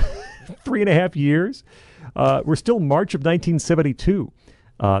 years? 3.5 years? We're still March of 1972.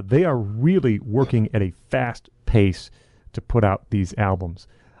 They are really working at a fast pace to put out these albums.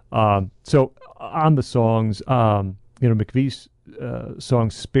 So on the songs, McVie's song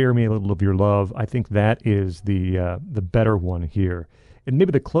 "Spare Me a Little of Your Love," I think that is the better one here, and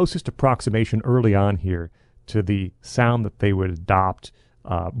maybe the closest approximation early on here to the sound that they would adopt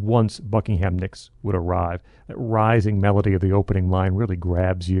once Buckingham Nicks would arrive. That rising melody of the opening line really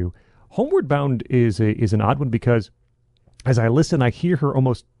grabs you. Homeward Bound is an odd one because as I listen, I hear her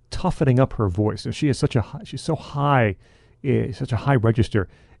almost toughening up her voice. And she is she's so high, such a high register,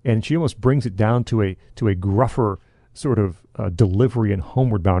 and she almost brings it down to a gruffer sort of delivery in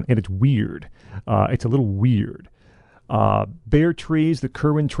Homeward Bound, and it's weird. It's a little weird. Bare Trees, the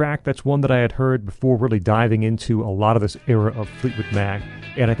Kerwin track, that's one that I had heard before really diving into a lot of this era of Fleetwood Mac,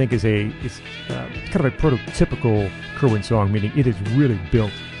 and I think is kind of a prototypical Kerwin song, meaning it is really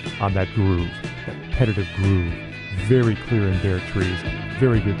built on that groove, that repetitive groove. Very clear in Bare Trees.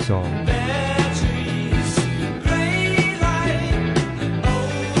 Very good song.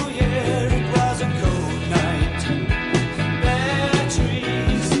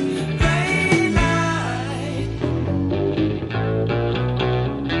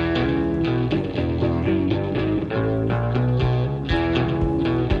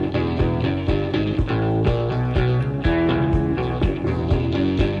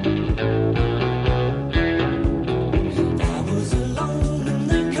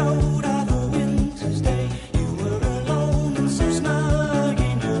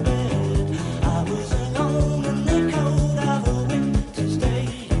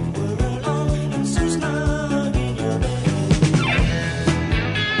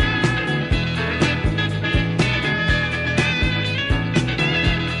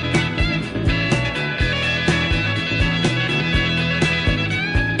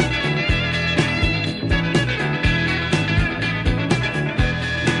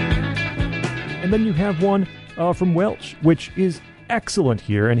 And then you have one from Welch, which is excellent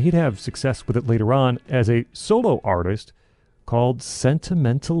here, and he'd have success with it later on as a solo artist, called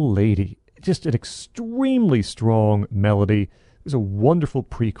Sentimental Lady. Just an extremely strong melody. There's a wonderful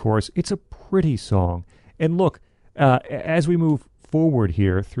pre-chorus. It's a pretty song. And look, as we move forward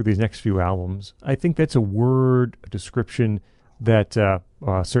here through these next few albums, I think that's a word, a description that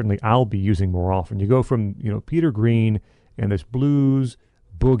certainly I'll be using more often. You go from, Peter Green and this blues,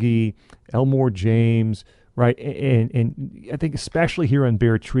 boogie, Elmore James, right? And I think especially here on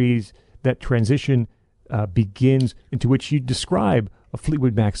Bare Trees, that transition begins into which you describe a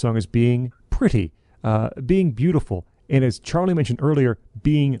Fleetwood Mac song as being pretty, being beautiful, and as Charlie mentioned earlier,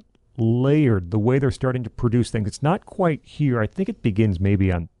 being layered, the way they're starting to produce things. It's not quite here. I think it begins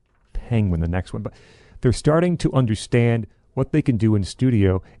maybe on Penguin, the next one, but they're starting to understand what they can do in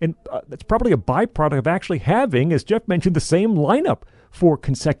studio, and that's probably a byproduct of actually having, as Jeff mentioned, the same lineup for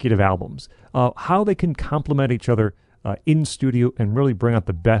consecutive albums. How they can complement each other in studio and really bring out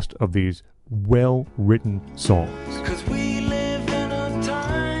the best of these well-written songs. 'Cause we live in a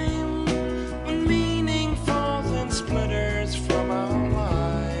time when meaning falls in splinters from our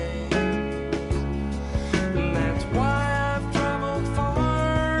lives. And that's why I've traveled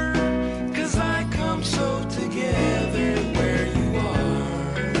far, 'cause I come so together where you are.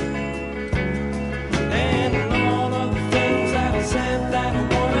 And all of the things that I said that I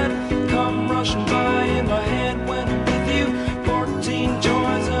wanted come rushing by in my head when I'm with you. 14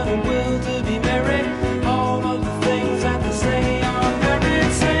 joys and a will to be married. All of the things that they say are very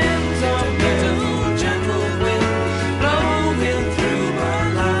sentimental. Gentle wind blowing through my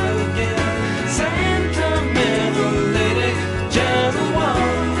life again. Sentimental lady, gentle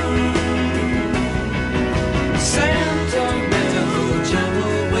one. Sentimental,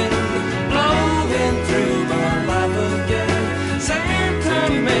 gentle wind blowing through my life again.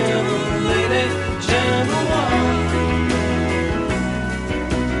 Sentimental lady, gentle one.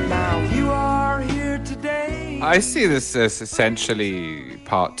 Now you are here today. I see this as essentially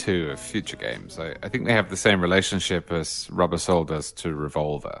part 2 of Future Games. I think they have the same relationship as Rubber Soul does to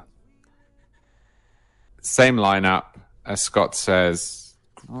Revolver. Same lineup, as Scott says,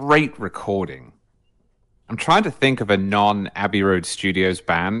 great recording. I'm trying to think of a non-Abbey Road Studios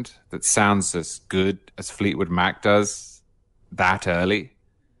band that sounds as good as Fleetwood Mac does that early.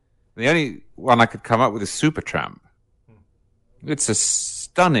 The only one I could come up with is Supertramp. It's a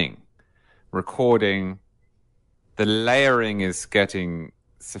stunning recording. The layering is getting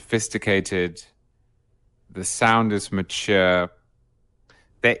sophisticated. The sound is mature.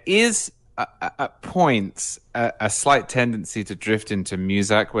 There is, at points, a slight tendency to drift into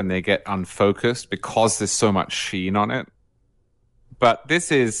Muzak when they get unfocused because there's so much sheen on it. But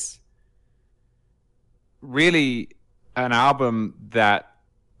this is really an album that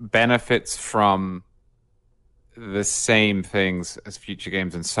benefits from the same things as Future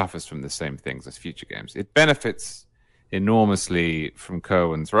Games and suffers from the same things as Future Games. It benefits enormously from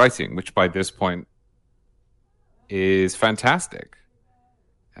Kerwin's writing, which by this point is fantastic.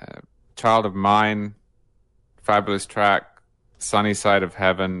 Child of Mine, fabulous track. Sunny Side of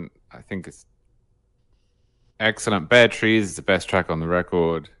Heaven, I think it's excellent. Bare Trees is the best track on the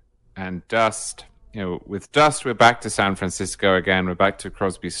record. And Dust, with Dust, we're back to San Francisco again. We're back to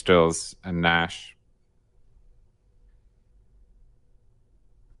Crosby, Stills, and Nash.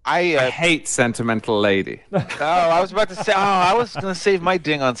 I hate Sentimental Lady. I was about to say. I was going to save my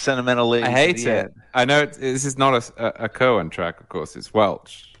ding on Sentimental Lady. I hate it. I know this is not a Cohen track, of course. It's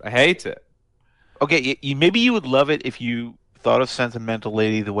Welch. I hate it. Okay, maybe you would love it if you thought of Sentimental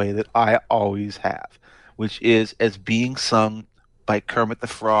Lady the way that I always have, which is as being sung by Kermit the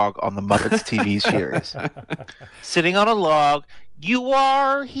Frog on the Muppets TV series. Sitting on a log, you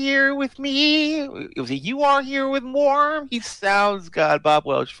are here with me. It was you are here with Warm. He sounds, God, Bob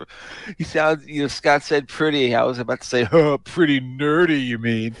Welch. He sounds, Scott said pretty. I was about to say, pretty nerdy, you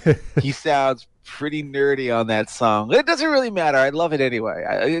mean. He sounds pretty nerdy on that song. It doesn't really matter. I love it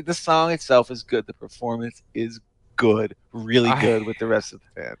anyway. The song itself is good. The performance is good, really good with the rest of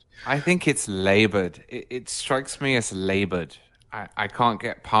the band. I think it's labored. It strikes me as labored. I can't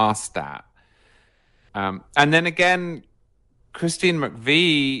get past that. And then again, Christine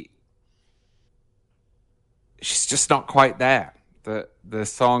McVie, she's just not quite there. The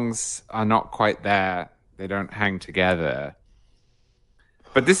songs are not quite there. They don't hang together.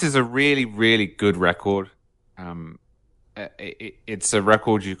 But this is a really, really good record. It's a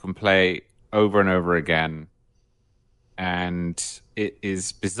record you can play over and over again. And it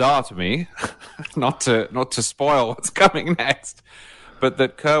is bizarre to me, not to spoil what's coming next, but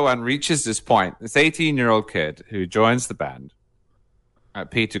that Cohen reaches this point, this 18-year-old kid who joins the band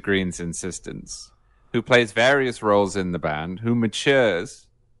at Peter Green's insistence, who plays various roles in the band, who matures,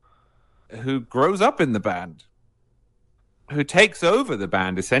 who grows up in the band, who takes over the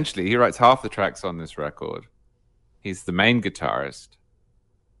band, essentially. He writes half the tracks on this record. He's the main guitarist.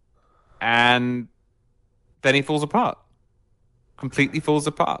 And then he falls apart. Completely falls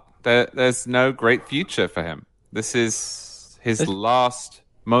apart. There's no great future for him. This is his last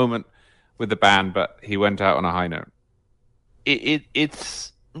moment with the band, but he went out on a high note.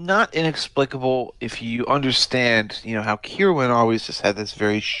 It's not inexplicable if you understand, how Kirwan always just had this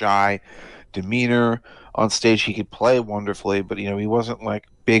very shy demeanor on stage. He could play wonderfully, but he wasn't like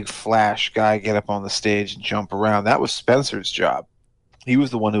big flash guy, get up on the stage and jump around. That was Spencer's job. He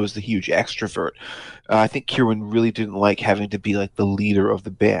was the one who was the huge extrovert. I think Kirwan really didn't like having to be like the leader of the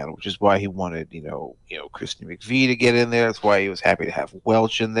band, which is why he wanted, Christine McVie to get in there. That's why he was happy to have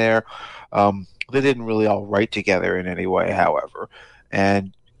Welch in there. They didn't really all write together in any way, however.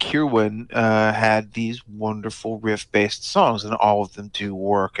 And Kirwan had these wonderful riff-based songs, and all of them do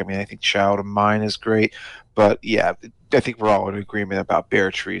work. I mean, I think Child of Mine is great, but yeah, I think we're all in agreement about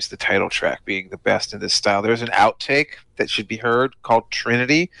Bare Trees, the title track, being the best in this style. There's an outtake that should be heard called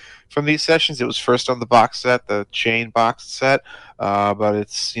Trinity from these sessions. It was first on the box set, the Chain box set, but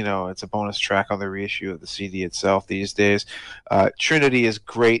it's a bonus track on the reissue of the CD itself these days. Trinity is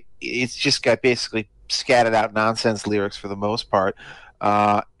great. It's just got basically scattered out nonsense lyrics for the most part,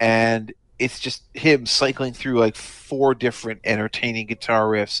 and it's just him cycling through like 4 different entertaining guitar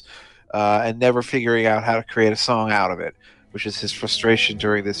riffs and never figuring out how to create a song out of it, which is his frustration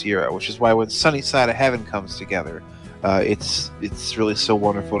during this era, which is why when Sunny Side of Heaven comes together, it's really so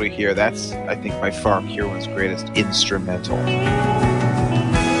wonderful to hear. That's, I think, by far Kirwan's greatest instrumental.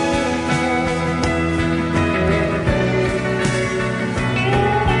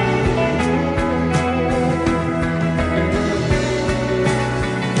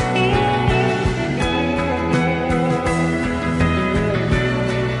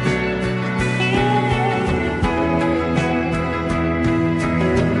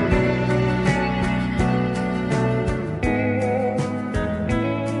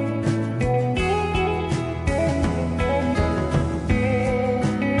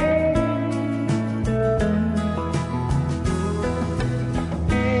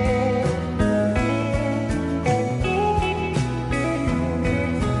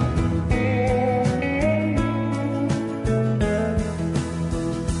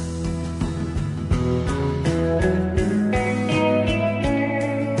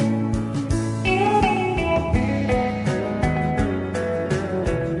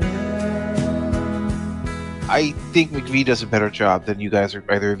 I think McVie does a better job than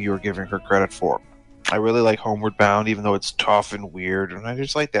either of you are giving her credit for. I really like Homeward Bound, even though it's tough and weird, and I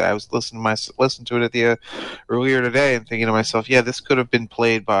just like that. I was listening to it at the earlier today and thinking to myself, yeah, this could have been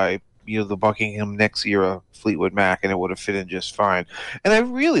played by the Buckingham Nicks era Fleetwood Mac, and it would have fit in just fine. And I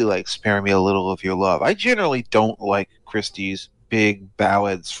really like Spare Me a Little of Your Love. I generally don't like Christie's big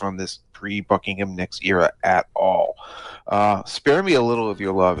ballads from this pre-Buckingham Nicks era at all. Spare Me a Little of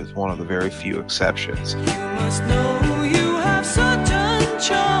Your Love is one of the very few exceptions. You must know you have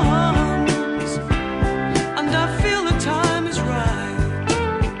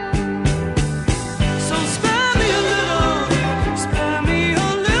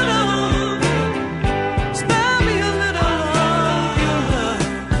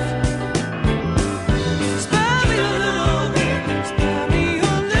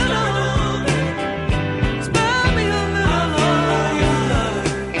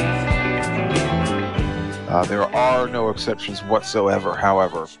are no exceptions whatsoever,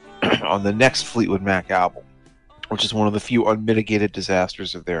 however, on the next Fleetwood Mac album, which is one of the few unmitigated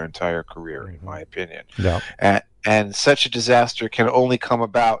disasters of their entire career, in my opinion. Yeah. And such a disaster can only come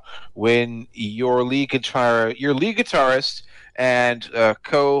about when your lead guitarist and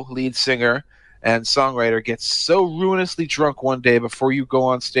co-lead singer and songwriter gets so ruinously drunk one day before you go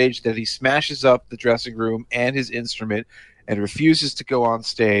on stage that he smashes up the dressing room and his instrument and refuses to go on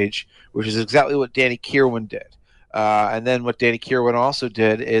stage, which is exactly what Danny Kirwan did. And then what Danny Kirwan also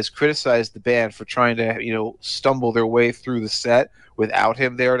did is criticize the band for trying to, stumble their way through the set without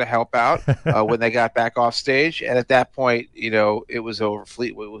him there to help out when they got back off stage. And at that point, it was over.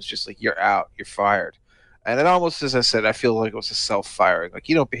 Fleetwood was just like, you're out, you're fired. And it almost, as I said, I feel like it was a self-firing. Like,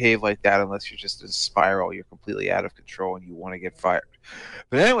 you don't behave like that unless you're just in a spiral. You're completely out of control and you want to get fired.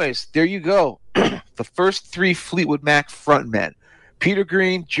 But anyways, there you go. The first three Fleetwood Mac frontmen, Peter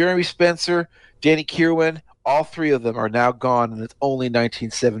Green, Jeremy Spencer, Danny Kirwan, all three of them are now gone, and it's only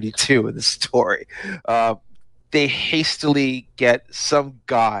 1972 in the story. They hastily get some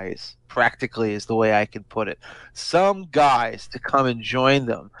guys, practically is the way I can put it, some guys to come and join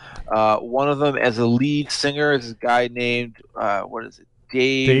them. One of them as a lead singer is a guy named,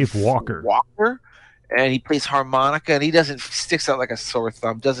 Dave Walker. And he plays harmonica, and he sticks out like a sore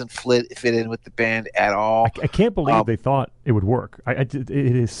thumb, doesn't fit in with the band at all. I can't believe they thought it would work. It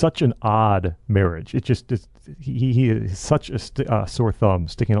is such an odd marriage. He is such a sore thumb,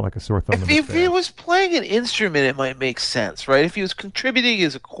 sticking out like a sore thumb. If he was playing an instrument, it might make sense, right? If he was contributing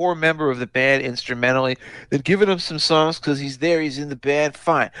as a core member of the band instrumentally, then giving him some songs because he's there, he's in the band,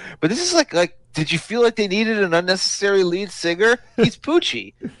 fine. But this is like. Did you feel like they needed an unnecessary lead singer? He's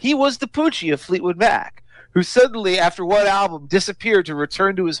Poochie. He was the Poochie of Fleetwood Mac, who suddenly, after one album, disappeared to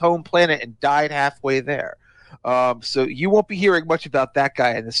return to his home planet and died halfway there. So you won't be hearing much about that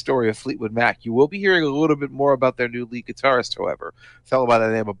guy in the story of Fleetwood Mac. You will be hearing a little bit more about their new lead guitarist, however, a fellow by the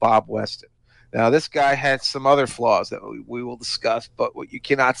name of Bob Weston. Now, this guy had some other flaws that we will discuss, but what you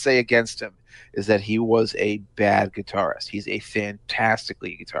cannot say against him is that he was a bad guitarist. He's a fantastic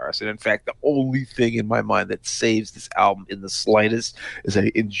lead guitarist. And in fact, the only thing in my mind that saves this album in the slightest is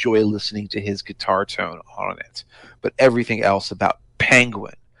I enjoy listening to his guitar tone on it. But everything else about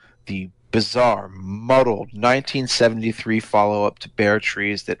Penguin, the bizarre, muddled 1973 follow-up to Bare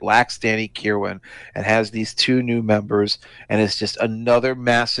Trees that lacks Danny Kirwan and has these two new members, and it's just another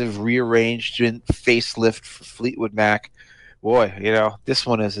massive rearrangement facelift for Fleetwood Mac. Boy, this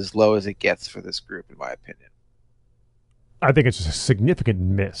one is as low as it gets for this group, in my opinion. I think it's a significant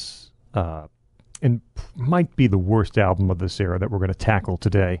miss, and might be the worst album of this era that we're going to tackle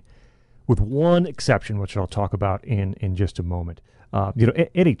today, with one exception, which I'll talk about in just a moment.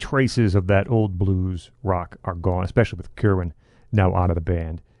 Any traces of that old blues rock are gone, especially with Kirwan now out of the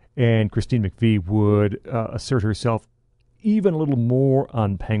band. And Christine McVie would assert herself even a little more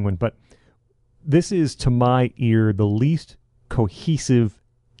on Penguin, but this is, to my ear, the least cohesive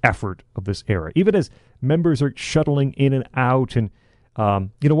effort of this era. Even as members are shuttling in and out, and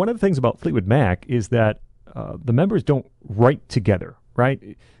one of the things about Fleetwood Mac is that the members don't write together,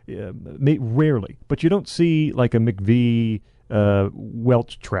 right? Rarely, but you don't see like a McVie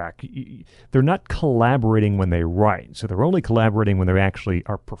Welch track. They're not collaborating when they write, so they're only collaborating when they actually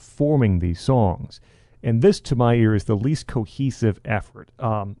are performing these songs. And this, to my ear, is the least cohesive effort.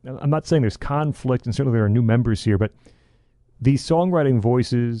 I'm not saying there's conflict, and certainly there are new members here, but these songwriting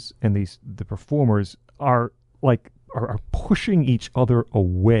voices and the performers are pushing each other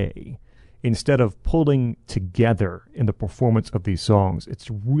away instead of pulling together in the performance of these songs.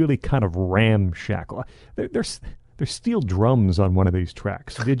 It's really kind of ramshackle. There's steel drums on one of these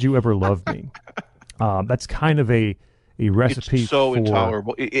tracks. Did You Ever Love Me? That's kind of a recipe. It's so for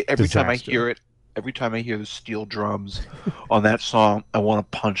intolerable. Every time I disaster. hear it, every time I hear the steel drums on that song, I want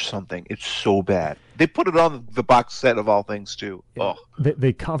to punch something. It's so bad. They put it on the box set of all things too. Yeah. Oh.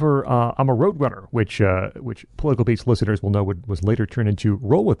 They cover I'm a Roadrunner, which Political Beats listeners will know was later turned into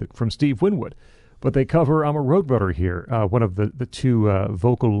Roll With It from Steve Winwood. But they cover I'm a Roadrunner here, one of the two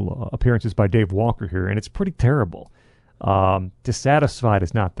vocal appearances by Dave Walker here, and it's pretty terrible. Dissatisfied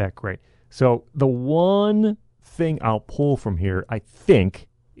is not that great. So the one thing I'll pull from here, I think,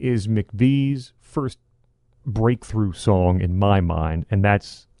 is McVie's first breakthrough song in my mind, and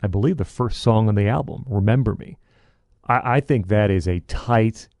that's, I believe, the first song on the album, Remember Me. I think that is a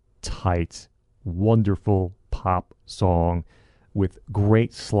tight, wonderful pop song with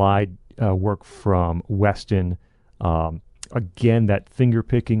great slide work from Weston. Again, that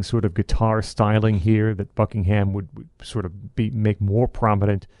finger-picking sort of guitar styling here that Buckingham would sort of make more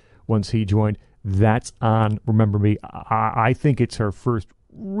prominent once he joined. That's on Remember Me. I think it's her first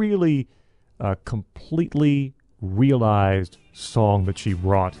really completely realized song that she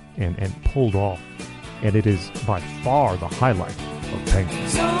wrought and pulled off. And it is by far the highlight of Penguin.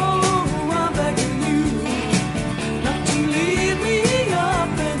 So I'm begging you not to leave me up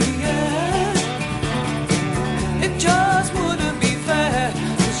in the air. It just wouldn't be fair,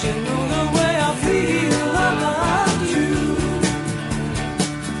 'cause you know the way I feel about you.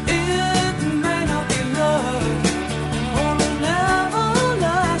 It may not be love or an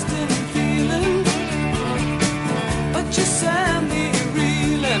everlasting feeling, but you send me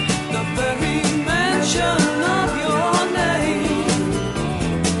reeling the very mention of your name.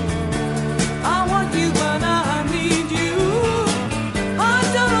 I want you when I need you. I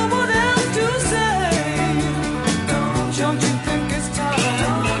don't know what else to say. Don't you think it's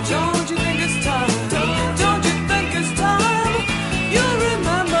time? Don't you think it's time? Don't you think it's time? You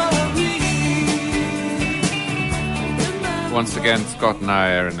remember me. Once again, Scott and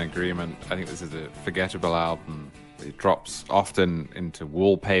I are in agreement. I think this is a forgettable album. It drops often into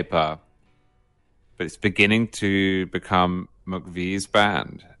wallpaper, but it's beginning to become McVie's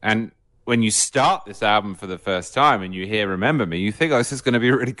band. And when you start this album for the first time and you hear Remember Me, you think, oh, this is going to be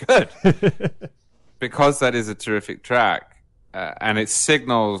really good. Because that is a terrific track. And it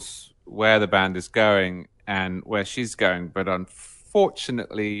signals where the band is going and where she's going. But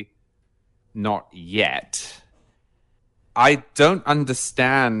unfortunately, not yet. I don't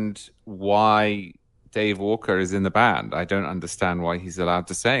understand why Dave Walker is in the band. I don't understand why he's allowed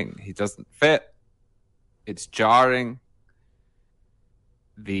to sing. He doesn't fit. It's jarring.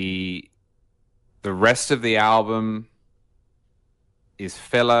 The rest of the album is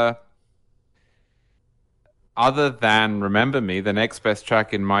filler. Other than Remember Me, the next best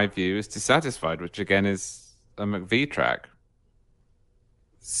track in my view is Dissatisfied, which again is a McVie track.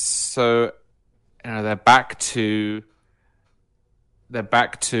 So, they're back to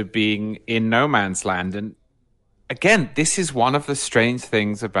being in no man's land. And again, this is one of the strange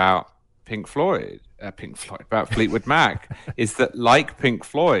things about about Fleetwood Mac, is that like Pink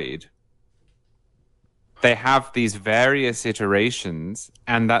Floyd, they have these various iterations,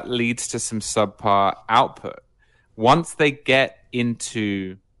 and that leads to some subpar output. Once they get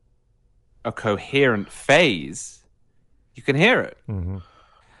into a coherent phase, you can hear it. Mm-hmm.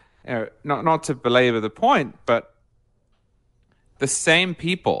 Not to belabor the point, but the same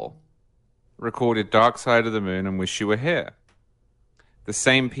people recorded Dark Side of the Moon and Wish You Were Here. The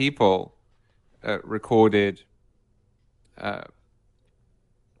same people recorded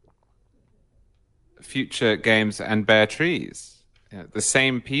Future Games and Bare Trees. The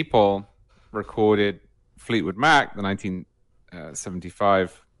same people recorded Fleetwood Mac, the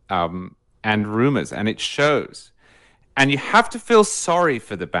 1975 album, and Rumors, and it shows. And you have to feel sorry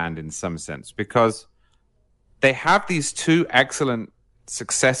for the band in some sense, because they have these two excellent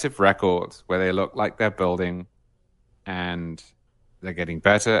successive records where they look like they're building and they're getting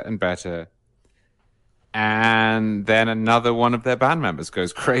better and better. And then another one of their band members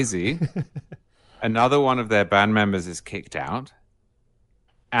goes crazy. Another one of their band members is kicked out.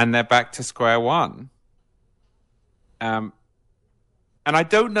 And they're back to square one. And I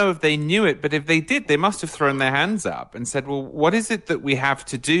don't know if they knew it, but if they did, they must have thrown their hands up and said, well, what is it that we have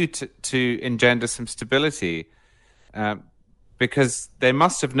to do to engender some stability? Because they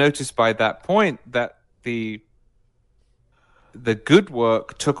must have noticed by that point that the good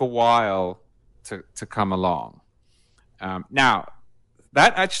work took a while to come along. Now,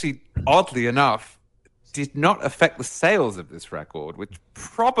 that actually, oddly enough, did not affect the sales of this record, which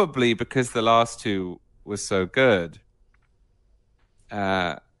probably because the last two were so good,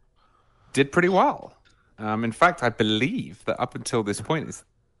 did pretty well. In fact, I believe that up until this point,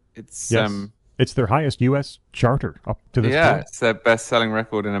 it's yes. It's their highest U.S. charter up to this point. Yeah, it's their best-selling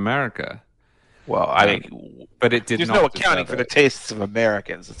record in America. Well, I mean, but it did there's not. no accounting for the tastes of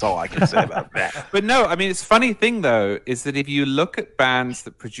Americans. That's all I can say about that. But no, I mean, it's a funny thing though, is that if you look at bands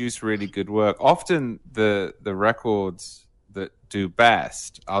that produce really good work, often the records that do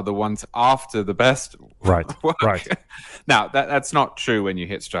best are the ones after the best work. Right. Now that's not true when you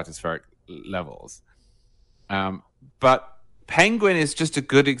hit stratospheric levels. But Penguin is just a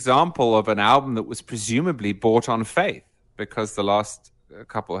good example of an album that was presumably bought on faith because the last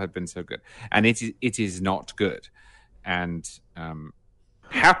couple had been so good, and it is not good. And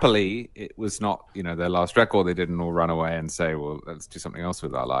happily, it was not their last record. They didn't all run away and say, "Well, let's do something else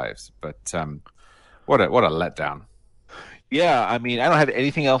with our lives." But what a letdown. Yeah, I mean, I don't have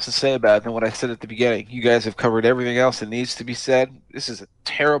anything else to say about it than what I said at the beginning. You guys have covered everything else that needs to be said. This is a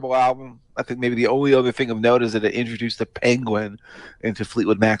terrible album. I think maybe the only other thing of note is that it introduced the Penguin into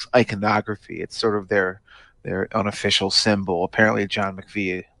Fleetwood Mac's iconography. It's sort of their their unofficial symbol. Apparently, John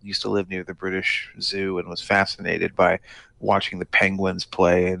McVie used to live near the British Zoo and was fascinated by watching the penguins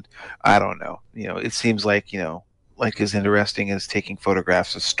play. And I don't know, it seems like, like as interesting as taking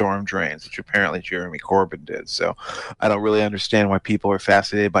photographs of storm drains, which apparently Jeremy Corbyn did. So I don't really understand why people are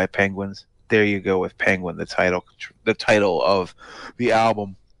fascinated by penguins. There you go with Penguin, the title of the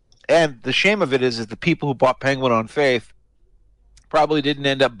album. And the shame of it is the people who bought Penguin on faith probably didn't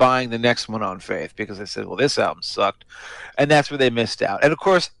end up buying the next one on faith because they said, well, this album sucked. And that's where they missed out. And of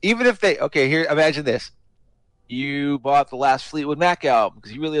course, even if here, imagine this. You bought the last Fleetwood Mac album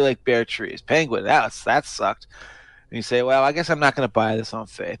because you really like Bare Trees. Penguin, that sucked. And you say, well, I guess I'm not going to buy this on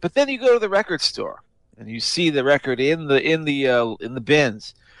faith. But then you go to the record store and you see the record in the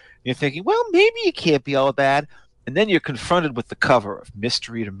bins. And you're thinking, well, maybe it can't be all bad. And then you're confronted with the cover of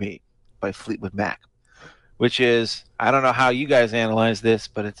Mystery to Me by Fleetwood Mac, which is, I don't know how you guys analyze this,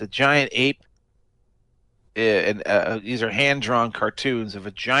 but it's a giant ape. And these are hand-drawn cartoons of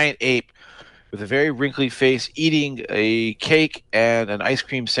a giant ape with a very wrinkly face eating a cake and an ice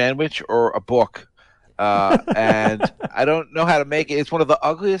cream sandwich or a book. And I don't know how to make it. It's one of the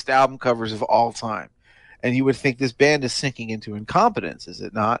ugliest album covers of all time. And you would think this band is sinking into incompetence, is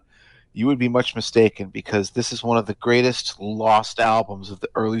it not? You would be much mistaken, because this is one of the greatest lost albums of the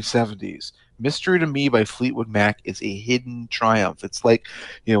early 70s. Mystery to Me by Fleetwood Mac is a hidden triumph. It's like,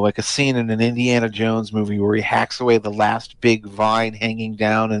 like a scene in an Indiana Jones movie where he hacks away the last big vine hanging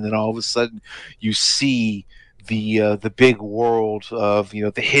down, and then all of a sudden you see the big world of,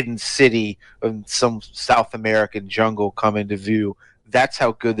 the hidden city of some South American jungle come into view. That's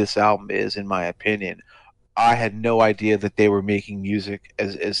how good this album is, in my opinion. I had no idea that they were making music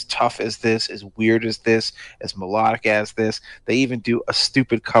as tough as this, as weird as this, as melodic as this. They even do a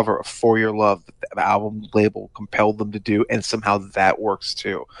stupid cover of For Your Love that the album label compelled them to do, and somehow that works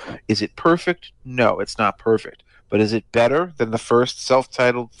too. Is it perfect? No, it's not perfect. But is it better than the first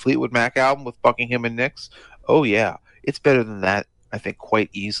self-titled Fleetwood Mac album with Buckingham and Nicks? Oh yeah, it's better than that, I think, quite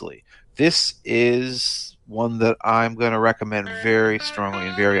easily. This is one that I'm going to recommend very strongly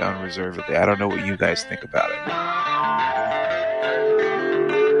and very unreservedly. I don't know what you guys think about it.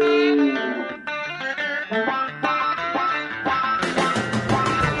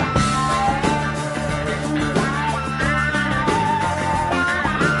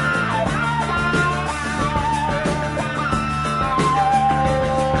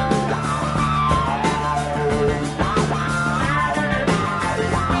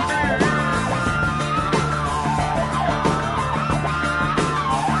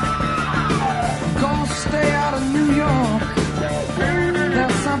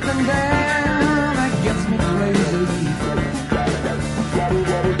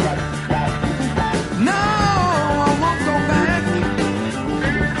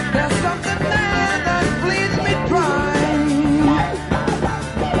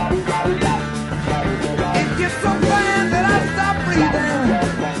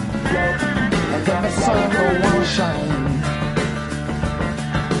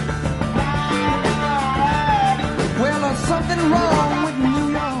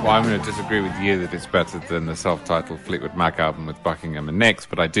 Well, I'm going to disagree with you that it's better than the self-titled Fleetwood Mac album with Buckingham and Nicks,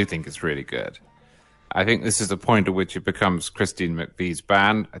 but I do think it's really good. I think this is the point at which it becomes Christine McVie's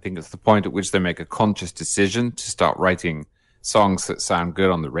band. I think it's the point at which they make a conscious decision to start writing songs that sound good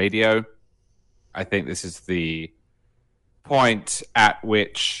on the radio. I think this is the point at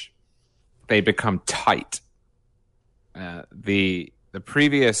which they become tight. The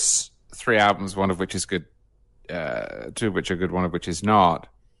previous three albums, one of which is good, two of which are good, one of which is not,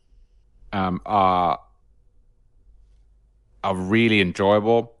 are really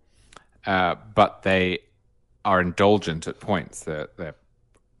enjoyable, but they are indulgent at points. They're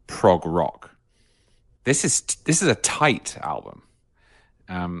prog rock. This is a tight album.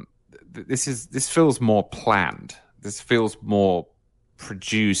 This feels more planned. This feels more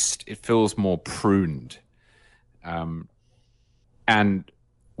produced. It feels more pruned. And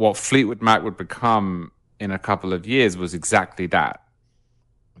what Fleetwood Mac would become in a couple of years was exactly that.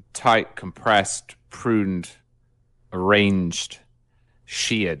 Tight, compressed, pruned, arranged,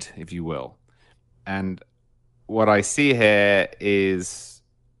 sheared, if you will. And what I see here is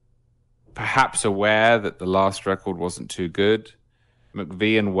perhaps aware that the last record wasn't too good.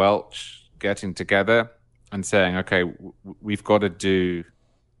 McVie and Welch getting together and saying, okay, we've got to do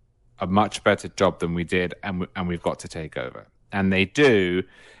a much better job than we did, and we've got to take over. And they do.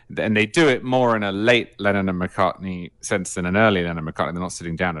 And they do it more in a late Lennon and McCartney sense than an early Lennon and McCartney. They're not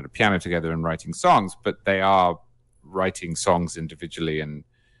sitting down at a piano together and writing songs, but they are writing songs individually and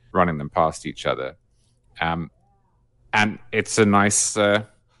running them past each other. And it's a nice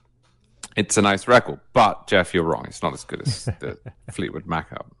it's a nice record. But, Jeff, you're wrong. It's not as good as the Fleetwood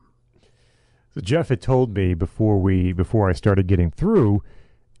Mac album. So Jeff had told me before I started getting through,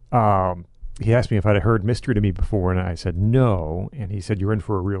 he asked me if I'd heard Mystery to Me before, and I said no. And he said, you're in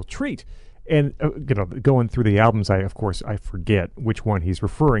for a real treat. And going through the albums, I forget which one he's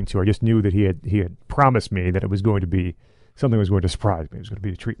referring to. I just knew that he had promised me that it was going to be something that was going to surprise me. It was going to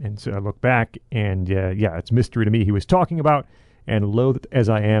be a treat. And so I look back, and it's Mystery to Me he was talking about. And loath as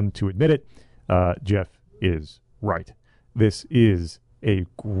I am to admit it, Jeff is right. This is a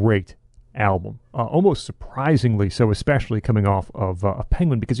great album, almost surprisingly so, especially coming off of a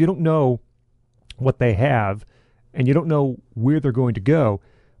Penguin, because you don't know what they have, and you don't know where they're going to go.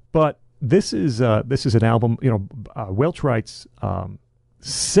 But this is an album. Welch writes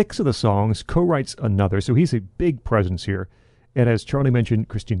 6 of the songs, co-writes another, so he's a big presence here. And as Charlie mentioned,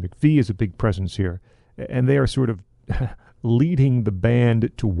 Christine McVie is a big presence here, and they are sort of leading the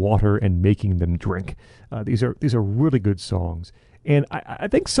band to water and making them drink. These are really good songs, and I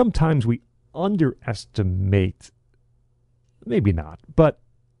think sometimes we underestimate, maybe not, but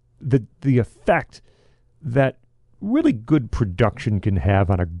the effect that really good production can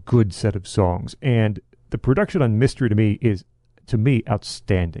have on a good set of songs. And the production on Mystery to Me is, to me,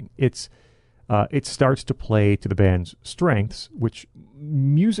 outstanding. It starts to play to the band's strengths, which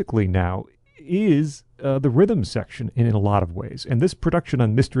musically now is the rhythm section in a lot of ways. And this production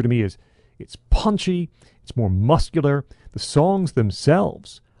on Mystery to Me it's punchy, it's more muscular. The songs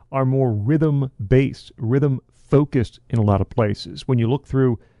themselves are more rhythm-based, rhythm-focused in a lot of places. When you look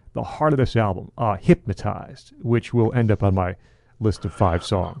through the heart of this album, Hypnotized, which will end up on my list of 5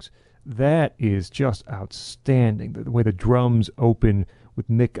 songs, that is just outstanding. The way the drums open with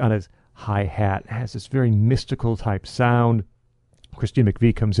Mick on his hi-hat has this very mystical type sound. Christine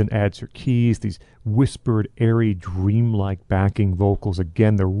McVie comes in, adds her keys, these whispered, airy, dreamlike backing vocals.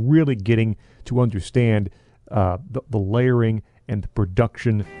 Again, they're really getting to understand the layering and the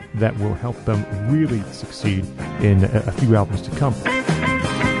production that will help them really succeed in a few albums to come.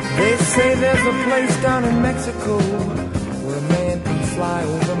 They say there's a place down in Mexico where a man can fly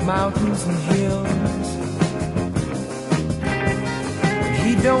over mountains and hills.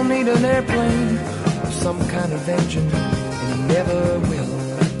 He don't need an airplane or some kind of engine, and he never will.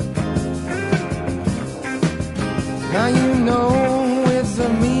 Now you know it's a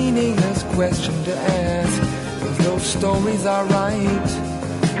meaningless question to ask, if those stories are right.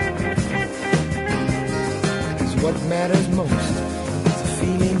 'Cause what matters most is the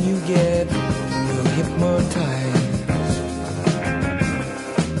feeling you get when you're hypnotized.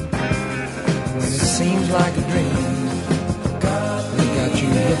 When it seems like a dream, they got you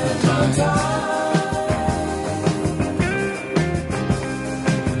hypnotized.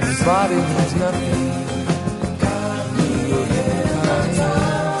 When your body means nothing, you're hypnotized.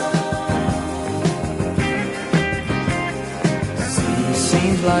 It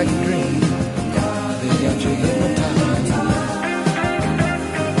seems like a dream, they got you hypnotized.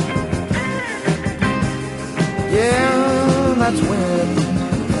 Yeah, that's when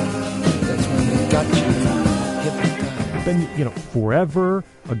they got you hypnotized. Then, Forever,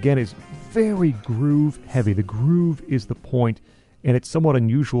 again, is very groove heavy. The groove is the point, and it's somewhat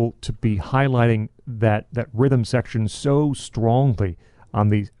unusual to be highlighting that rhythm section so strongly on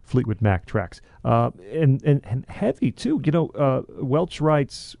these Fleetwood Mac tracks. And heavy, too. Welch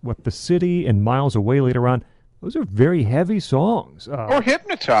writes, The City and Miles Away later on. Those are very heavy songs. Or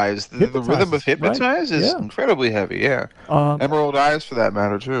Hypnotized. The rhythm of Hypnotized is incredibly heavy, yeah. Emerald Eyes, for that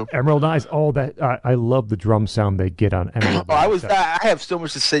matter, too. Emerald Eyes, I love the drum sound they get on Emerald Eyes. I have so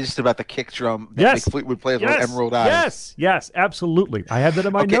much to say just about the kick drum that Mick Fleetwood plays on Emerald Eyes. Yes, absolutely. I have that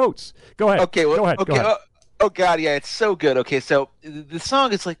in my notes. Go ahead. Go ahead. Oh, God, yeah, it's so good. Okay, so the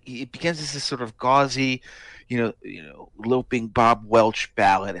song is it begins as this sort of gauzy, loping Bob Welch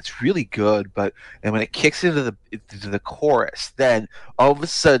ballad. It's really good, and when it kicks into the chorus, then all of a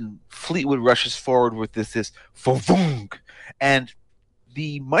sudden Fleetwood rushes forward with this fovung, and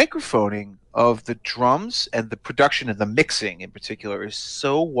the microphoning of the drums and the production and the mixing in particular is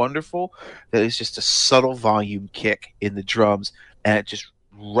so wonderful that it's just a subtle volume kick in the drums, and it just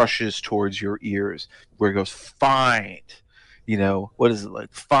rushes towards your ears where it goes, find. What is it like?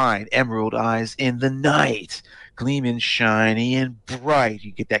 Find emerald eyes in the night, gleaming shiny and bright.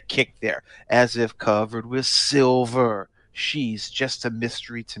 You get that kick there, as if covered with silver. She's just a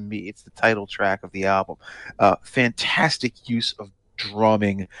mystery to me. It's the title track of the album. Fantastic use of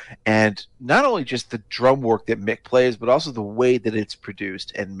drumming, and not only just the drum work that Mick plays, but also the way that it's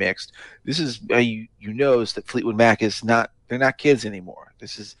produced and mixed. This is you knows that Fleetwood Mac they're not kids anymore.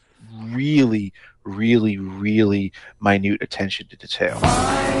 This is really, really, really minute attention to detail.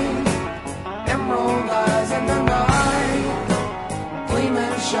 Find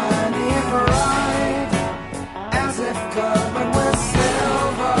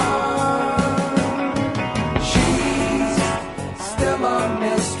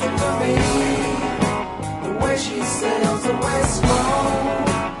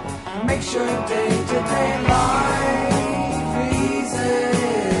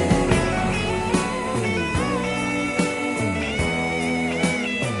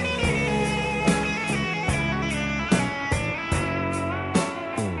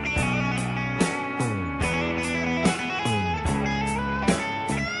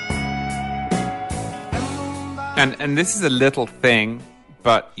And this is a little thing,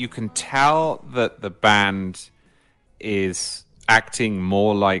 but you can tell that the band is acting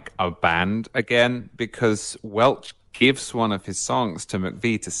more like a band again because Welch gives one of his songs to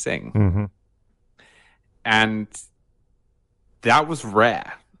McVie to sing. Mm-hmm. And that was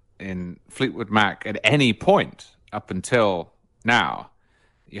rare in Fleetwood Mac at any point up until now.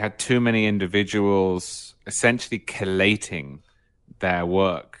 You had too many individuals essentially collating their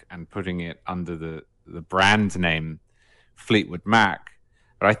work and putting it under the brand name Fleetwood Mac.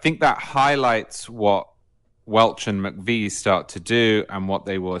 But I think that highlights what Welch and McVie start to do and what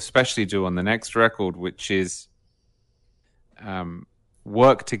they will especially do on the next record, which is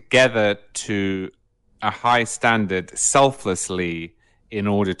work together to a high standard selflessly in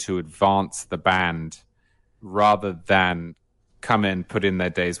order to advance the band rather than come in, put in their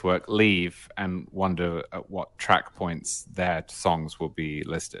day's work, leave, and wonder at what track points their songs will be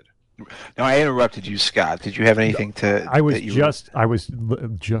listed. Now, I interrupted you, Scott. Did you have anything to... I was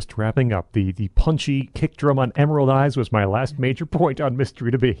just wrapping up. The punchy kick drum on Emerald Eyes was my last major point on Mystery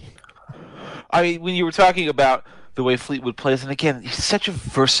to Be. I mean, when you were talking about the way Fleetwood plays, and again, he's such a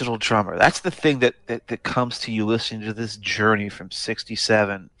versatile drummer. That's the thing that comes to you listening to this journey from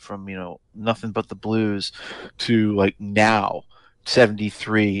 67, from, Nothing But the Blues to, like, now,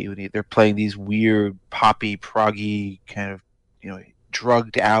 73. They're playing these weird, poppy, proggy, kind of,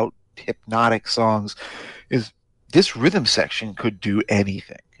 drugged out, hypnotic songs. Is this rhythm section could do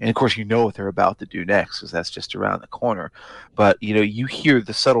anything. And of course, what they're about to do next, because that's just around the corner. But, you hear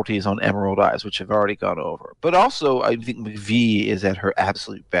the subtleties on Emerald Eyes, which have already gone over. But also, I think McVie is at her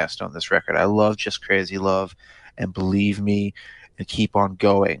absolute best on this record. I love Just Crazy Love and Believe Me and Keep On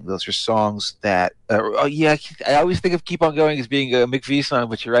Going. Those are songs that, I always think of Keep On Going as being a McVie song,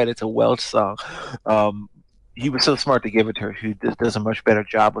 but you're right, it's a Welch song. He was so smart to give it to her. Who does a much better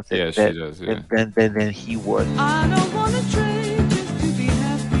job with it she does, than he would. I don't want to trade just to be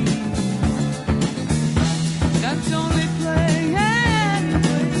happy. That's only play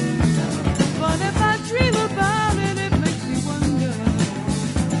anyway. But if I dream about it, it makes me wonder.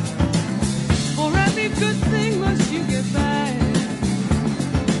 For every good thing must you get back.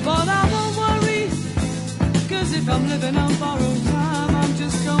 But I won't worry, 'cause if I'm living on borrowed time, I'm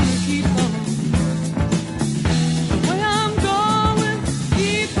just gonna keep on.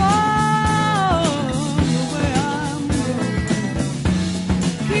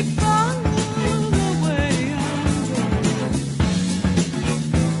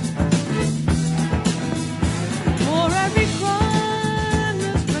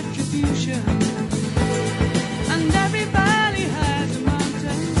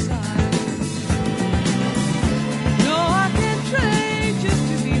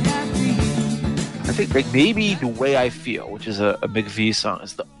 Like maybe The Way I Feel, which is a McVie song,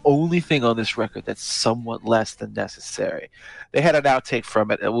 is the only thing on this record that's somewhat less than necessary. They had an outtake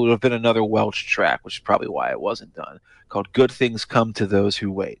from it. It would have been another Welch track, which is probably why it wasn't done, called Good Things Come to Those Who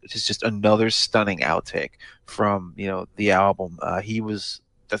Wait, which is just another stunning outtake from, the album. There's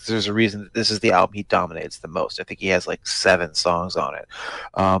a reason that this is the album he dominates the most. I think he has like 7 songs on it.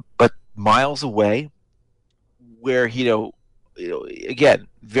 But Miles Away, where, again,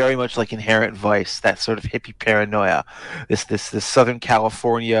 very much like Inherent Vice, that sort of hippie paranoia, this Southern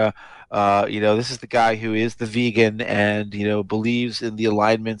California, this is the guy who is the vegan and, believes in the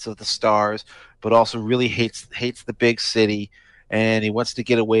alignments of the stars, but also really hates the big city, and he wants to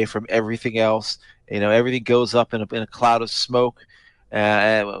get away from everything else. Everything goes up in a cloud of smoke.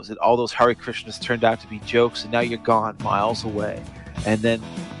 And what was it? All those Hare Krishnas turned out to be jokes, and now you're gone, miles away. And then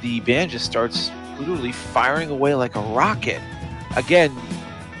the band just starts literally firing away like a rocket. Again,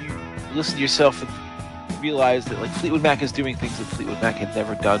 you listen to yourself and realize that like Fleetwood Mac is doing things that Fleetwood Mac had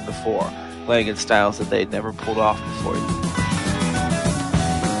never done before, playing in styles that they had never pulled off before.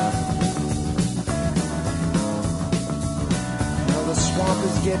 Well, the swamp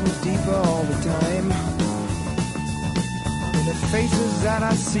is getting deeper all the time, and the faces that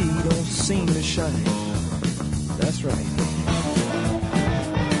I see don't seem to shine. That's right.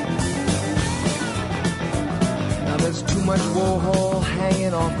 There's too much Warhol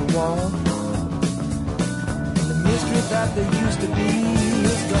hanging off the wall, and the mystery that there used to be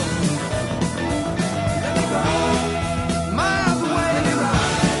is gone. Let me ride miles away,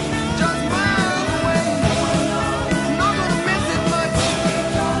 just miles away. Not gonna miss it much.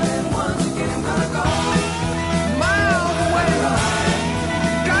 Once again, gotta go miles away.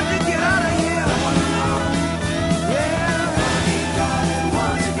 Got to get out of here. Yeah.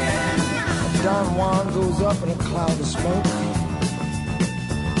 Once again. Don Juan goes up in a cloud of smoke,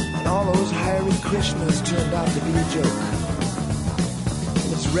 and all those Hare Krishnas turned out to be a joke.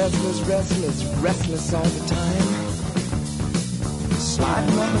 It's restless all the time.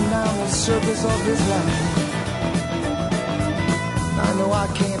 Sliding up and down the surface of this life. I know I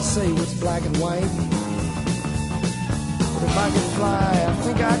can't say it's black and white, but if I could fly, I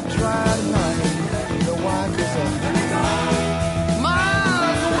think I'd try tonight. You know why? 'Cause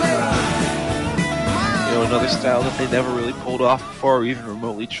miles away. You know, another style that they never really pulled off before or even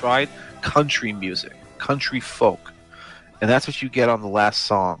remotely tried, country music, country folk. And that's what you get on the last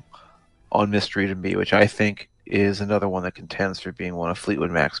song on Mystery to Me, which I think is another one that contends for being one of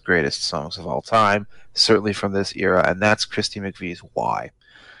Fleetwood Mac's greatest songs of all time, certainly from this era, and that's Christy McVie's Why.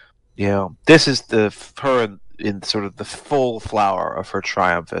 You know, this is her in sort of the full flower of her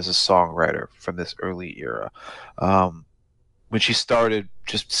triumph as a songwriter from this early era. When she started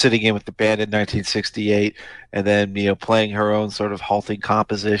just sitting in with the band in 1968 and then, you know, playing her own sort of halting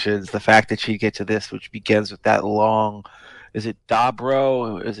compositions, the fact that she'd get to this, which begins with that long, is it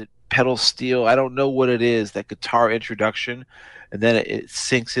dobro? Is it pedal steel? I don't know what it is, that guitar introduction. And then it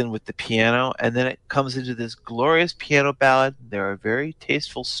sinks in with the piano. And then it comes into this glorious piano ballad. There are very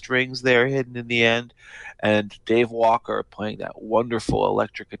tasteful strings there hidden in the end. And Dave Walker playing that wonderful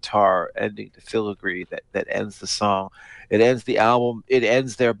electric guitar ending to filigree that ends the song. It ends the album. It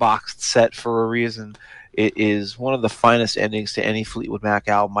ends their boxed set for a reason. It is one of the finest endings to any Fleetwood Mac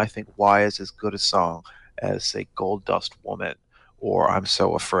album. I think Why is as good a song as, say, Gold Dust Woman or I'm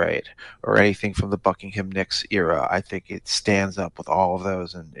So Afraid or anything from the Buckingham Nicks era. I think it stands up with all of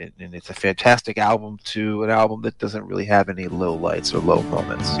those, and it's a fantastic album to an album that doesn't really have any low lights or low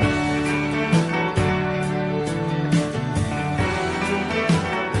moments.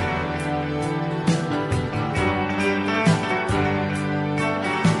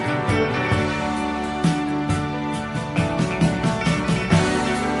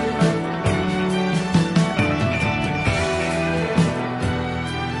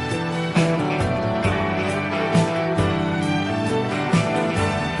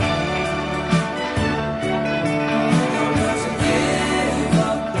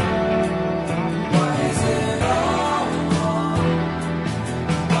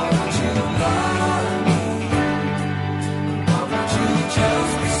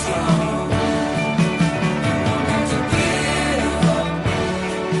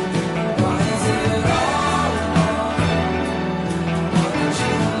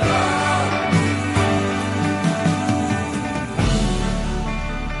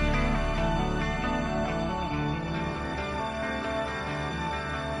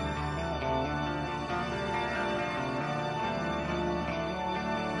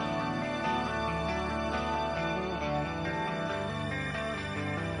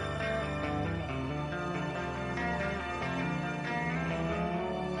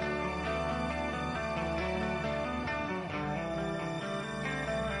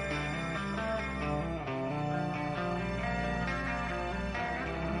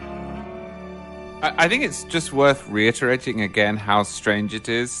 I think it's just worth reiterating again how strange it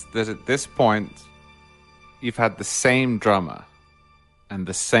is that at this point you've had the same drummer and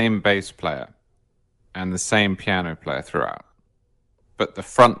the same bass player and the same piano player throughout, but the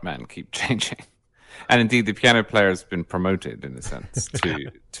frontmen keep changing. And indeed, the piano player has been promoted in a sense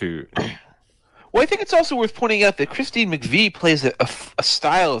to Well, I think it's also worth pointing out that Christine McVie plays a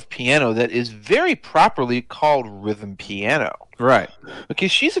style of piano that is very properly called rhythm piano. Right.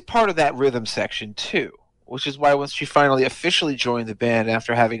 Because she's a part of that rhythm section, too, which is why once she finally officially joined the band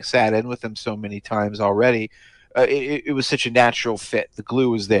after having sat in with them so many times already, it was such a natural fit. The glue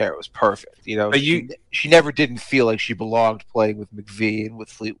was there. It was perfect. You know, she never didn't feel like she belonged playing with McVie and with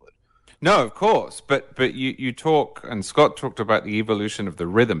Fleetwood. No, of course. But you talk, and Scott talked about the evolution of the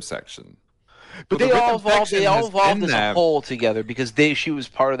rhythm section. But they all evolved as a whole together because she was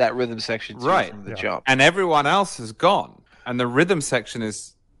part of that rhythm section too, right, from the jump. And everyone else has gone. And the rhythm section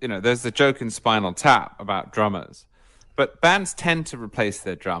is, you know, there's the joke in Spinal Tap about drummers. But bands tend to replace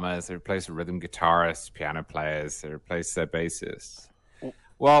their drummers, they replace rhythm guitarists, piano players, they replace their bassists.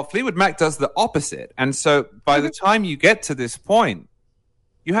 Well, Fleetwood Mac does the opposite. And so by the time you get to this point,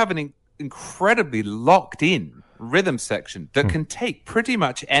 you have an incredibly locked in rhythm section that can take pretty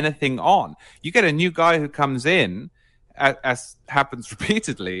much anything on. You get a new guy who comes in, as happens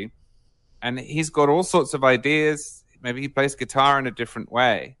repeatedly, and he's got all sorts of ideas. Maybe he plays guitar in a different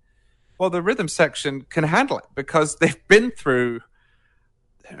way. Well, the rhythm section can handle it because they've been through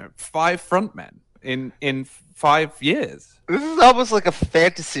 5 frontmen in 5 years. This is almost like a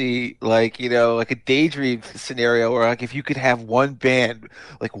fantasy, like, like a daydream scenario where, like, if you could have one band,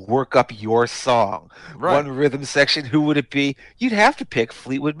 like, work up your song, Right. one rhythm section, who would it be? You'd have to pick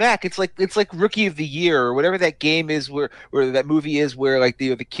Fleetwood Mac. It's like Rookie of the Year or whatever that game is where that movie is where, like,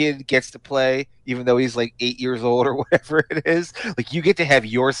 the kid gets to play even though he's, like, 8 years old or whatever it is. Like, you get to have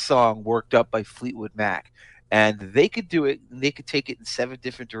your song worked up by Fleetwood Mac. And they could do it, and they could take it in 7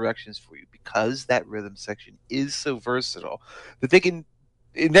 different directions for you because that rhythm section is so versatile that they can.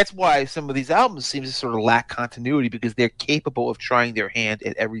 And that's why some of these albums seem to sort of lack continuity because they're capable of trying their hand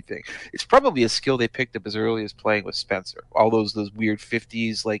at everything. It's probably a skill they picked up as early as playing with Spencer. All those weird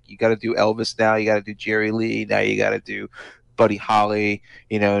 50s, like you got to do Elvis now, you got to do Jerry Lee, now you got to do Buddy Holly,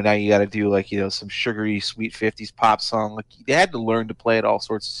 now you got to do like some sugary sweet 50s pop song. Like they had to learn to play at all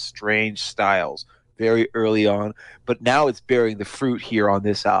sorts of strange styles very early on, but now it's bearing the fruit here on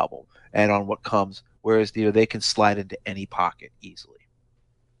this album and on what comes, whereas they can slide into any pocket easily.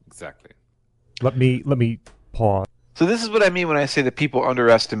 Exactly. Let me pause. So this is what I mean when I say that people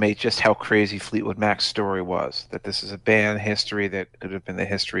underestimate just how crazy Fleetwood Mac's story was, that this is a band history that could have been the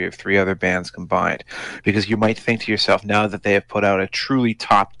history of 3 other bands combined. Because you might think to yourself, now that they have put out a truly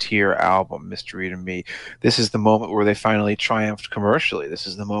top-tier album, Mystery to Me, this is the moment where they finally triumphed commercially. This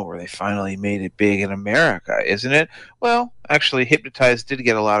is the moment where they finally made it big in America, isn't it? Well, actually, Hypnotized did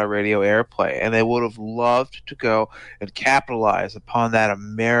get a lot of radio airplay, and they would have loved to go and capitalize upon that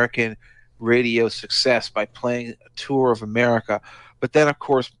American radio success by playing a tour of America. But then, of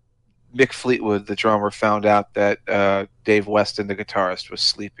course, Mick Fleetwood, the drummer, found out that Dave Weston, the guitarist, was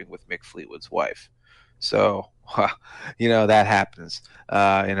sleeping with Mick Fleetwood's wife. So, that happens.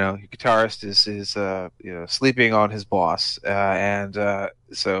 Your guitarist is sleeping on his boss,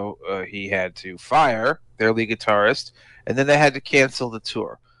 so he had to fire their lead guitarist, and then they had to cancel the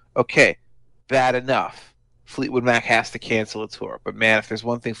tour. Okay, bad enough. Fleetwood Mac has to cancel a tour. But, man, if there's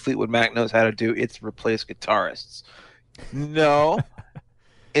one thing Fleetwood Mac knows how to do, it's replace guitarists. No.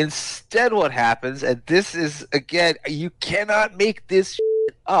 Instead, what happens, and this is, again, you cannot make this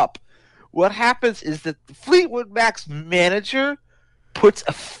shit up. What happens is that Fleetwood Mac's manager puts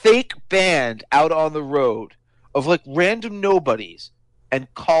a fake band out on the road of, like, random nobodies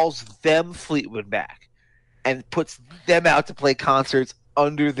and calls them Fleetwood Mac and puts them out to play concerts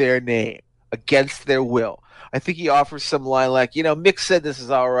under their name against their will. I think he offers some line like, Mick said this is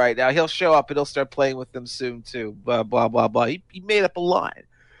all right. Now he'll show up and he'll start playing with them soon too. Blah, blah, blah, blah. He made up a line.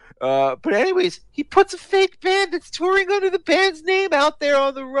 But anyways, he puts a fake band that's touring under the band's name out there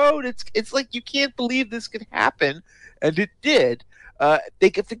on the road. It's like you can't believe this could happen, and it did. They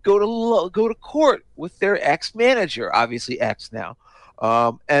get to go to court with their ex-manager, obviously ex now.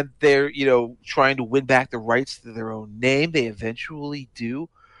 And they're, trying to win back the rights to their own name. They eventually do.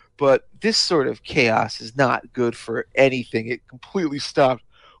 But this sort of chaos is not good for anything. It completely stopped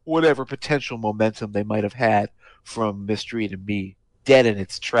whatever potential momentum they might have had from Mystery to Me dead in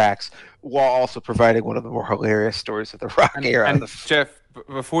its tracks, while also providing one of the more hilarious stories of the rock era. And Jeff,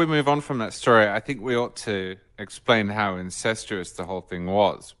 before we move on from that story, I think we ought to explain how incestuous the whole thing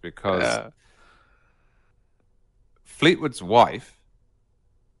was, because Fleetwood's wife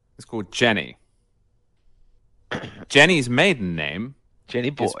is called Jenny. Jenny's maiden name Jenny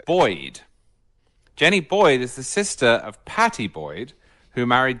Boyd. Is Boyd. Jenny Boyd is the sister of Pattie Boyd, who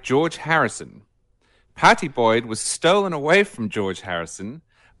married George Harrison. Pattie Boyd was stolen away from George Harrison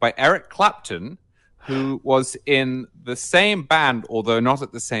by Eric Clapton, who was in the same band, although not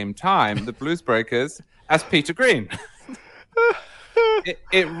at the same time, the Blues Breakers, as Peter Green.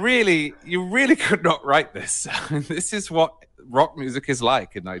 You really could not write this. This is what rock music is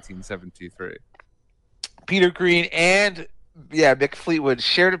like in 1973. Peter Green and Mick Fleetwood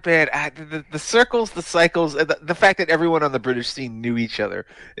shared a band. The circles, the cycles, and the fact that everyone on the British scene knew each other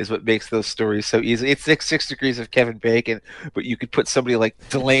is what makes those stories so easy. It's 6 degrees of Kevin Bacon, but you could put somebody like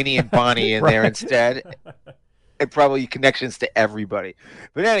Delaney and Bonnie in there instead, and probably connections to everybody.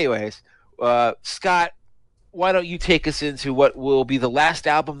 But anyways, Scott, why don't you take us into what will be the last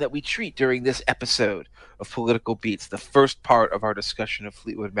album that we treat during this episode of Political Beats, the first part of our discussion of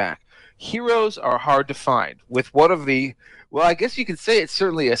Fleetwood Mac. Heroes Are Hard to Find, with one of the, well, I guess you could say it's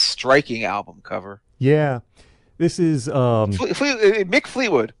certainly a striking album cover. Yeah. This is... Mick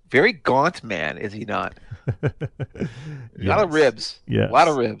Fleetwood, very gaunt man, is he not? A lot of ribs. Yes. A lot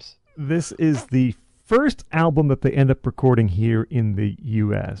of ribs. This is the first album that they end up recording here in the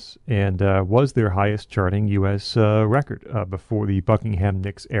U.S. and was their highest charting U.S. record before the Buckingham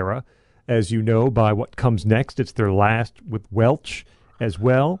Nicks era. As you know, by what comes next, it's their last with Welch as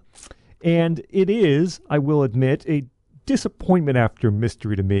well. And it is, I will admit, a disappointment after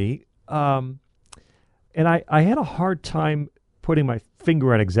Mystery to Me. And I had a hard time putting my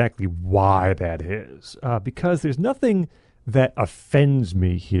finger on exactly why that is, because there's nothing that offends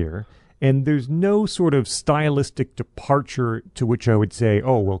me here, and there's no sort of stylistic departure to which I would say,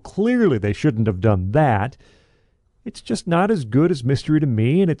 oh, well, clearly they shouldn't have done that. It's just not as good as Mystery to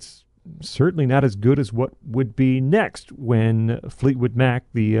Me, and it's certainly not as good as what would be next when Fleetwood Mac,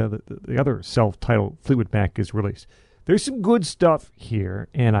 the other self-titled Fleetwood Mac, is released. There's some good stuff here,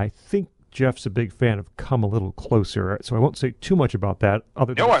 and I think Jeff's a big fan of Come a Little Closer, so I won't say too much about that.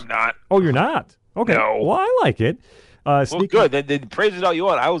 No, I'm not. Oh, you're not? Okay. No. Well, I like it. Well, good. Then praise it all you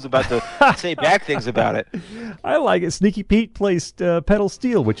want. I was about to say bad things about it. I like it. Sneaky Pete plays pedal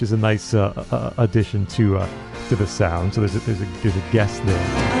steel, which is a nice addition to the sound. So there's a guest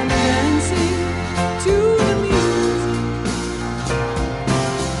there. I'm dancing to the music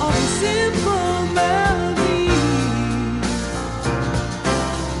of a simple melody,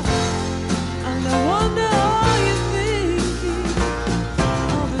 and I wonder, are you thinking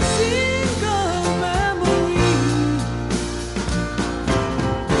of a single memory?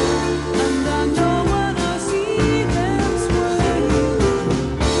 And I know when I see them sway,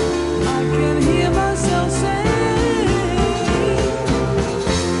 I can hear myself say,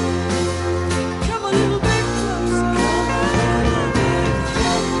 come a little bit closer,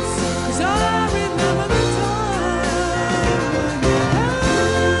 'cause I remember the time when you held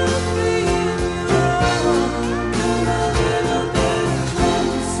me in your arms. Come a little bit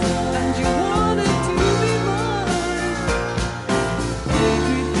closer, and you wanted to be mine.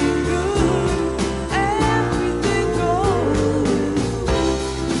 Everything good, everything goes.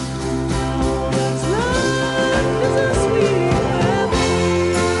 Now that's life is a sweet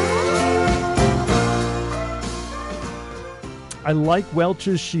I like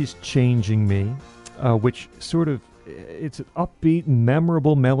Welch's She's Changing Me, which sort of, it's an upbeat,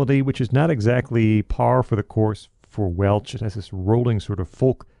 memorable melody, which is not exactly par for the course for Welch. It has this rolling sort of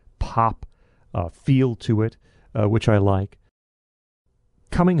folk pop feel to it, which I like.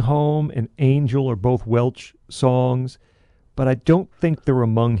 Coming Home and Angel are both Welch songs, but I don't think they're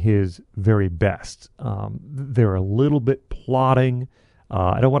among his very best. They're a little bit plodding.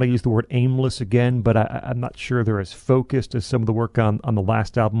 I don't want to use the word aimless again, but I'm not sure they're as focused as some of the work on the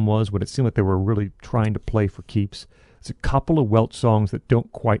last album was, when it seemed like they were really trying to play for keeps. There's a couple of Welch songs that don't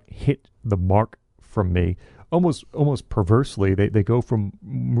quite hit the mark from me. Almost perversely, they go from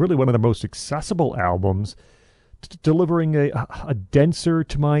really one of the most accessible albums to delivering a denser,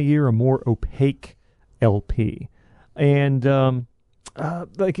 to my ear, a more opaque LP. And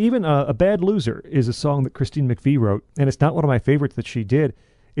like even A Bad Loser is a song that Christine McVie wrote, and it's not one of my favorites that she did.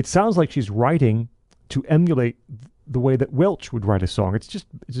 It sounds like she's writing to emulate the way that Welch would write a song. It's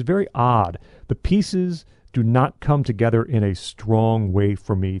very odd. The pieces do not come together in a strong way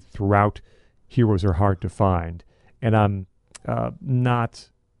for me throughout Heroes Are Hard to Find. And I'm not,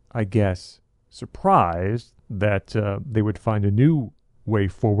 I guess, surprised that they would find a new way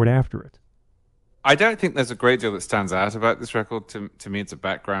forward after it. I don't think there's a great deal that stands out about this record. To me, it's a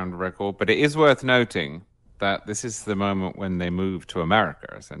background record, but it is worth noting that this is the moment when they moved to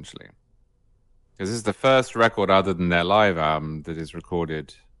America, essentially. Because this is the first record other than their live album that is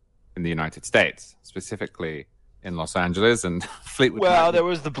recorded in the United States, specifically in Los Angeles and Fleetwood Mac. Well, there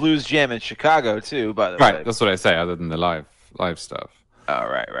was the Blues Jam in Chicago, too, by the way. Right, that's what I say, other than the live stuff. Oh,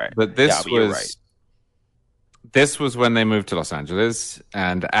 right. But this Yeah, but you're was... right. This was when they moved to Los Angeles,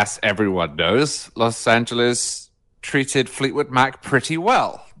 and as everyone knows, Los Angeles treated Fleetwood Mac pretty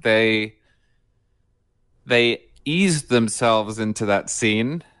well. They eased themselves into that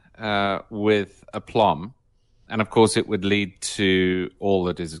scene with aplomb, and of course it would lead to all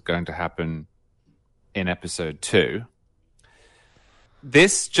that is going to happen in episode 2.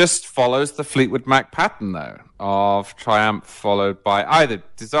 This just follows the Fleetwood Mac pattern, though, of triumph followed by either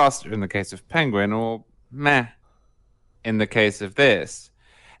disaster in the case of Penguin or meh in the case of this.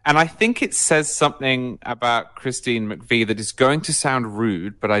 And I think it says something about Christine McVie that is going to sound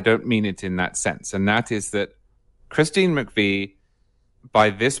rude, but I don't mean it in that sense. And that is that Christine McVie, by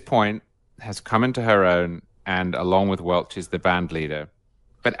this point, has come into her own, and along with Welch is the band leader.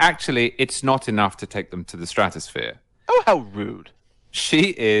 But actually, it's not enough to take them to the stratosphere. Oh, how rude.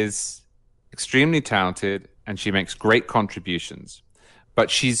 She is extremely talented, and she makes great contributions. But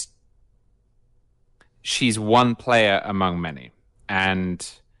she's one player among many. And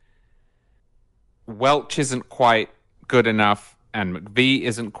Welch isn't quite good enough, and McVie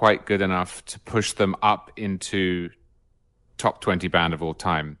isn't quite good enough to push them up into top 20 band of all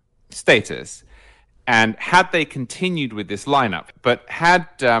time status. And had they continued with this lineup, but had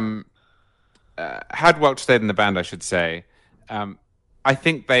Welch stayed in the band, I should say, I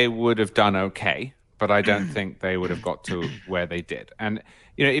think they would have done okay. but I don't think they would have got to where they did. And,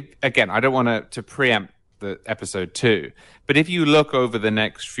 again, I don't want to preempt the episode 2, but if you look over the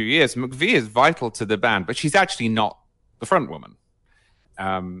next few years, McVie is vital to the band, but she's actually not the front woman.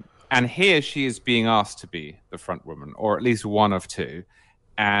 And here she is being asked to be the front woman, or at least one of two,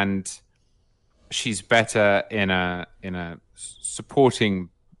 and she's better in a supporting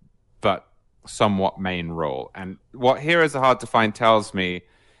but somewhat main role. And what Heroes Are Hard to Find tells me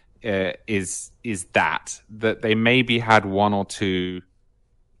is that they maybe had one or two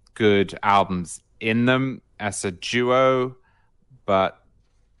good albums in them as a duo, but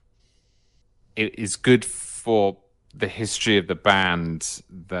it is good for the history of the band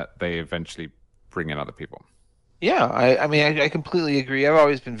that they eventually bring in other people. Yeah, I mean, I completely agree. I've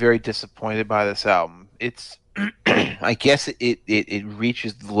always been very disappointed by this album. It's, I guess it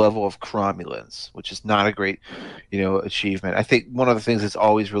reaches the level of cromulence, which is not a great, achievement. I think one of the things that's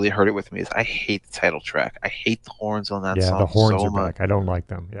always really hurt it with me is I hate the title track. I hate the horns on that song. Yeah, the horns so are much. back. I don't like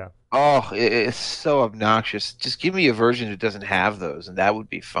them. Yeah. Oh, it's so obnoxious. Just give me a version that doesn't have those, and that would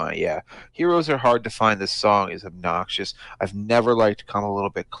be fine. Yeah. Heroes Are Hard to Find. This song is obnoxious. I've never liked Come a Little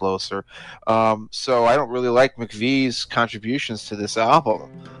Bit Closer. So I don't really like McVie's contributions to this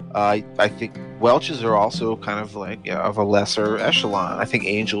album. I think Welch's are also kind of like of a lesser echelon. I think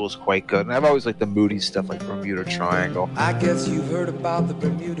Angel is quite good, and I've always liked the moody stuff like Bermuda Triangle. I guess you've heard about the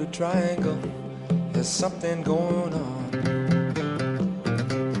Bermuda Triangle. There's something going on.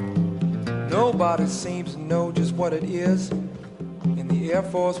 Nobody seems to know just what it is, and the Air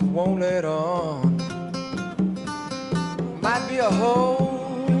Force won't let on. Might be a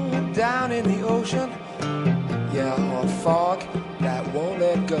hole down in the ocean, yeah, or fog that won't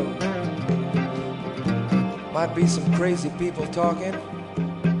let go. Might be some crazy people talking,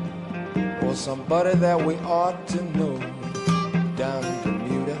 or somebody that we ought to know down in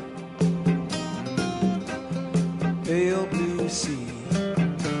Bermuda. Pale blue sea,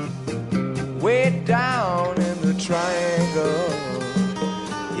 way down in the triangle,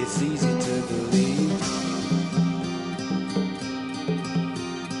 it's easy to believe.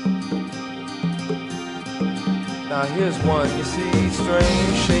 Now here's one, you see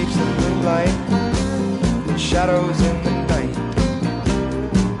strange shapes in the moonlight, shadows in the night.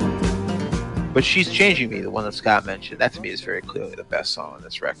 But She's Changing Me, the one that Scott mentioned, that to me is very clearly the best song on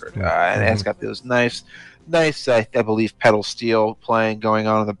this record. And it's got those nice, I believe, pedal steel playing going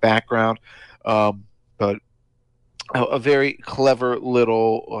on in the background. But a very clever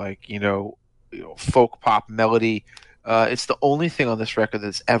little, folk pop melody. It's the only thing on this record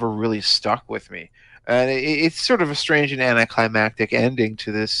that's ever really stuck with me. And it's sort of a strange and anticlimactic ending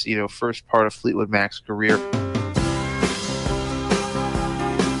to this, first part of Fleetwood Mac's career.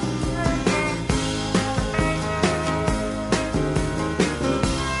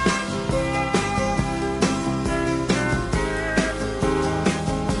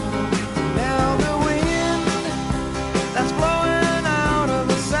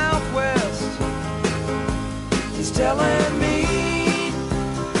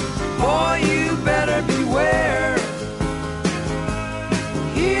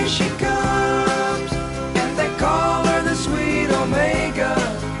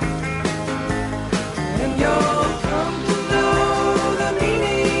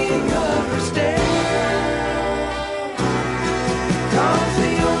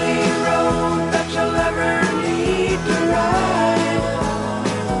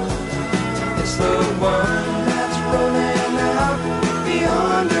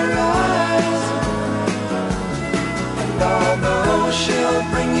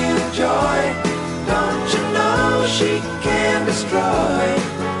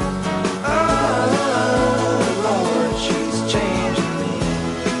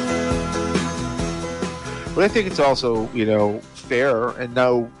 But I think it's also, fair, and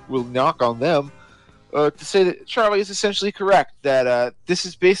no real knock on them, to say that Charlie is essentially correct, that this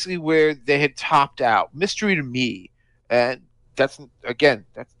is basically where they had topped out. Mystery to Me, and that's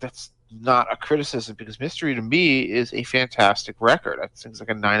not a criticism, because Mystery to Me is a fantastic record. I think it's like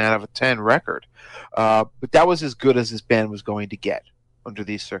a 9 out of 10 record. But that was as good as this band was going to get under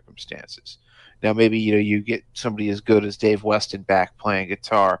these circumstances. Now, maybe, you get somebody as good as Dave Weston back playing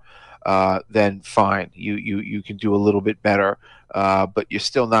guitar, then fine, you can do a little bit better, but you're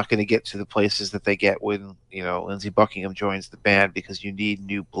still not going to get to the places that they get when Lindsey Buckingham joins the band, because you need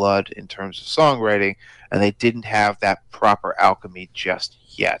new blood in terms of songwriting, and they didn't have that proper alchemy just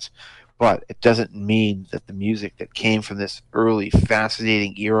yet. But it doesn't mean that the music that came from this early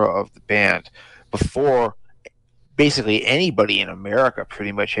fascinating era of the band, before basically anybody in America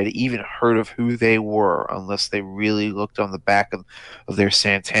pretty much had even heard of who they were unless they really looked on the back of their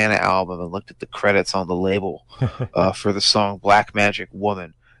Santana album and looked at the credits on the label for the song Black Magic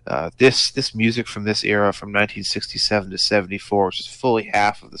Woman. This music from this era, from 1967 to 74, which is fully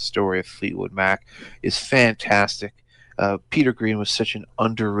half of the story of Fleetwood Mac, is fantastic. Peter Green was such an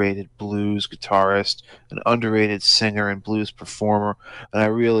underrated blues guitarist, an underrated singer and blues performer, and I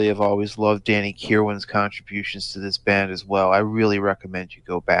really have always loved Danny Kirwan's contributions to this band as well. I really recommend you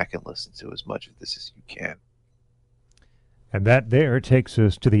go back and listen to as much of this as you can. And that there takes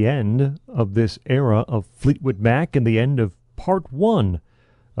us to the end of this era of Fleetwood Mac and the end of part 1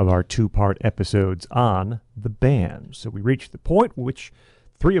 of our 2-part episodes on the band. So we reach the point which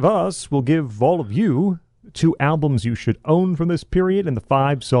 3 of us will give all of you 2 albums you should own from this period and the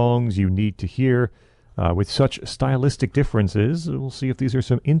 5 songs you need to hear. With such stylistic differences, we'll see if these are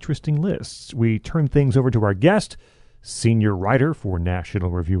some interesting lists. We turn things over to our guest, senior writer for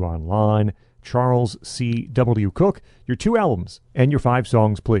National Review Online, Charles C. W. Cook. Your 2 albums and your 5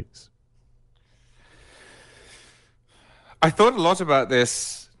 songs, please. I thought a lot about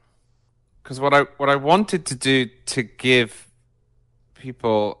this because what I wanted to do to give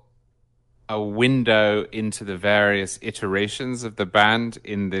people a window into the various iterations of the band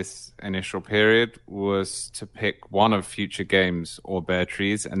in this initial period was to pick one of Future Games or Bare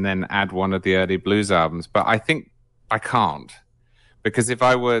Trees and then add one of the early blues albums. But I think I can't, because if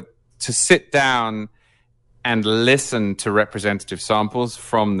I were to sit down and listen to representative samples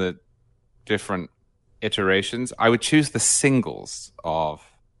from the different iterations, I would choose the singles of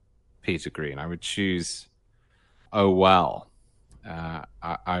Peter Green. I would choose Oh Well.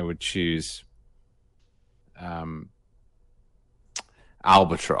 I would choose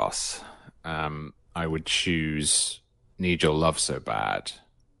Albatross. I would choose Need Your Love So Bad.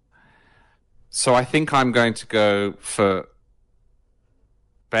 So I think I'm going to go for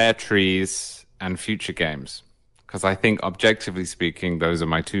Bare Trees and Future Games, because I think, objectively speaking, those are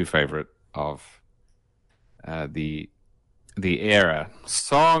my 2 favorite of the era.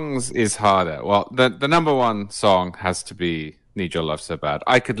 Songs is harder. Well, the number 1 song has to be Need Your Love So Bad.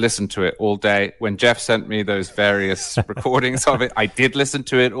 I could listen to it all day. When Jeff sent me those various recordings of it, I did listen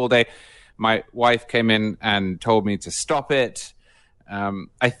to it all day. My wife came in and told me to stop it.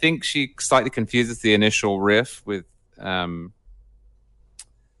 I think she slightly confuses the initial riff with a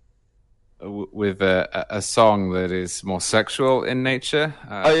song that is more sexual in nature.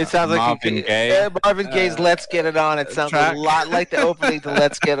 It sounds Marvin like Gaye. Marvin Gaye's "Let's Get It On." It sounds track. a lot like the opening to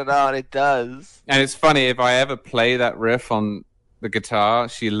 "Let's Get It On." It does. And it's funny, if I ever play that riff on the guitar,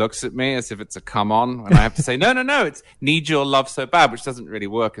 she looks at me as if it's a come on, and I have to say, no, it's Need Your Love So Bad, which doesn't really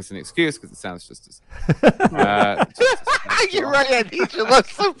work as an excuse because it sounds just as... You're right, I Need Your Love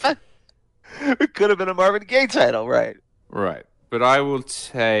So Bad. It could have been a Marvin Gaye title, right? Right. But I will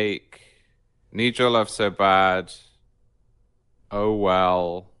take Need Your Love So Bad, Oh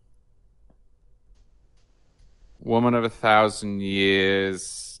Well, Woman of 1,000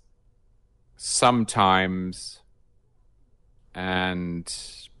 Years, Sometimes, and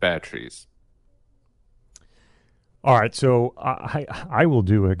Bare Trees. All right, so I will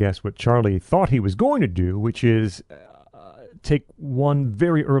do, I guess, what Charlie thought he was going to do, which is take one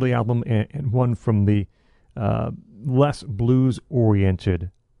very early album and one from the less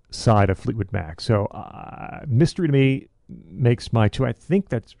blues-oriented side of Fleetwood Mac. So Mystery to Me makes my 2. I think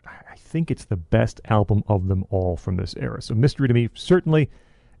it's the best album of them all from this era. So Mystery to Me, certainly.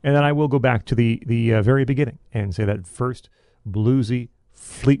 And then I will go back to the very beginning and say that first bluesy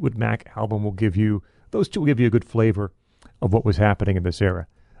Fleetwood Mac album will give you, those 2 will give you a good flavor of what was happening in this era.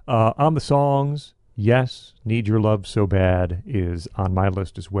 On the songs, yes, Need Your Love So Bad is on my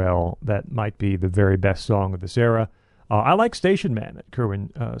list as well. That might be the very best song of this era. I like Station Man, that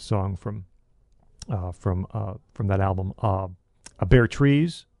Kirwan song from that album. Bare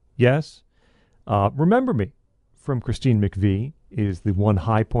Trees, yes. Remember Me from Christine McVie is the one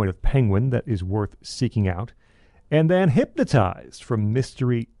high point of Penguin that is worth seeking out. And then Hypnotized from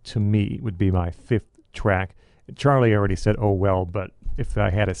Mystery to Me would be my 5th track. Charlie already said Oh Well, but if I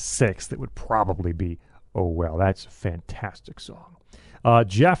had a 6th, it would probably be Oh Well. That's a fantastic song.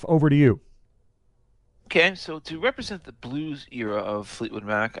 Jeff, over to you. Okay, so to represent the blues era of Fleetwood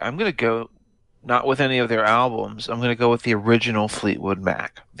Mac, I'm going to go not with any of their albums. I'm going to go with the original Fleetwood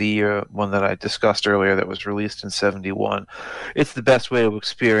Mac, the one that I discussed earlier that was released in '71. It's the best way to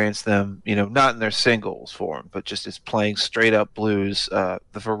experience them, not in their singles form, but just as playing straight up blues. The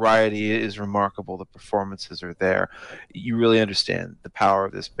variety is remarkable. The performances are there. You really understand the power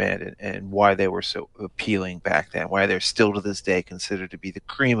of this band and why they were so appealing back then, why they're still to this day considered to be the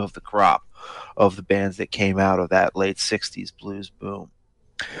cream of the crop of the bands that came out of that late 60s blues boom.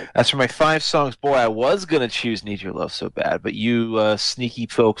 As for my 5 songs, boy, I was going to choose Need Your Love So Bad, but you sneaky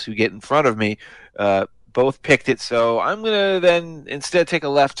folks who get in front of me both picked it, so I'm going to then instead take a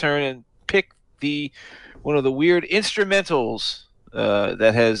left turn and pick one of the weird instrumentals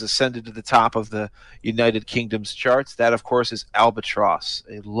that has ascended to the top of the United Kingdom's charts. That, of course, is Albatross,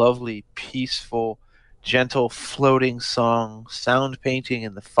 a lovely, peaceful, gentle, floating song, sound painting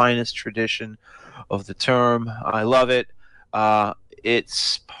in the finest tradition of the term. I love it.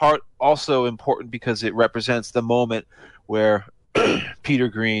 It's part also important because it represents the moment where Peter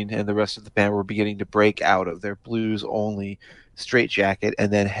Green and the rest of the band were beginning to break out of their blues-only straitjacket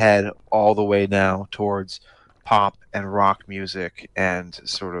and then head all the way now towards pop and rock music and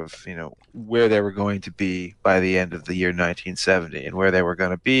sort of, where they were going to be by the end of the year 1970. And where they were going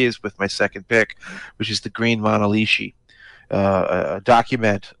to be is with my second pick, which is the Green Manalishi, a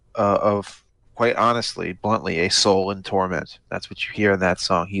document of, quite honestly, bluntly, a soul in torment. That's what you hear in that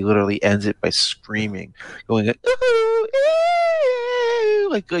song. He literally ends it by screaming, going like, ooh, ooh,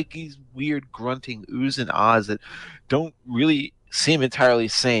 like these weird grunting oohs and ahs that don't really seem entirely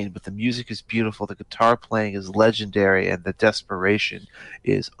sane, but the music is beautiful, the guitar playing is legendary, and the desperation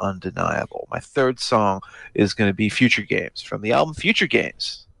is undeniable. My third song is going to be Future Games from the album Future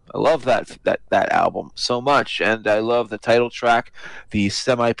Games. I love that album so much, and I love the title track, the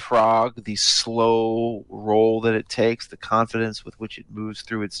semi-prog, the slow roll that it takes, the confidence with which it moves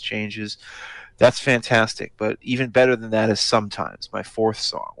through its changes. That's fantastic, but even better than that is Sometimes, my fourth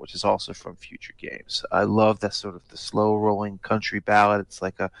song, which is also from Future Games. I love that sort of the slow-rolling country ballad. It's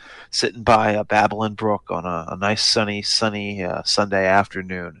like sitting by a Babylon Brook on a nice sunny Sunday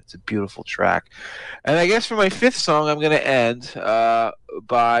afternoon. It's a beautiful track. And I guess for my fifth song, I'm going to end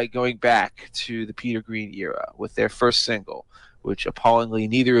by going back to the Peter Green era with their first single, which appallingly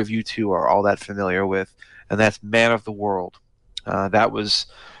neither of you two are all that familiar with, and that's Man of the World. That was,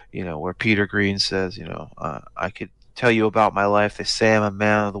 where Peter Green says, I could tell you about my life. They say I'm a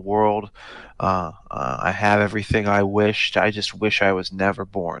man of the world. I have everything I wished. I just wish I was never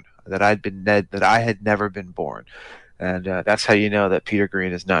born, that I had never been born. And that's how you know that Peter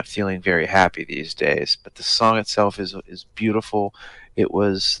Green is not feeling very happy these days. But the song itself is beautiful. It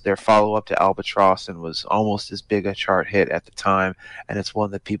was their follow-up to Albatross and was almost as big a chart hit at the time. And it's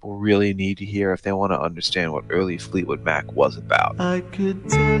one that people really need to hear if they want to understand what early Fleetwood Mac was about. I could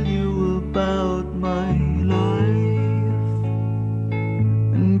tell you about my life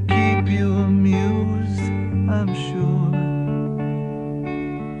and keep you amused, I'm sure,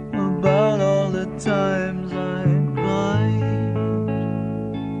 about all the times I cried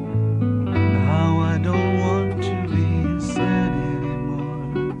and how I don't want to be sad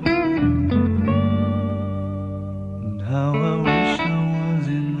anymore, and how I wish I was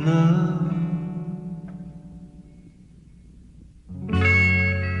in love.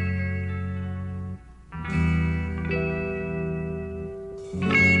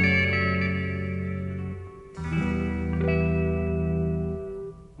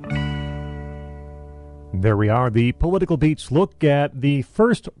 There we are, the Political Beats look at the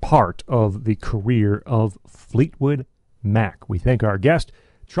first part of the career of Fleetwood Mac. We thank our guest,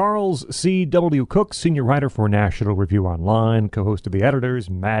 Charles C.W. Cooke, senior writer for National Review Online, co-host of the Editors,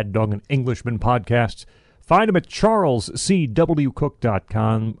 Mad Dog and Englishman podcasts. Find him at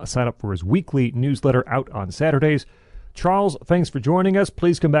charlescwcooke.com. Sign up for his weekly newsletter out on Saturdays. Charles, thanks for joining us.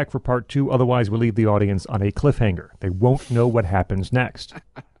 Please come back for part 2. Otherwise, we'll leave the audience on a cliffhanger. They won't know what happens next.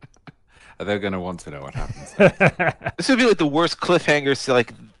 They're going to want to know what happens. This would be like the worst cliffhangers,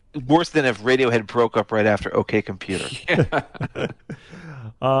 like worse than if Radiohead broke up right after OK Computer.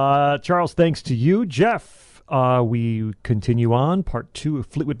 Charles, thanks to you. Jeff, we continue on. Part 2 of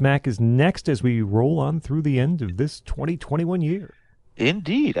Fleetwood Mac is next as we roll on through the end of this 2021 year.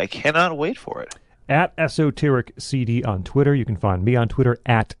 Indeed. I cannot wait for it. At Esoteric CD on Twitter. You can find me on Twitter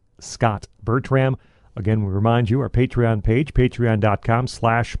at Scott Bertram. Again, we remind you, our Patreon page,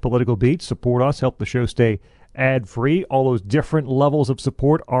 patreon.com/politicalbeats. Support us, help the show stay ad-free. All those different levels of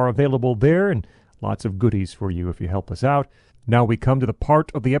support are available there, and lots of goodies for you if you help us out. Now we come to the part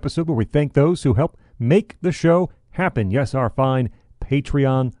of the episode where we thank those who help make the show happen. Yes, our fine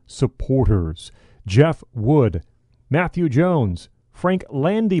Patreon supporters. Jeff Wood, Matthew Jones, Frank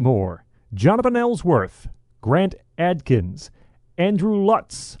Landymore, Jonathan Ellsworth, Grant Adkins, Andrew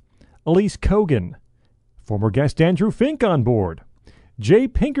Lutz, Elise Kogan, former guest Andrew Fink on board, Jay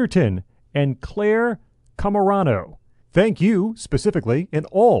Pinkerton, and Claire Camarano. Thank you specifically, and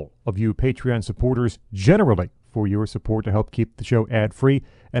all of you Patreon supporters generally, for your support to help keep the show ad-free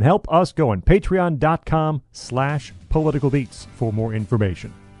and help us going. Patreon.com/politicalbeats for more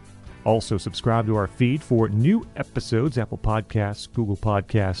information. Also, subscribe to our feed for new episodes, Apple Podcasts, Google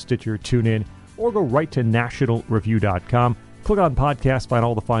Podcasts, Stitcher, TuneIn, or go right to nationalreview.com. Click on podcasts, find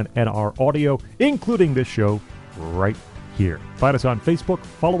all the fine NR audio, including this show, right here. Find us on Facebook,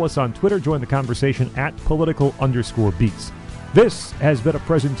 follow us on Twitter, join the conversation at political_beats. This has been a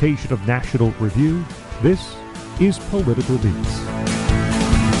presentation of National Review. This is Political Beats.